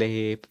si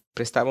le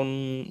prestaba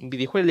un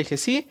videojuego. Y le dije,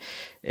 sí,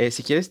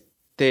 si quieres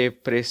te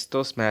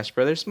presto Smash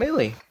Brothers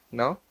Melee,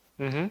 ¿no?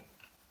 Ujú.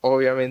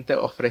 Obviamente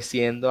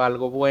ofreciendo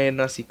algo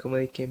bueno, así como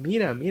de que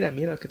mira, mira,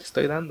 mira lo que te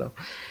estoy dando.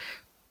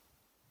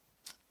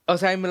 O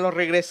sea, y me lo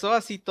regresó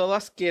así todo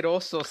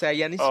asqueroso, o sea,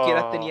 ya ni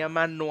siquiera Oh. tenía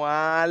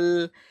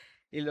manual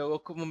y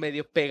luego como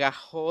medio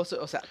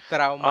pegajoso, o sea, Ay,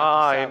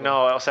 traumatizado.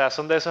 no, o sea,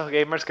 son de esos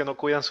gamers que no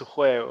cuidan sus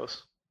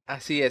juegos.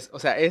 Así es, o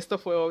sea, esto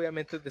fue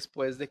obviamente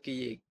después de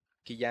que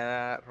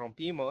ya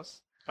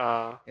rompimos.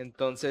 Ah,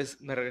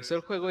 Entonces me regresó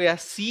el juego y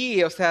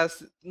así, o sea,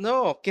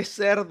 no, qué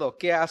cerdo,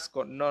 qué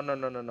asco. No, no,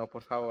 no, no, no,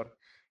 por favor.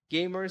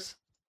 Gamers,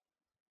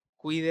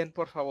 cuiden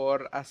por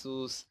favor a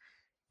sus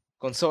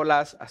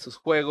consolas, a sus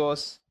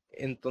juegos.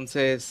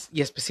 Entonces,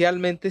 y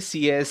especialmente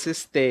si es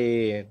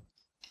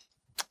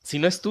si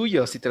no es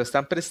tuyo, si te lo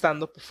están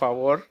prestando, por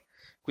favor,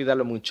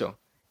 cuídalo mucho.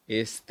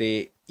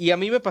 Y a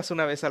mí me pasó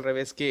una vez al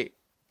revés que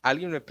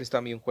alguien me prestó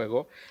a mí un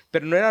juego,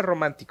 pero no era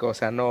romántico, o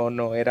sea,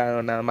 no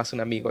era nada más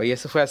un amigo. Y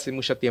eso fue hace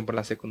mucho tiempo en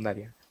la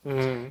secundaria.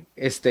 mm,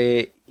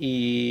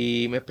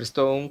 Y me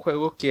prestó un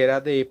juego que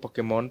era de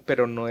Pokémon,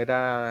 pero no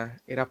era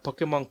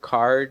Pokémon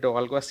Card o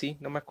algo así,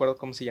 no me acuerdo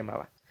cómo se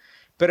llamaba.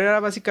 Pero era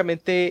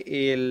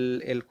básicamente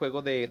el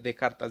juego de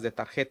cartas, de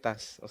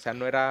tarjetas, o sea,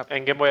 no era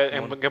en Game Boy,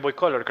 en Pokémon Game Boy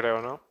Color,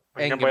 creo, ¿no?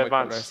 En en Game Boy Game Boy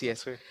Color, Advance, así es.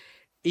 sí.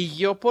 Y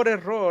yo por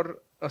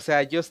error, o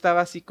sea, yo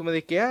estaba así como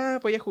de que,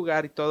 voy a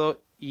jugar y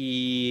todo,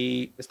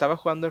 y estaba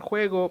jugando el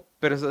juego,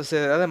 pero se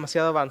era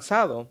demasiado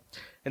avanzado.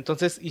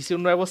 Entonces hice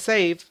un nuevo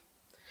save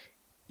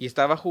y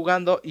estaba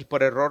jugando y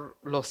por error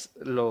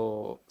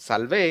lo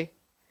salvé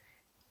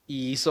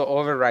y hizo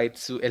override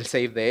el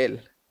save de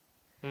él.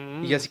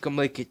 Y yo Mm, así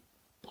como de que,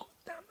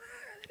 puta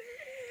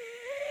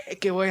madre,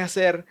 ¿qué voy a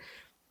hacer?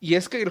 Y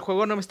es que el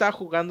juego no me estaba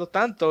jugando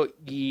tanto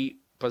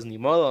y pues ni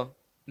modo.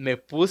 Me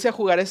puse a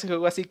jugar ese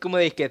juego así como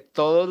de que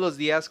todos los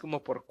días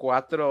como por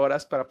 4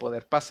 horas para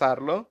poder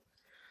pasarlo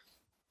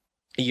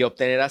y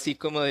obtener así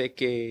como de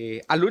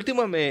que al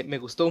último me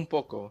gustó un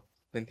poco,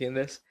 ¿me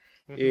entiendes?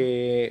 ujú.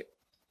 Eh,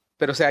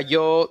 pero o sea,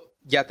 yo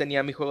ya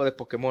tenía mi juego de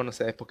Pokémon, o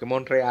sea, de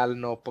Pokémon real,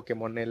 no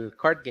Pokémon el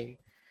card game.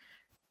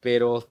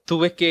 Pero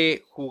tuve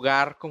que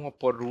jugar como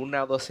por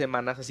 1 o 2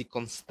 semanas así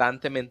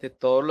constantemente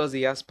todos los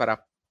días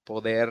para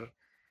poder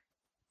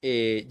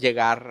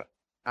llegar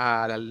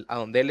a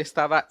donde él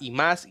estaba y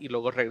más, y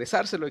luego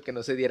regresárselo y que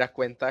no se diera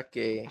cuenta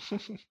que,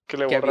 Que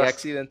le que había borraste.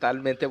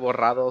 accidentalmente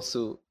borrado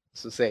su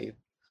save.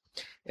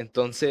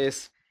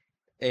 Entonces,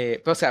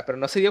 o sea, pero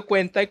no se dio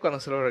cuenta y cuando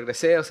se lo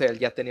regresé, o sea, él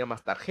ya tenía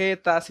más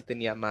tarjetas y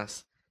tenía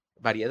más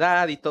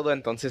variedad y todo,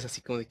 entonces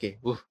así como de que,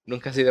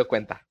 nunca se dio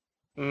cuenta,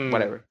 Mm,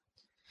 whatever.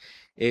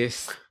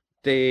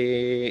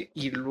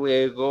 Y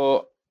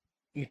luego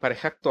mi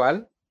pareja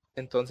actual,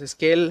 entonces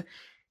que él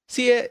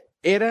sí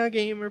era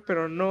gamer,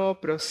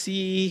 pero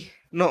sí,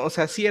 no, o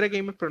sea, sí era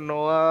gamer, pero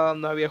no,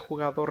 no había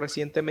jugado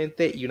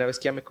recientemente y una vez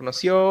que ya me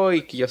conoció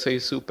y que yo soy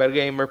super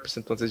gamer, pues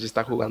entonces ya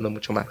está jugando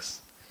mucho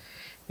más.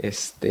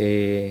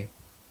 Este,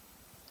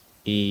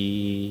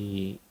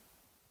 y,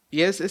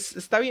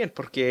 está bien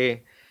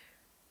porque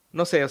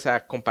no sé, o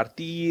sea,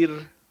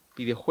 compartir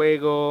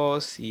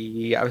videojuegos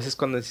y a veces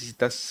cuando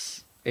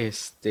necesitas,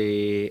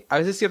 a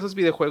veces ciertos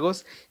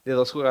videojuegos de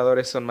dos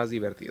jugadores son más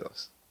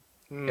divertidos.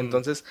 mm,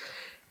 Entonces,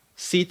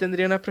 sí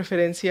tendría una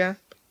preferencia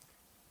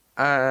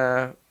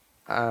a,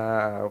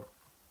 a,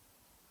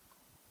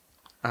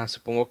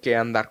 supongo que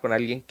andar con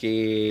alguien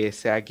que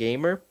sea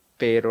gamer,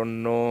 pero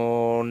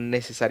no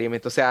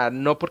necesariamente, o sea,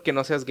 no porque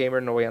no seas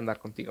gamer no voy a andar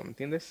contigo, ¿me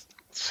entiendes?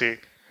 sí,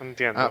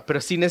 entiendo.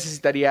 Pero sí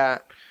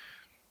necesitaría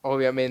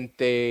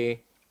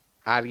obviamente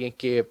alguien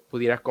que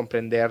pudiera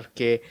comprender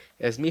que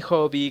es mi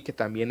hobby, que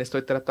también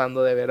estoy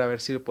tratando de ver a ver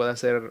si puedo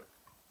hacer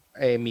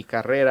mi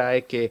carrera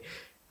y que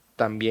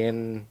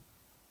también,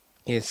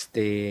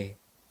 este,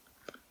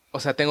 o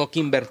sea, tengo que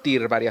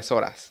invertir varias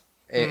horas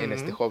en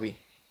este Ujú. hobby,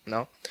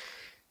 ¿no?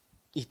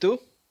 ¿Y tú?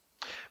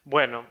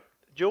 Bueno,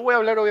 yo voy a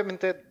hablar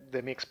obviamente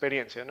de mi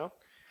experiencia, ¿no?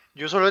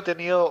 Yo solo he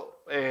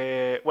tenido,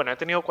 bueno, he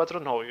tenido 4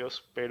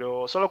 novios,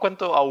 pero solo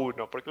cuento a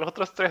uno, porque los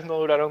otros 3 no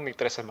duraron ni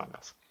 3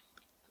 semanas.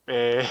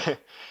 Eh,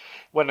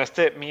 bueno,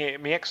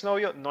 mi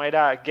exnovio no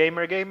era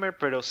gamer,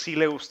 pero sí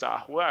le gustaba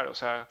jugar, o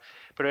sea,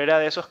 pero era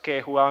de esos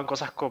que jugaban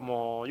cosas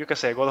como, yo qué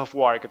sé, God of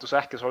War, que tú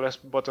sabes que solo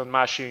es button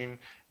mashing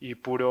y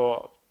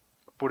puro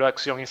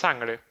acción y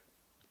sangre.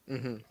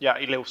 Ujú. Ya,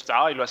 y le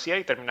gustaba y lo hacía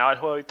y terminaba el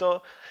juego y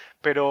todo,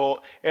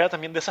 pero era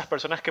también de esas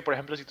personas que, por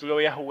ejemplo, si tú lo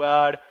veías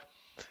jugar,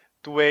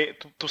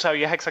 tú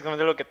sabías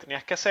exactamente lo que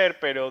tenías que hacer,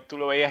 pero tú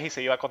lo veías y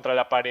se iba contra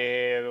la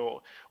pared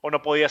o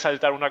no podía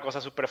saltar una cosa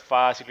súper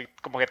fácil y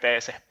como que te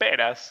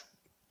desesperas.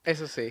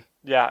 Eso sí.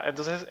 Ya,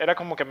 entonces era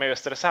como que medio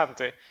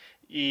estresante.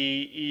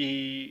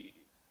 Y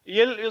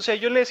él, o sea,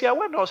 yo le decía,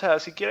 bueno, o sea,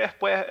 si quieres,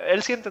 pues,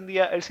 él sí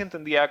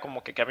entendía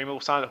como que a mí me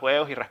gustaban los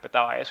juegos y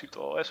respetaba eso y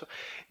todo eso.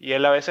 Y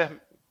él a veces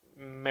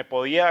me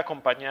podía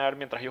acompañar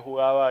mientras yo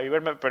jugaba y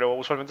verme, pero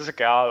usualmente se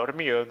quedaba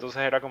dormido,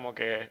 entonces era como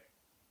que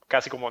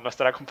casi como no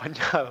estar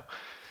acompañado.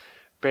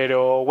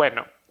 Pero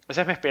bueno,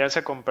 esa es mi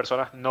experiencia con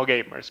personas no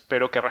gamers,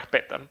 pero que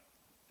respetan.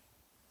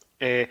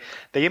 De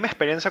ahí mi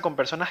experiencia con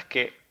personas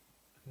que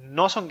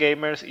no son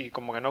gamers y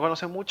como que no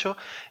conocen mucho,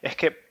 es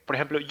que, por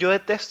ejemplo, yo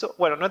detesto,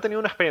 bueno, no he tenido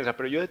una experiencia,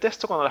 pero yo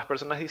detesto cuando las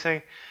personas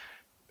dicen,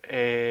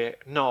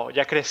 no,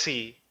 ya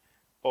crecí,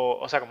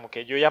 o sea, como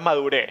que yo ya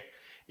maduré.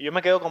 Y yo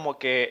me quedo como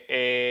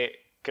que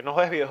no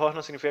juegues videojuegos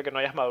no significa que no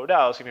hayas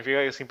madurado,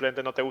 significa que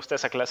simplemente no te gusta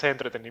esa clase de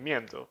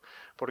entretenimiento.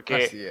 Así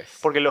Porque, es.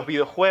 porque los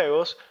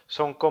videojuegos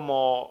son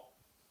como,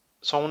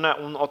 son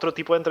un otro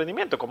tipo de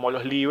entretenimiento, como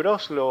los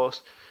libros,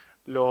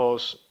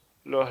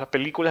 las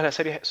películas, las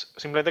series,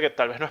 simplemente que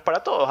tal vez no es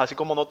para todos, así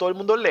como no todo el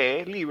mundo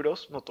lee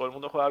libros, no todo el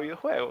mundo juega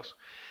videojuegos.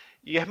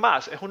 Y es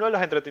más, es uno de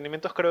los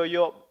entretenimientos, creo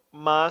yo,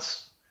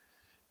 más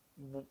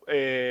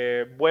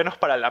buenos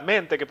para la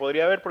mente que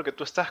podría haber porque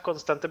tú estás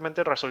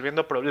constantemente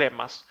resolviendo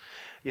problemas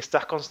y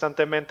estás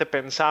constantemente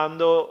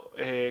pensando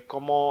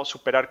cómo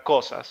superar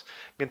cosas,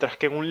 mientras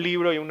que en un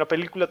libro y una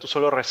película tú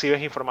solo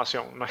recibes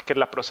información, no es que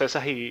la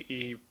procesas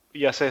y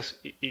haces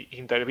y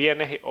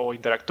intervienes o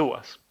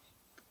interactúas.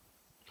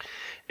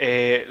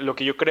 Lo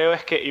que yo creo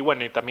es que, y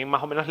bueno, y también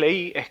más o menos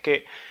leí, es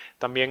que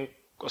también,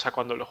 o sea,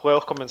 cuando los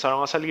juegos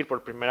comenzaron a salir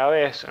por primera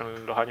vez,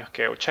 en los años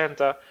que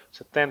 80,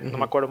 70, no me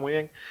Ujú. acuerdo muy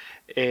bien,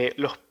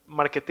 los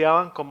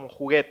marketeaban como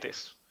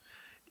juguetes.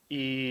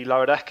 Y la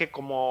verdad es que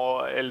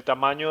como el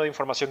tamaño de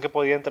información que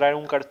podía entrar en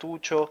un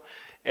cartucho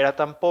era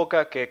tan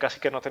poca que casi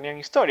que no tenían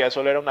historia,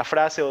 solo era una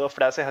frase o dos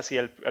frases así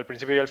al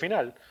principio y al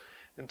final.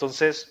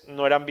 Entonces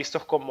no eran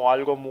vistos como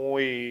algo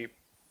muy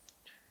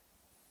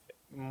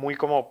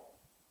como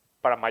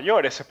para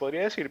mayores, se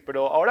podría decir,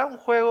 pero ahora un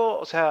juego,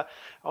 o sea,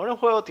 ahora un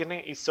juego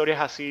tiene historias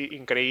así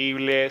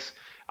increíbles,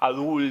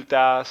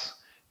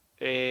 adultas,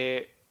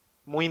 eh,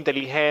 muy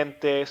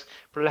inteligentes,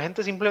 pero la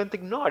gente simplemente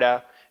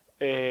ignora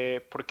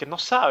porque no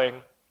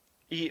saben.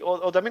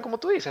 O también como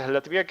tú dices,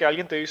 la típica que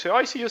alguien te dice,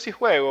 ay, sí, yo sí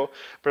juego,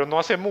 pero no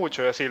hace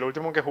mucho, es decir, lo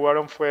último que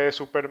jugaron fue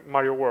Super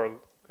Mario World.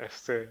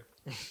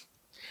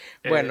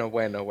 Eh, Bueno,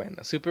 bueno,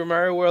 bueno. Super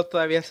Mario World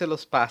todavía se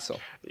los paso.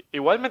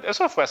 igualmente,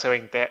 eso fue hace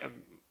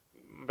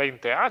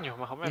 20 años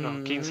más o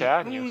menos, 15 Mm,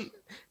 años.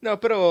 no,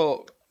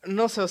 pero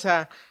no sé, o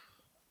sea,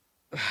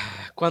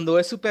 cuando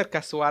es súper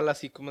casual,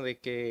 así como de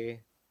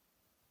que...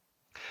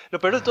 Lo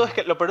peor de todo es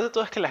que, Ah, lo peor de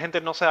todo es que la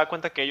gente no se da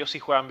cuenta que ellos sí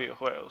juegan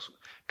videojuegos.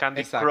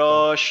 Candy exacto.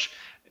 Crush,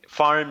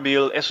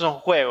 Farmville, esos son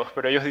juegos,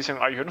 pero ellos dicen,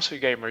 ay, yo no soy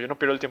gamer, yo no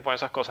pierdo el tiempo en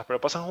esas cosas,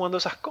 pero pasan jugando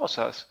esas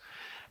cosas.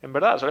 En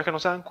verdad, solo es que no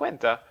se dan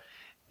cuenta.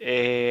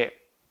 Eh,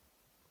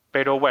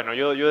 pero bueno,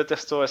 yo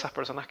detesto esas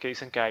personas que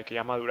dicen que, que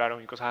ya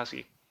maduraron y cosas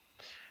así.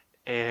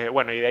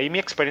 Bueno, y de ahí mi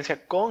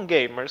experiencia con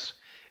gamers.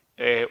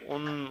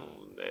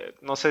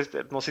 no sé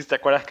si te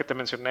acuerdas que te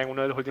mencioné en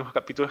uno de los últimos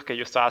capítulos que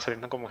yo estaba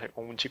saliendo como que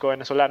con un chico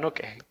venezolano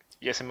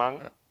y ese man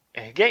Ah,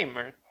 es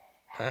gamer,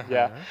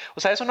 ¿ya? ajá. O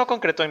sea, eso no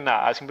concretó en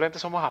nada, simplemente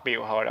somos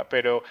amigos ahora,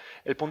 pero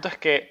el punto es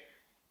que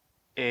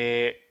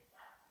eh,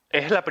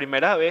 es la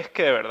primera vez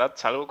que de verdad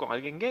salgo con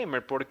alguien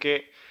gamer,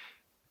 porque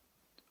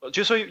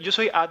yo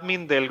soy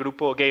admin del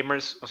grupo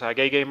Gamers, o sea,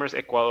 Gay Gamers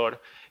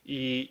Ecuador,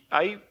 y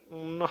hay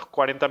unos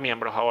 40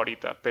 miembros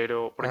ahorita,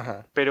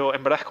 Ajá. pero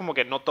en verdad es como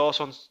que no todos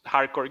son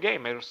hardcore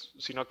gamers,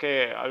 sino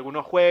que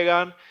algunos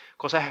juegan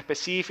cosas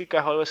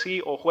específicas o algo así,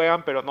 o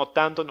juegan pero no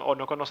tanto, o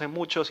no conocen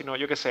mucho, sino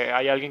yo qué sé,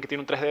 hay alguien que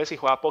tiene un 3DS y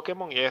juega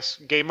Pokémon y es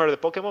gamer de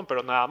Pokémon,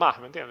 pero nada más,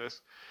 ¿me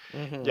entiendes?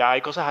 Ujú. Ya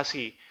hay cosas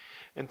así.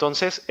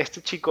 Entonces,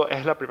 este chico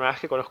es la primera vez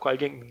que conozco a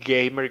alguien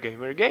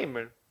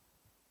gamer.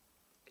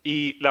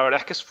 Y la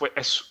verdad es que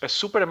es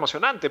súper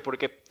emocionante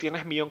porque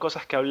tienes millón de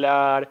cosas que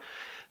hablar,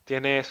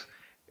 tienes,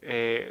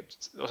 eh,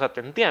 o sea,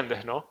 te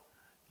entiendes, ¿no?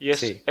 Y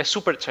Sí. es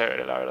súper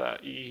chévere, la verdad.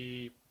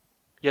 Y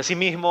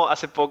asimismo,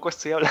 hace poco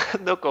estoy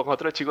hablando con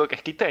otro chico que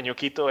es quiteño.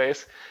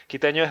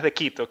 Quiteño es de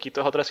Quito,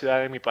 Quito es otra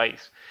ciudad de mi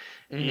país.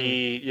 Ujú.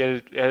 Y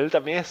él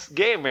también es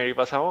gamer y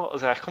pasamos, o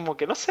sea, es como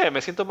que, no sé,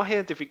 me siento más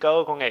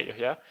identificado con ellos,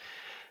 ¿ya?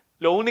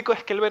 Lo único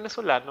es que el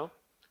venezolano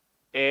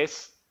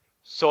es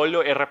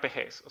solo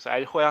RPGs. O sea,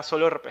 él juega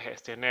solo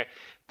RPGs. Tiene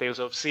Tales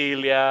of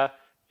Xillia,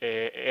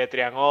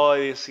 Etrian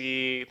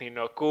Odyssey, Ni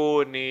no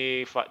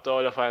Kuni,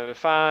 todos los Final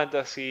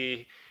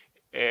Fantasy,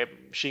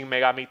 Shin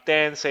Megami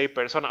Tensei,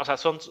 Persona. O sea,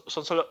 son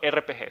solo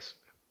RPGs.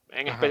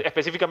 Ajá.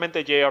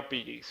 Específicamente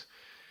JRPGs.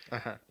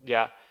 Ajá.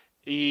 Ya.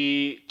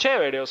 Y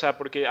chévere, o sea,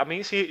 porque a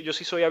mí sí, yo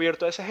sí soy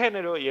abierto a ese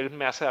género y él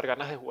me hace dar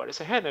ganas de jugar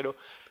ese género.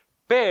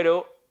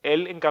 Pero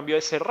él, en cambio,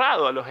 es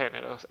cerrado a los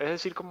géneros. Es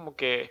decir, como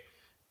que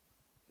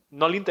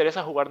no le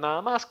interesa jugar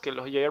nada más que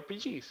los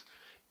JRPGs.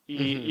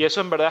 Y Ujú.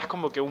 eso en verdad es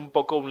como que un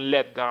poco un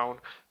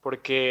letdown,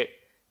 porque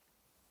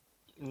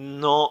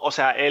no, o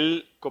sea,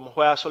 él como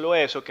juega solo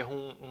eso, que es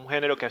un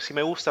género que sí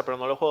me gusta, pero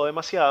no lo juego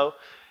demasiado,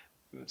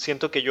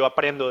 siento que yo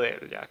aprendo de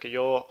él, ya, que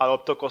yo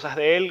adopto cosas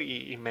de él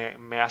y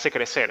me hace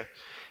crecer.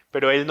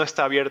 Pero él no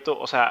está abierto,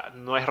 o sea,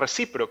 no es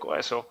recíproco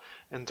eso.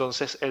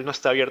 Entonces, él no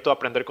está abierto a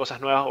aprender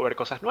cosas nuevas o ver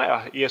cosas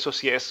nuevas. Y eso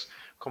sí es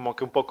como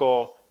que un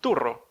poco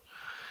turro.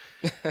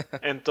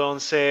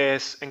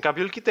 Entonces, en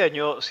cambio el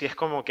quiteño sí es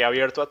como que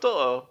abierto a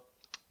todo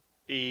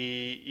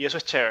y eso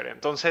es chévere.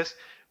 Entonces,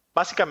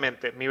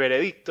 básicamente mi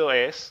veredicto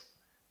es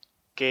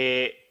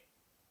que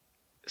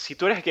si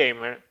tú eres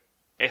gamer,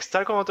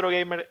 estar con otro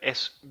gamer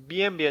es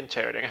bien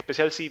chévere, en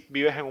especial si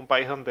vives en un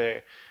país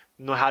donde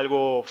no es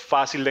algo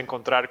fácil de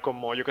encontrar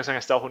como yo que sé en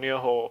Estados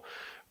Unidos o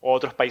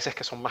otros países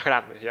que son más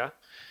grandes, ¿ya?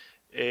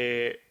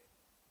 Eh,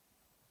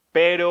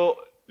 pero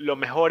lo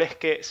mejor es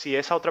que si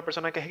esa otra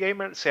persona que es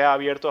gamer sea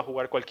abierto a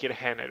jugar cualquier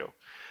género.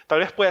 Tal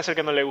vez puede ser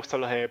que no le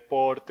gustan los de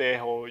deportes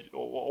o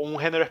un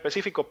género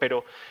específico,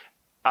 pero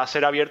a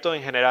ser abierto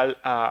en general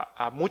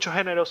a muchos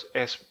géneros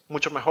es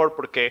mucho mejor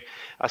porque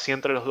así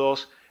entre los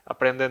dos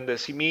aprenden de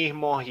sí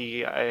mismos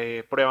y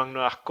prueban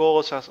nuevas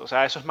cosas. O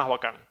sea, eso es más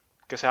bacán,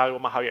 que sea algo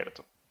más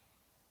abierto.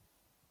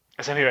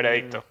 Ese es mi Mm,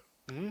 veredicto.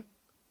 Ujú.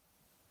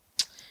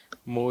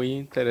 muy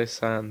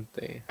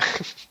interesante.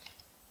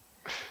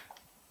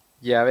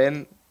 Ya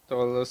ven,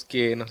 todos los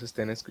que nos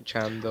estén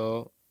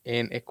escuchando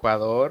en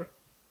Ecuador,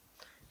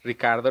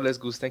 Ricardo les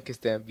gusta que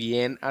estén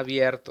bien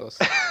abiertos,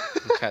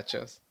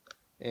 muchachos.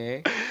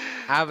 ¿Eh?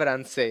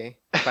 Ábranse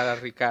para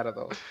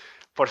Ricardo.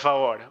 Por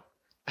favor.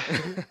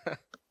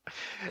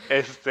 Pero,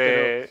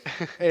 Este...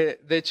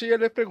 de hecho, yo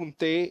le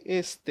pregunté,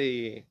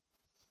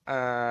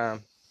 a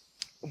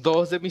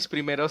dos de mis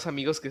primeros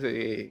amigos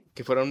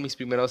que fueron mis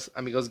primeros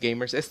amigos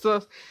gamers.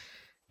 Estos,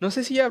 no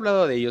sé si he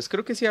hablado de ellos,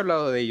 creo que sí he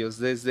hablado de ellos,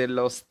 desde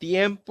los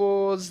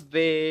tiempos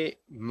de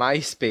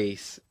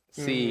MySpace.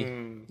 Sí,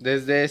 mm,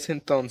 desde ese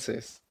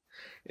entonces.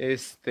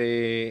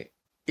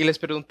 Y les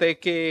pregunté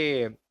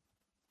que,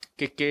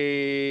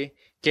 que-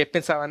 qué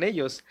pensaban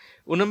ellos.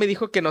 Uno me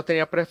dijo que no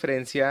tenía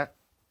preferencia,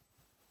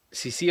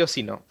 si sí o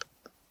si no,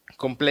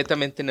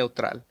 completamente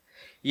neutral.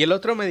 Y el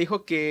otro me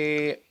dijo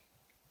que,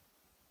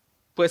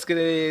 pues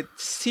que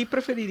sí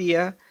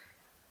preferiría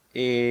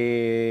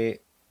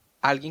eh,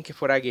 alguien que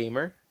fuera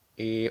gamer.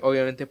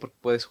 Obviamente porque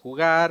puedes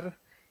jugar.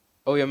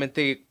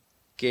 Obviamente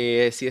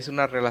que si es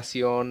una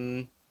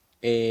relación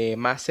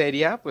más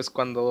seria, pues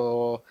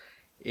cuando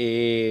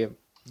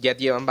ya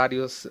llevan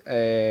varios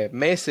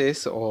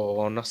meses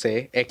o no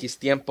sé, X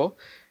tiempo,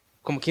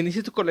 como quien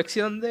dice tu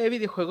colección de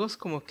videojuegos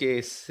como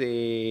que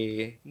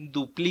se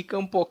duplica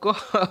un poco.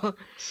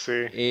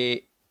 sí.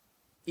 Eh,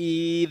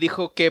 y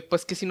dijo que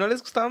pues que si no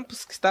les gustaban,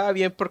 pues que estaba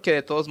bien porque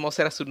de todos modos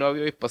era su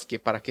novio y pues que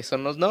para qué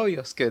son los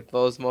novios, que de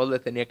todos modos le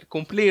tenía que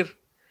cumplir.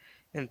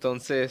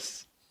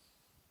 Entonces,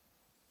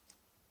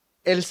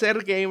 el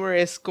ser gamer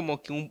es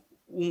como que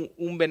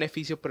un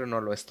beneficio, pero no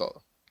lo es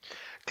todo.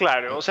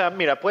 Claro, o Eh, sea,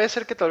 mira, puede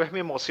ser que tal vez mi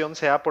emoción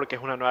sea porque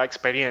es una nueva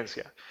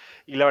experiencia.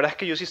 Y la verdad es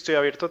que yo sí estoy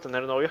abierto a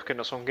tener novios que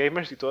no son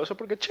gamers y todo eso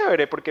porque es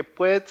chévere, porque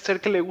puede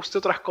ser que le guste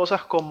otras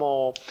cosas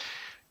como,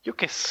 yo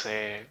qué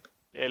sé,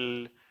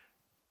 el,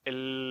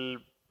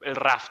 el el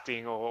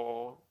rafting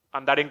o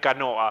andar en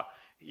canoa.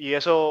 Y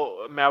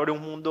eso me abre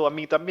un mundo a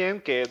mí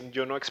también que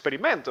yo no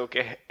experimento, que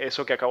es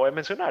eso que acabo de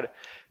mencionar.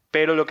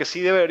 Pero lo que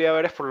sí debería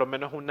haber es por lo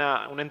menos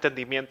un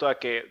entendimiento a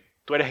que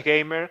tú eres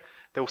gamer,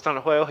 te gustan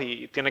los juegos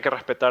y tiene que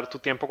respetar tu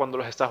tiempo cuando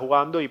los estás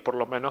jugando y por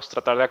lo menos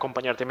tratar de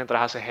acompañarte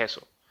mientras haces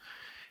eso.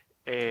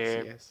 Así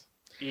Eh, es.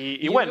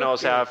 y Y yo bueno, creo o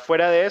sea, que,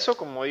 fuera de eso,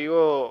 como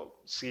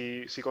digo,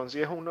 si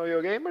consigues un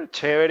novio gamer,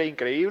 chévere,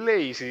 increíble,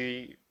 y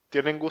si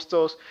tienen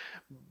gustos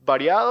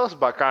variados,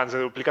 bacán, se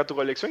duplica tu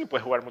colección y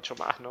puedes jugar mucho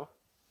más, ¿no?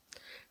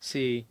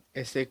 sí,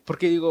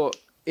 porque digo,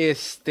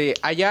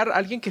 hallar a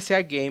alguien que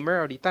sea gamer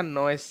ahorita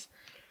no es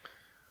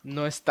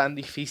tan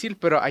difícil,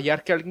 pero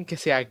hallar que alguien que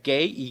sea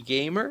gay y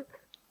gamer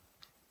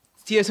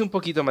sí es un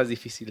poquito más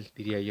difícil,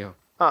 diría yo.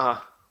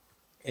 Ajá.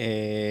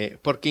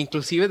 Porque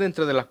inclusive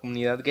dentro de la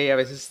comunidad gay a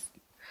veces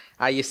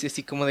hay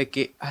así como de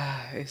que,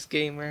 es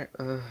gamer.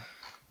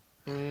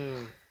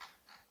 Mm.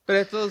 Pero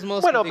de todos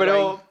modos, como Bueno, te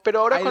digo, pero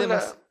ahora hay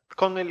demás.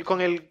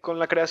 con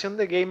la creación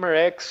de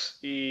GamerX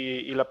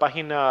y la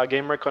página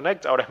Gamer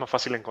Connect, ahora es más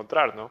fácil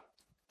encontrar, ¿no?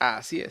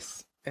 Así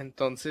es.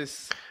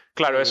 Entonces,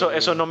 Claro,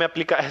 eso no me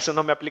aplica, eso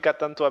no me aplica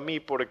tanto a mí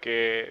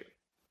porque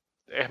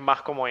es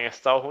más como en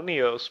Estados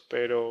Unidos,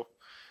 pero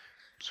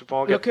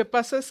supongo lo que que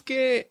pasa es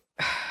que,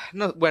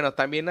 no, bueno,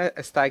 también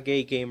está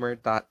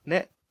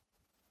gaygamer.net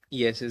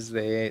y ese es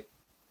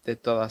de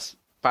todas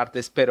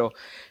partes, pero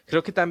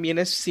creo que también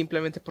es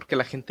simplemente porque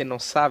la gente no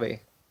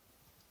sabe.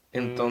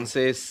 mm,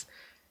 Entonces,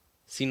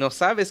 si no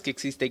sabes que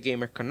existe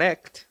Gamer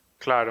Connect,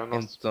 claro, no.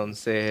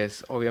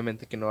 entonces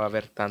obviamente que no va a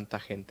haber tanta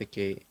gente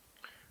que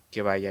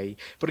vaya ahí.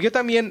 Porque yo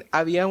también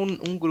había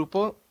un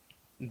grupo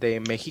de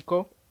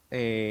México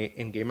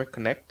en Gamer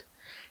Connect,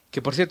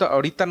 que por cierto,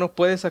 ahorita no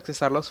puedes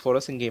accesar los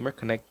foros en Gamer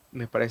Connect.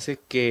 Me parece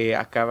que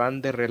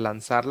acaban de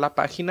relanzar la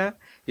página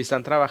y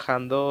están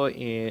trabajando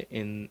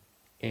en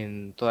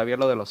todavía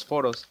lo de los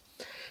foros.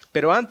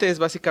 Pero antes,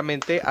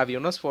 básicamente, había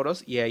unos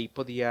foros y ahí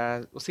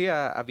podía, o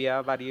sea,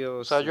 había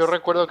O sea, varios, yo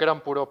recuerdo que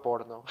eran puro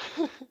porno.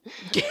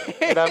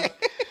 Eran,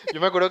 yo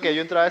me acuerdo que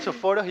yo entraba a esos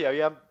foros y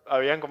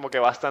habían como que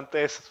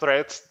bastantes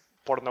threads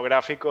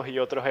pornográficos y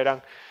otros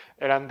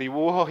eran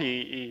dibujos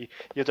y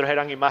otros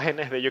eran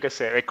imágenes de, yo qué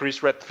sé, de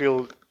Chris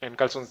Redfield en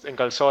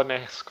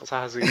calzones,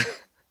 cosas así.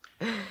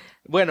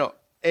 Bueno,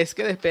 es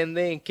que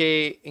depende en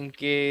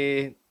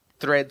qué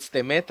threads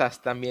te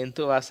metas. También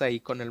tú vas ahí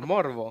con el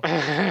morbo.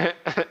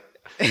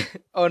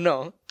 ¿O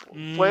no?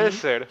 Puede Mm,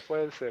 ser,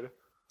 puede ser.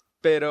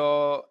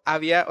 pero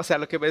había, o sea,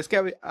 lo que ves es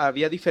que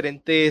había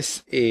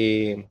diferentes,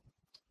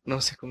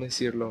 no sé cómo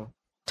decirlo,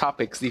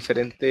 topics,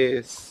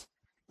 diferentes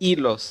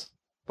hilos,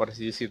 por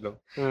así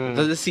decirlo. Mm,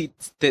 Entonces, sí,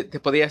 te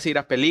podías ir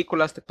a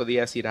películas, te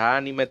podías ir a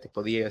anime, te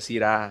podías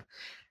ir a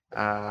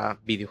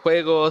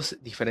videojuegos,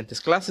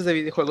 diferentes clases de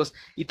videojuegos,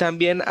 y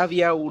también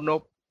había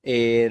uno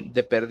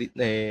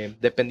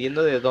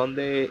dependiendo de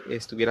dónde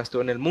estuvieras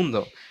tú en el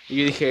mundo. Y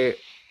yo dije,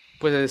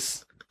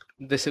 pues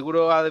de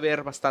seguro ha de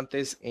haber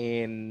bastantes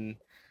en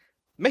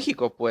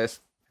México,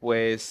 pues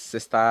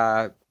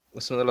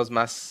es uno de los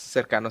más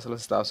cercanos a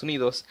los Estados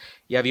Unidos,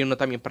 y había uno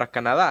también para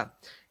Canadá.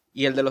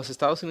 Y el de los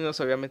Estados Unidos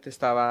obviamente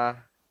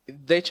estaba,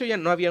 de hecho ya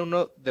no había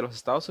uno de los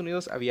Estados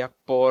Unidos, había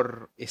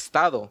por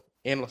estado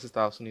en los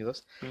Estados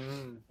Unidos.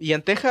 mm. Y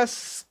en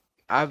Texas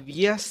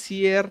había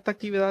cierta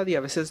actividad y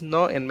a veces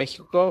no. En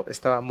México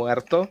estaba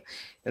muerto.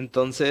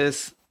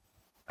 Entonces,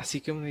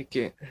 así que de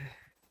que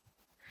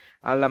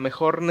a lo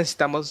mejor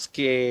necesitamos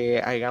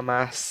que haya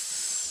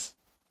más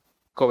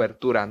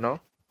cobertura,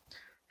 ¿no?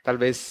 Tal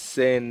vez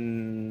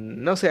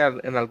no sé,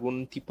 en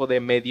algún tipo de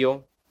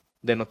medio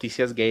de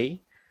noticias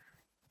gay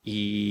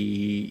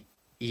y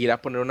ir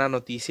a poner una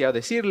noticia o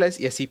decirles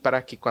y así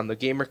para que cuando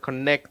Gamer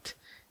Connect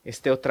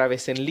esté otra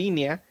vez en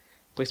línea,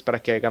 pues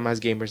para que haya más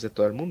gamers de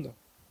todo el mundo.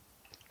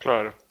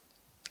 Claro.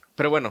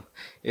 Pero bueno,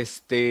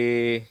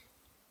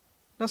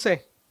 no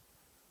sé.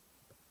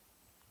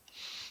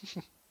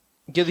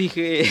 Yo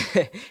dije,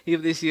 iba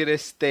a decir,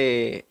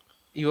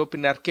 iba a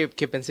opinar que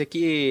pensé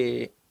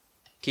que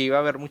iba a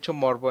haber mucho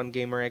morbo en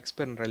GamerX,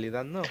 pero en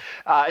realidad no.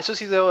 Ah, eso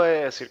sí debo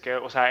de decir que,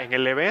 o sea, en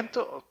el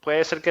evento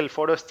puede ser que el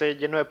foro esté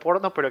lleno de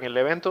porno, pero en el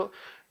evento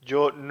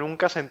yo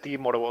nunca sentí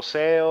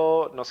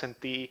morboseo, no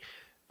sentí,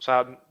 o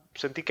sea,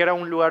 sentí que era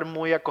un lugar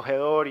muy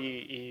acogedor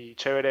y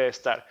chévere de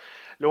estar.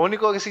 Lo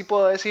único que sí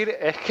puedo decir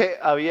es que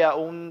había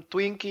un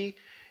twink,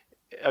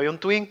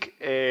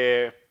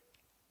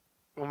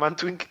 un man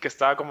twink que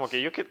estaba como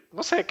que yo que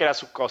no sé qué era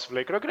su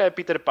cosplay, creo que era de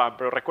Peter Pan,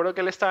 pero recuerdo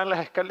que él estaba en las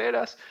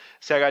escaleras,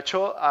 se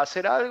agachó a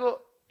hacer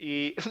algo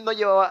y no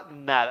llevaba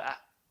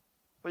nada.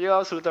 No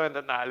llevaba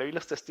absolutamente nada, le vi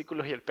los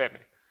testículos y el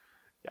pene.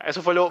 Ya,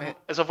 Eh,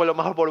 eso fue lo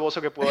más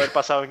borboso que pudo haber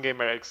pasado en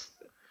GamerX.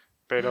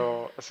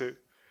 Pero así,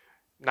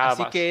 nada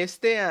Así más. que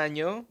este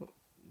año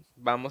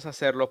vamos a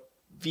hacerlo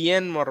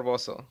bien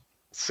morboso.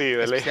 Sí,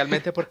 de ley.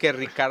 Especialmente porque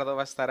Ricardo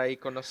va a estar ahí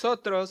con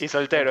Y nosotros.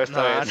 soltero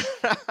esta No, vez.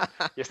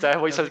 Y esta vez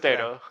voy no te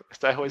creas. soltero.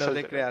 Esta vez voy No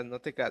te soltero. creas, no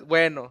te creas.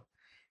 Bueno,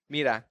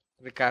 mira,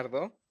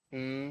 Ricardo,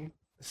 Mm.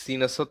 si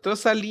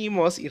nosotros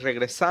salimos y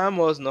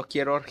regresamos, no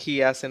quiero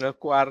orgías en el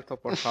cuarto,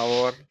 por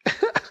favor.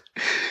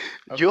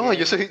 Ok.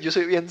 Yo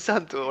soy bien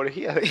santo,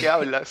 orgías, ¿de qué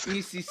hablas?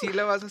 Sí,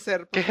 lo vas a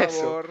hacer, ¿Qué por es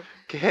eso? favor.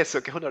 ¿Qué es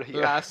eso? ¿Qué es una orgía?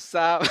 Las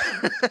sábanas.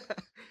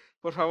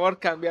 Por favor,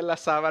 cambia las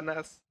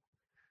sábanas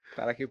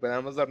para que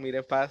podamos dormir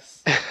en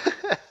paz.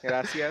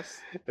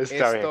 Gracias.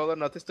 Está Es bien. todo.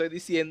 No te estoy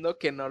diciendo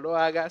que no lo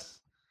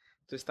hagas.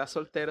 Tú estás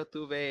soltero,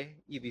 tú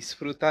ve y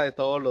disfruta de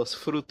todos los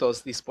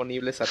frutos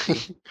disponibles a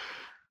ti.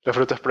 Los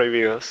frutos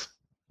prohibidos.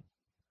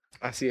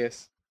 Así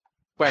es.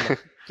 Bueno,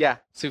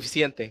 ya,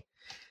 suficiente.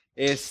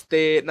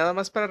 Nada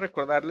más para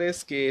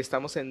recordarles que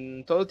estamos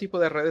en todo tipo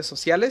de redes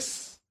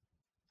sociales.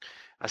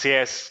 Así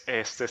es,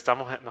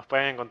 nos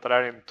pueden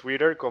encontrar en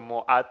Twitter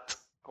como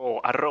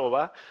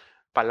 @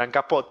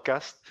 Palanca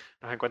Podcast.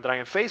 Nos encuentran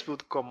en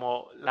Facebook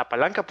como La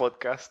Palanca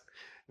Podcast.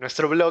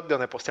 Nuestro blog,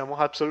 donde posteamos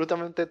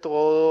absolutamente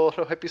todos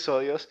los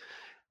episodios,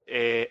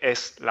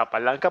 es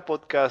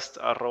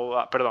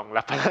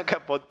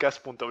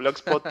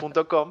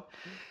lapalancapodcast.blogspot.com.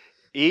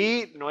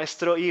 Y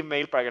nuestro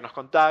email para que nos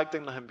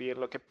contacten, nos envíen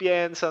lo que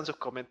piensan, sus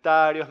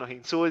comentarios, nos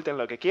insulten,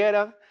 lo que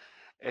quieran.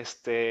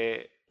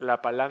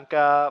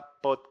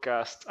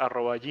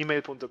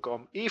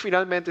 lapalancapodcast@gmail.com. Y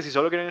finalmente, si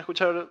solo quieren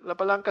escuchar La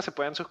Palanca, se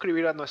pueden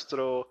suscribir a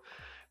nuestro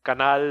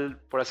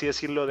canal, por así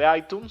decirlo, de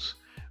iTunes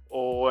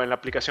o en la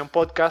aplicación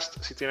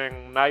podcast si tienen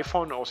un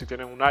iPhone o si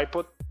tienen un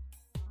iPod.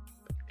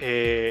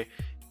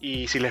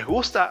 Y si les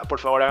gusta, por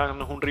favor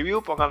háganos un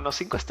review, pónganos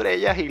 5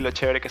 estrellas y lo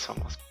chévere que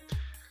somos.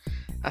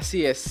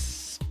 Así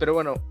es. Pero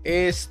bueno,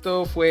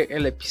 esto fue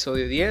el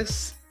episodio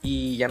 10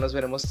 y ya nos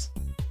veremos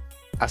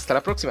hasta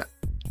la próxima.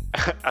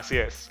 Así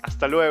es.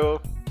 Hasta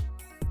luego.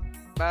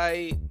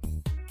 Bye.